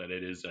sense, but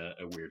it is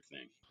a weird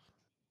thing.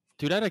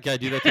 Dude, I had a guy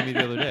do that to me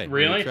the other day.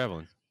 Really? We were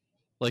traveling.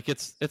 Like,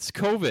 it's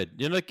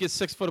COVID. Like, it's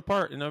 6 foot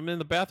apart, and I'm in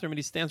the bathroom, and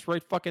he stands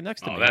right fucking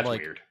next to me. Oh, that's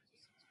like, weird.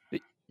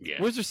 Yeah.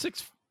 Where's your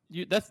 6?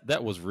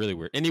 That was really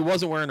weird. And he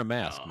wasn't wearing a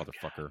mask,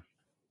 motherfucker. God.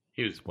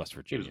 He was West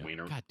Virginia. He was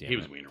wiener. God damn he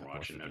was it. wiener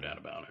watching, no doubt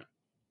about it.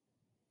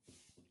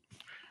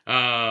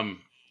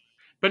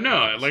 But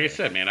no, like I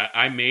said, man,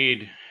 I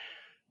made.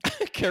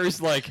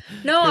 Carrie's like,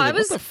 no, Carrie's I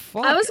was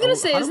like, I was gonna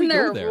say, isn't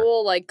there a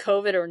rule like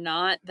COVID or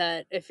not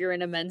that if you're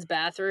in a men's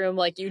bathroom,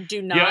 like you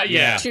do not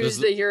choose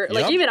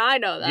like even I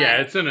know that. Yeah,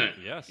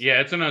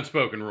 it's an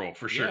unspoken rule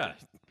for sure. Yeah.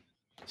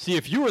 See,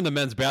 if you were in the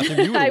men's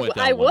bathroom, you would have went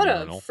down I would have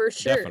urinal, for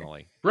sure.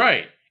 Definitely.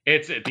 Right.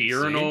 It's at the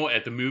urinal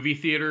at the movie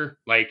theater.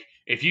 Like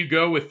if you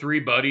go with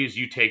 3 buddies,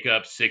 you take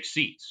up 6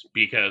 seats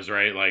because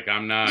we're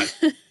going to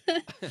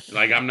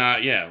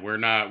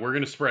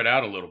spread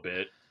out a little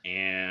bit.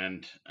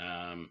 And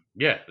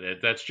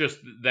that's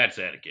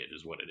etiquette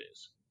is what it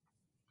is.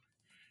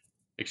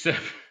 Except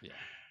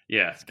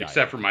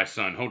for my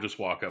son, he'll just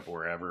walk up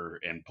wherever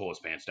and pull his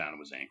pants down to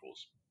his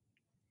ankles.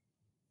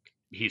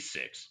 He's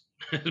 6,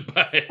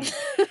 but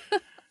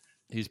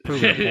he's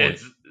proven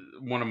it's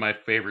one of my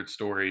favorite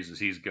stories. Is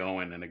he's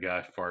going and a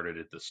guy farted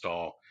at the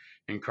stall,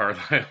 and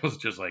Carlisle's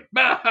just like,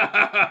 bah!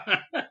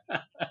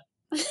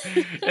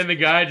 And the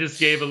guy just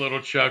gave a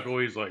little chuckle.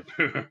 He's like,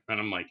 and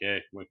I'm like,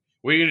 hey, what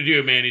are you gonna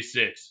do, man? He's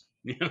 6.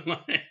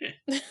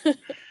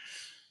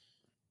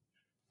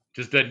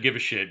 Just doesn't give a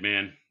shit,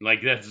 man.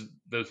 Like that's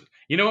those.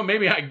 You know what?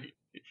 Maybe I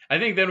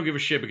think they don't give a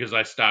shit because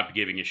I stopped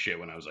giving a shit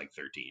when I was like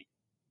 13.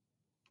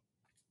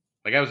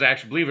 Like I was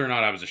actually, believe it or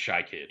not, I was a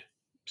shy kid.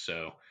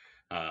 So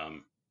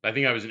I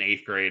think I was in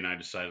 8th grade and I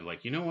decided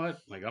like, you know what?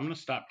 Like I'm gonna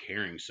stop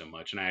caring so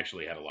much, and I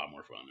actually had a lot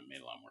more fun and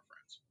made a lot more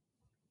friends.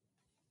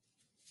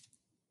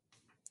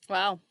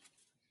 Wow.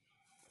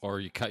 Or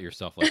you cut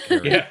yourself like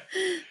Carrie.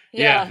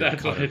 Yeah,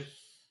 that's what it.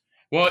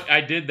 Well, I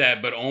did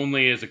that, but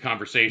only as a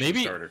conversation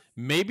starter.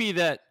 Maybe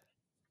that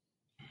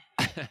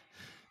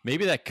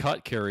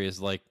cut, Carrie,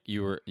 is like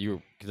you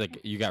like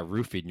you got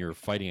roofied and you were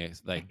fighting a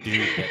like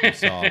dude that you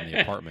saw in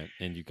the apartment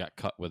and you got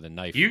cut with a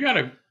knife. You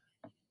gotta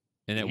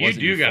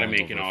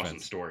make an awesome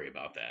story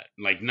about that.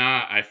 Like,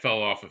 I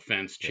fell off a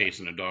fence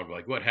chasing a dog.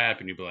 Like, what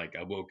happened? You'd be like,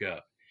 I woke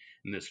up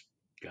and this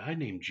guy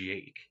named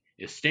Jake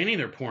is standing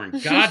there pouring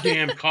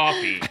goddamn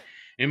coffee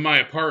in my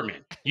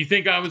apartment. You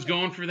think I was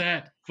going for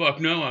that?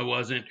 Fuck no, I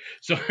wasn't.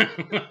 So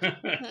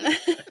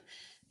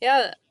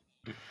yeah,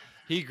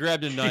 he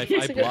grabbed a knife.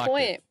 That's a good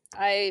point.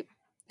 I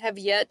have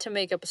yet to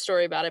make up a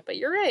story about it, but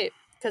you're right.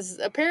 Because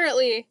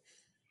apparently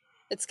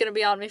it's going to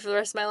be on me for the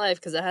rest of my life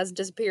because it hasn't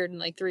disappeared in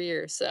like 3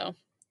 years. So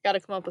got to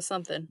come up with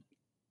something.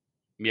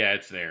 Yeah,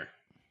 it's there.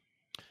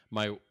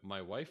 My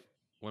wife,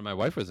 when my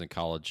wife was in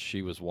college,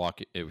 she was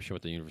walking. She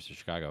went to the University of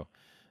Chicago,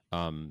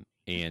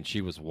 and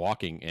she was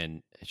walking,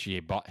 and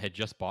she had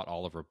just bought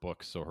all of her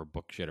books. So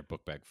she had a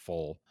book bag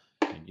full,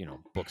 and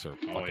books are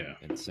fucking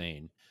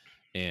insane,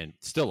 and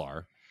still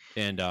are.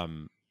 And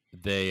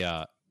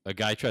a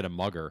guy tried to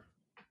mug her,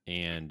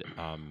 and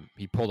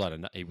he pulled out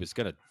he was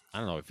gonna, I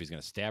don't know if he's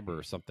gonna stab her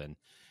or something,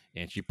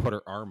 and she put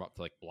her arm up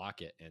to like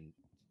block it, and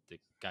the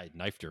guy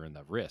knifed her in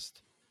the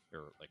wrist,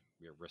 or like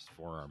your wrist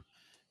forearm,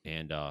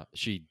 and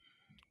she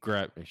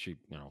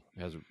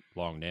has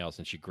long nails,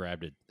 and she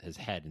grabbed his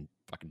head and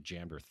fucking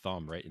jammed her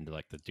thumb right into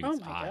like the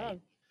dude's eye.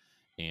 God.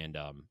 And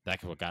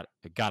that's what got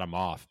him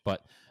off.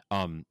 But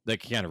they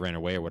kind of ran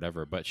away or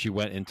whatever. But she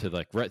went into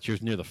like she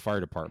was near the fire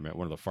department,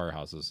 one of the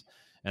firehouses,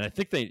 and I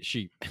think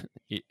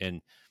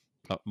and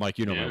Mike,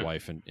 my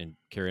wife, and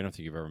Carrie, I don't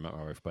think you've ever met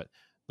my wife, but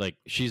like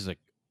she's like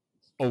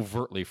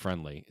overtly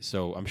friendly.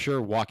 So I'm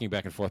sure walking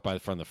back and forth by the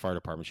front of the fire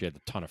department, she had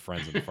a ton of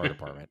friends in the fire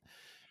department,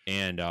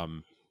 and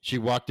she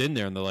walked in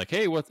there, and they're like,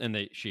 "Hey, what?"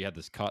 And she had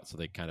this cut, so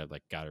they kind of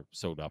like got her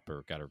sewed up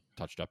or got her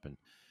touched up, and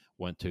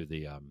went to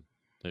the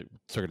took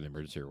her to the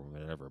emergency room or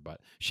whatever.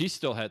 But she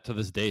still to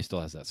this day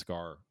has that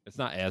scar. It's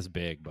not as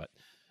big, but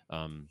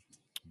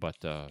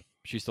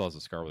she still has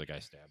a scar where the guy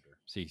stabbed her.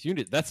 See,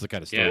 that's the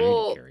kind of story you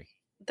need, Carrie.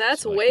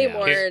 That's so, way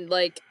more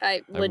like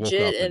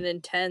legit and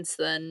intense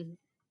than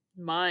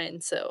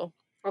mine. So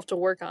I'll have to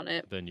work on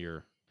it. Then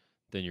your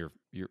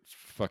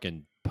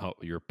fucking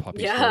your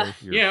puppy story.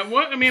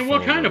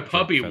 What kind of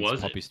puppy was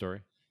it? Puppy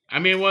story. I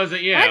mean, was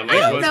it? Yeah,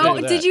 I don't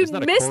know. Did you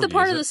miss the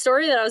part of the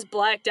story that I was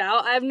blacked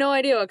out? I have no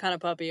idea what kind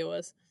of puppy it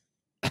was.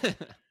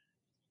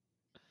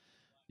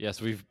 Yes,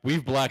 we've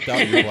blacked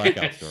out your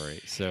blackout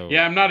story. So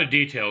yeah, I'm not a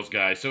details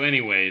guy. So,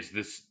 anyways,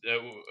 this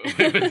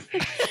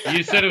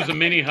you said it was a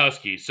mini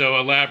husky. So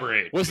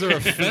elaborate. Was there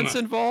a fence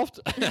involved?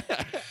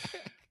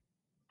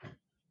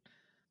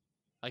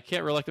 I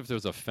can't recollect if there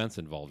was a fence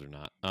involved or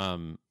not.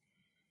 I'm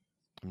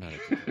not a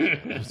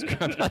details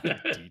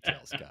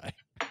guy.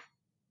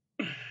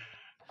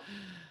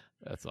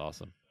 That's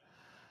awesome.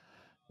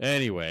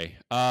 Anyway,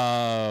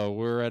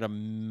 we're at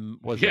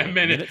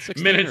minute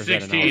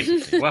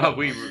 16. Wow,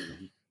 we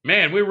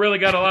really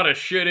got a lot of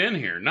shit in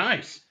here.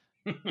 Nice.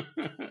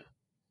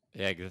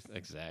 Yeah,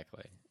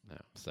 exactly. No,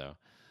 so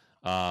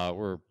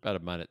we're at a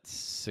minute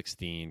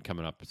 16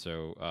 coming up,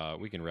 so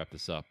we can wrap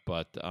this up.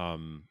 But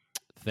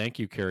thank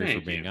you, Carrie,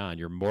 for being on.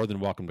 You're more than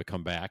welcome to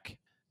come back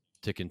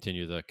to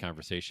continue the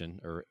conversation,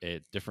 or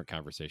a different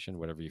conversation,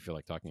 whatever you feel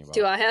like talking about.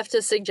 Do I have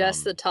to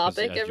suggest the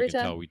topic every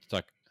time? Tell, we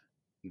talk.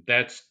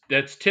 That's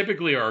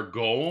typically our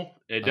goal.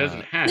 It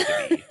doesn't have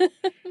to be,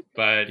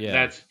 but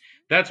yeah,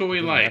 that's what we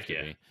like.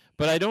 Yeah,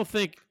 but I don't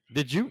think.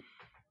 Did you?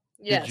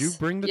 Yes. Did you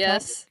bring the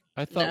topic?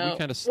 I thought we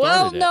kind of started.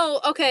 Well,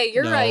 no. Okay,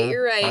 you're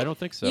right. I don't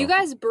think so. You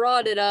guys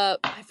brought it up.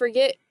 I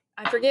forget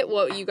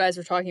what you guys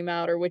were talking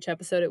about or which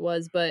episode it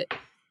was, but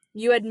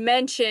you had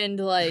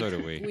mentioned like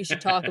we should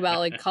talk about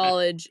like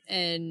college,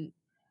 and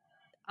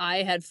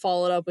I had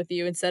followed up with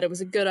you and said it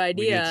was a good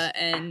idea,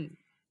 and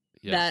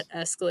that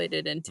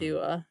escalated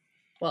into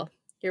well,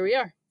 here we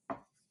are.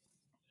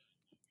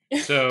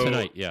 So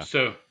tonight, yeah.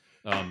 So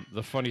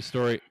the funny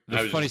story.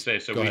 I was going to say,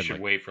 so we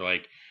should wait for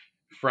like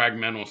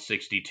Fragmental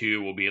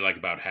 62 will be like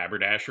about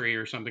haberdashery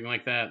or something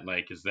like that.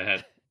 Like, is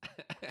that?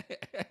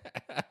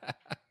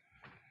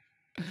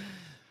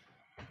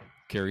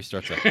 Carrie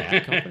starts a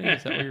hat company.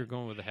 Is that where you're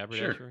going with the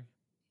haberdashery? Sure.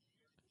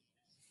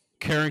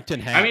 Carrington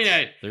hats. I mean,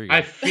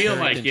 I feel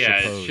like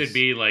it should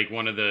be like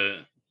one of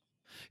the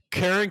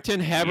Carrington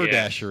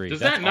haberdashery. Does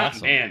That's that not,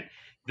 awesome. man?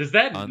 Does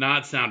that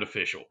not sound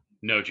official?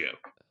 No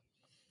joke.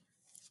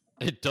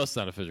 It does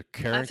sound official.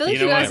 Carrington, I feel like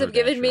you guys have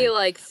given me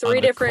like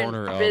 3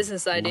 different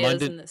business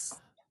ideas in this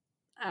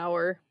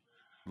hour.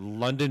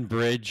 London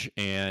Bridge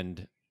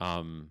and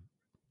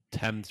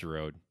Thames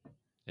Road.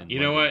 You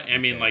know what? I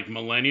mean, like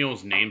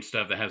millennials name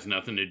stuff that has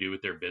nothing to do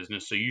with their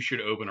business. So you should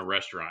open a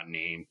restaurant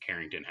named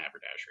Carrington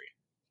Haberdashery.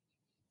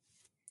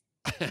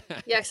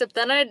 Yeah, except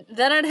then I'd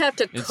have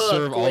to cook,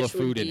 serve all the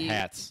food in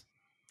hats.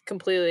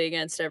 Completely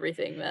against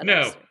everything that.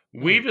 No,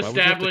 we've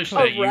established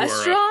that you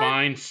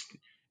are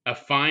a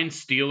fine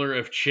stealer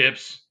of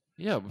chips.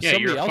 Yeah,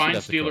 you're a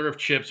fine stealer of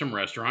chips from a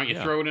restaurant. You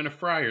throw it in a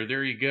fryer.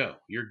 There you go.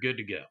 You're good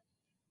to go.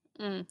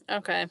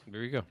 Okay.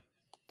 There you go.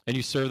 And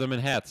you serve them in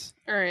hats.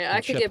 All right,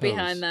 I could get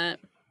behind that.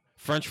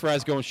 French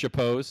fries go in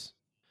chapeaus.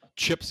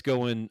 Chips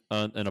go in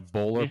a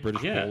bowler,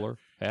 British bowler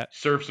hat.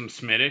 Serve some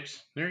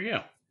Smittix. There you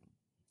go.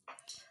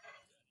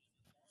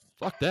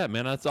 Fuck that,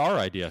 man. That's our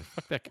idea.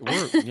 Fuck that.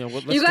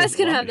 You guys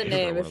can have the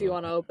name if you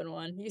want to open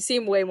one. You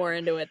seem way more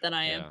into it than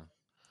I am.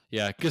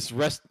 Yeah, because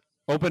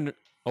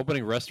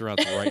opening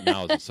restaurants right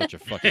now is such a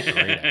fucking great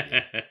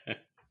idea.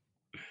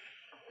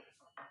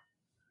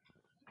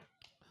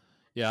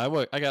 Yeah,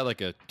 I got like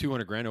a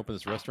 $200,000 open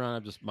this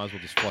restaurant. I might as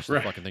well just flush the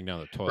fucking thing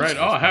down the toilet. Right.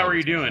 Oh, how are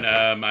you doing?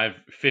 I have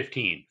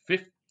 15.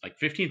 Like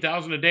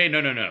 15,000 a day?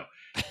 No.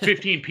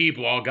 15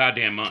 people all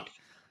goddamn month.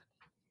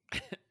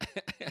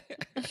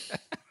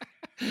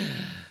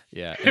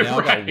 Yeah, and they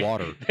all got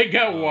water. They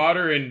got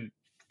water and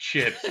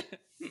chips.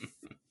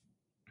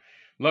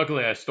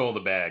 Luckily, I stole the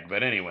bag.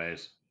 But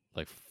anyways,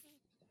 like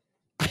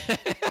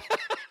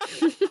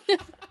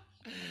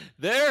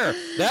there.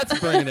 That's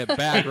bringing it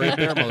back right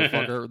there,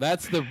 motherfucker.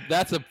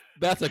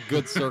 That's a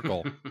good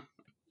circle.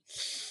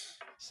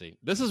 See,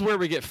 this is where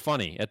we get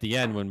funny at the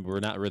end when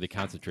we're not really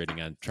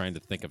concentrating on trying to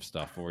think of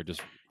stuff. We're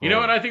just you know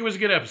what? I think it was a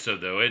good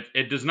episode though.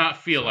 It does not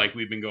feel like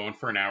we've been going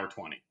for an hour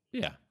 20.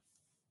 Yeah.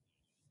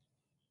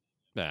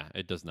 Yeah,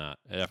 it does not.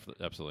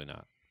 Absolutely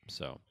not.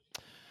 So,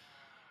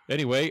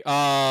 anyway,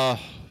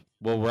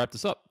 we'll wrap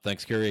this up.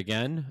 Thanks, Carrie,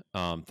 again.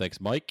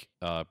 Thanks, Mike.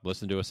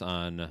 Listen to us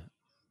on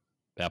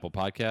Apple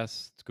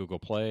Podcasts, Google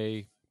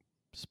Play,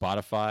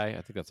 Spotify.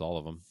 I think that's all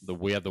of them.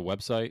 We have the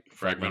website,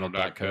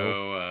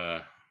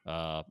 fragmental.co.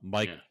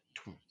 Mike,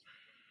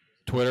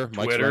 Twitter.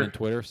 Mike's running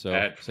Twitter, so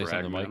say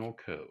something to Mike.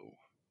 Co.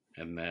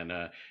 And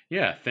then,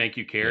 thank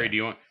you, Carrie.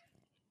 Yeah.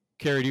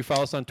 Carrie, do you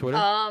follow us on Twitter?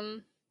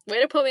 Way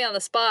to put me on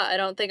the spot. I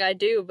don't think I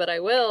do, but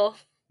I will.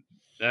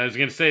 I was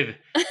going to say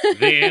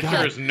the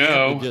answer is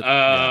no.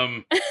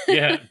 No.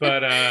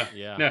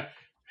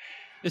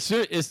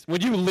 It's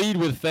when you lead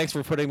with "thanks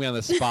for putting me on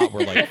the spot,"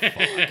 we're like,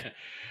 fuck.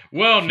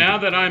 Well, now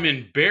that I'm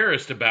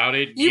embarrassed about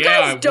it, you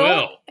guys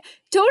will.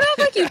 Don't act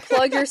like you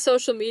plug your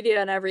social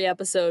media in every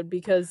episode,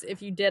 because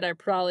if you did, I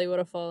probably would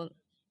have fallen.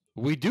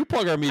 We do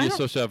plug our media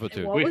social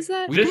episode. What was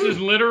that? This is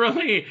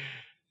literally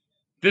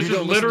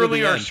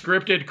our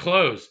scripted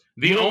close.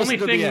 The only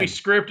thing we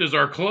script is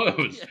our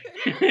close.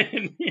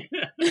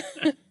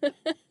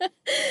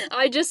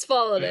 I just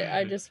followed it.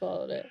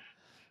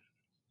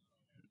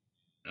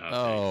 Okay.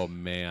 Oh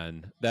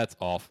man, that's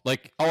awful.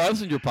 Like, I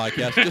listen to your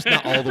podcast, just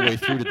not all the way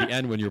through to the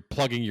end when you're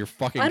plugging your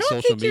fucking social media.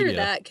 I don't think you're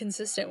that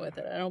consistent with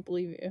it. I don't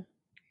believe you.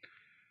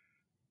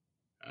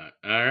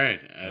 All right.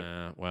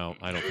 Well,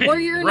 I don't. Or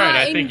you're right. Not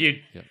I think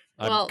you. Yeah.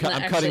 I'm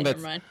cutting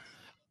that.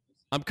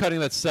 I'm cutting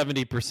that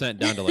 70%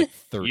 down to like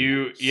 30.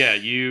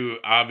 You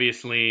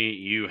obviously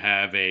you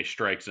have a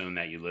strike zone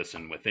that you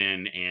listen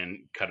within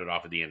and cut it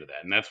off at the end of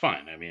that, and that's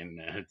fine. I mean,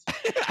 it's.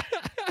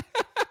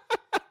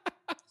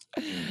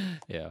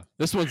 Yeah,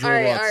 this one's a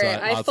little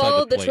outside. I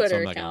followed the plate, Twitter so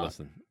I'm not account. gonna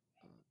listen.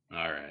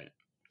 All right.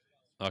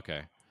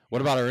 Okay.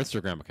 What about our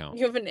Instagram account?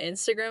 You have an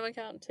Instagram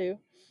account too?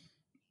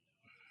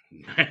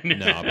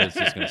 No, but it's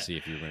just gonna see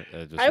if you're.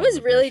 I was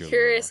really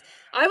curious.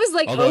 I was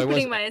like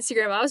opening my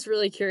Instagram. I was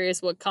really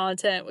curious what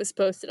content was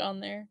posted on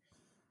there.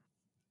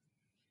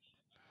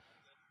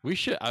 We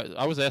should.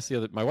 I was asked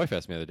my wife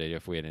asked me the other day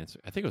if we had an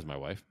I think it was my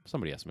wife.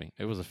 Somebody asked me.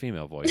 It was a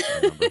female voice. I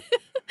remember. It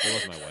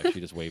was my wife.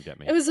 She just waved at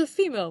me. It was a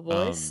female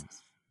voice.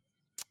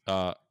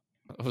 It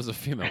was a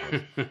female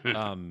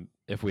voice.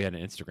 If we had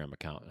an Instagram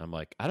account, and I'm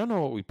like, I don't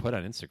know what we put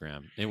on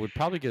Instagram. It would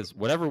probably get us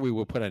whatever we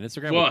would put on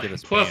Instagram. Well, would get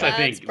us plus banned. I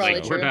think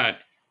like true.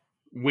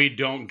 we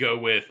don't go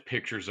with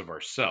pictures of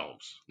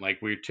ourselves.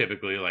 Like we're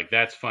typically like,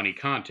 that's funny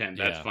content.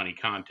 That's funny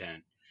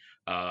content.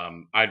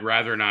 I'd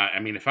rather not. I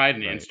mean, if I had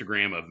an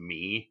Instagram of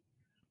me,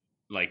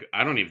 like,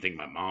 I don't even think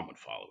my mom would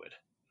follow it.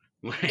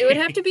 Like, it would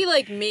have to be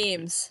like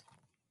memes.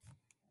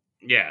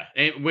 Yeah,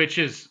 which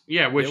is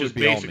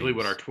basically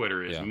what our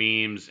Twitter is: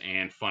 memes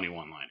and funny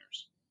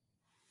one-liners.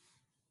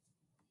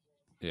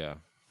 Yeah.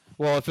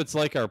 Well, if it's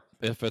like the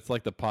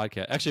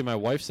podcast. Actually, my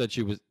wife said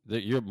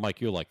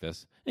Mike, you'll like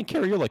this, and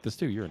Carrie, you'll like this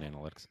too. You're in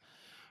analytics.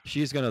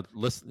 She's gonna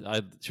listen.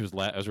 She was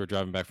as we were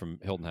driving back from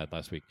Hilton Head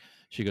last week.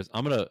 She goes,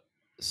 "I'm gonna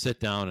sit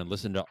down and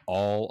listen to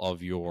all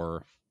of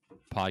your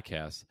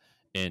podcasts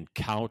and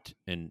count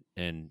and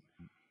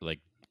like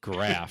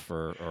graph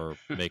or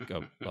make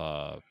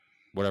a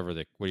what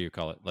do you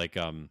call it? Like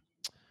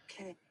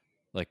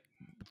like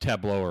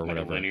Tableau or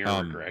whatever.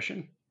 Linear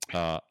regression.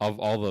 Of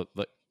all the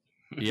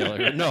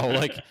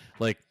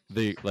like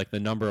the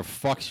number of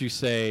fucks you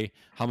say,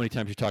 how many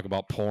times you talk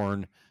about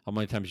porn, how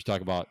many times you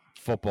talk about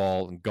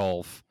football and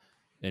golf,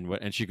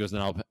 and she goes,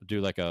 then I'll do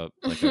like a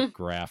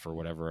graph or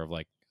whatever of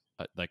like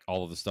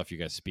all of the stuff you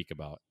guys speak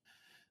about.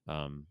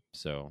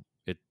 So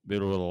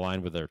it'll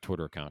align with their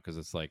Twitter account, because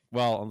it's like,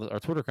 well, our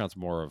Twitter account's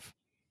more of,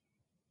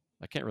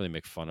 I can't really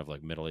make fun of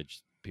like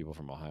middle-aged people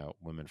from Ohio,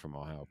 women from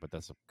Ohio, but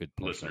that's a good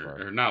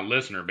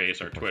listener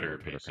base, our Twitter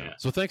base. Yeah.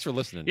 So thanks for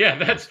listening. Yeah,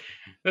 that's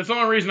the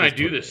only reason I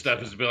do this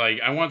stuff is to be like,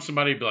 I want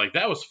somebody to be like,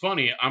 that was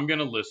funny. I'm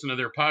gonna listen to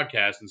their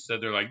podcast.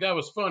 Instead, they're like, that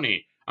was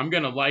funny. I'm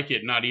gonna like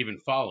it, not even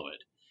follow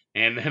it.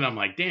 And then I'm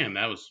like, damn,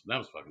 that was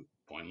fucking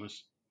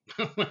pointless.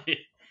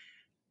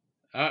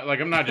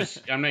 I'm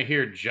not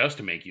here just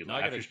to make you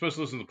laugh. You're supposed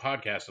to listen to the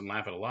podcast and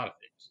laugh at a lot of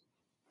things.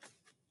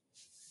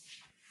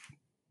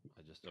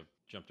 I just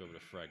jumped over to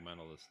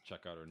Fragmental to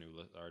check out our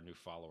new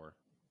follower.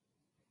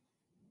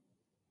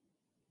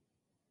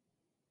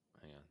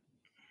 Hang on.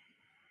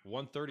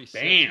 136.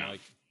 Bam. Mike.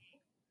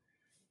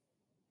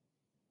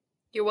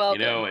 You're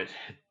welcome. You know it.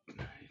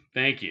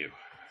 Thank you.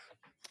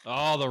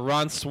 Oh, the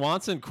Ron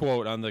Swanson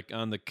quote on the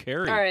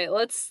Carrie. All right,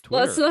 let's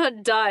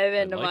not dive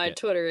into my it.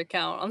 Twitter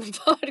account on the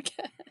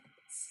podcast.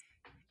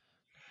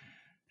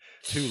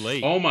 too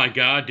late. Oh my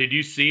God! Did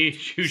you see?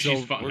 She's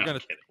fine. We're No, gonna.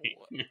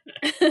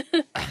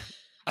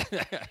 I'm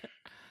kidding.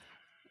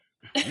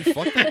 You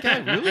fucked that guy,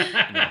 really?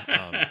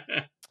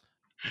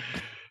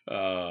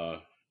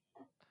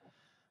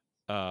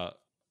 No.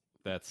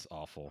 That's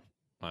awful.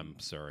 I'm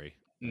sorry.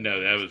 No,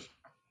 that was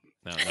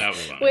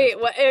fun. Wait,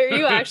 what, are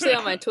you actually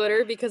on my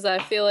Twitter? Because I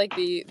feel like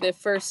the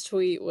first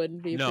tweet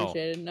would be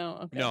appreciated. No,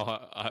 okay. No,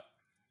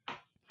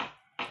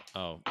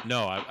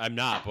 I'm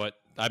not. But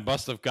I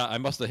must have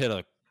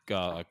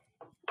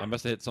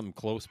hit something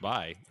close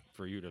by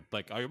for you to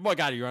like. Oh my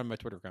God, you're on my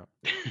Twitter account.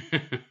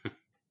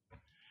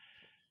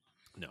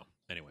 No.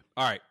 Anyway,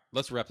 all right.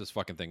 Let's wrap this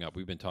fucking thing up.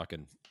 We've been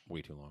talking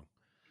way too long.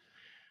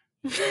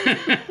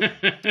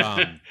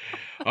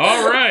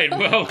 All right.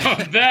 Well,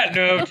 on that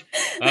note,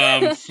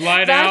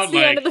 slide out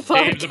like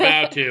Dave's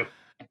about to.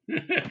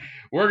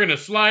 We're gonna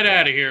slide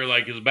out of here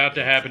like it's about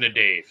to happen to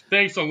Dave.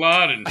 Thanks a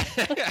lot, and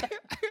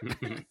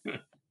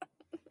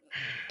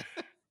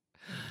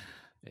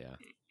yeah,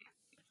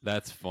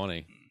 that's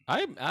funny.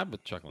 I'm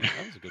chuckling.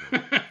 That was a good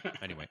one.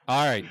 Anyway,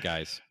 all right,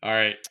 guys. All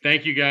right.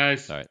 Thank you,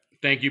 guys. All right.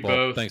 Thank you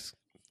both. Thanks.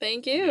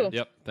 Thank you.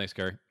 Yep. Thanks,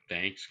 Gary.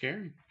 Thanks,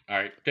 Gary. All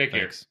right. Take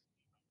care.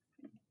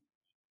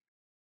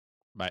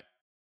 Bye.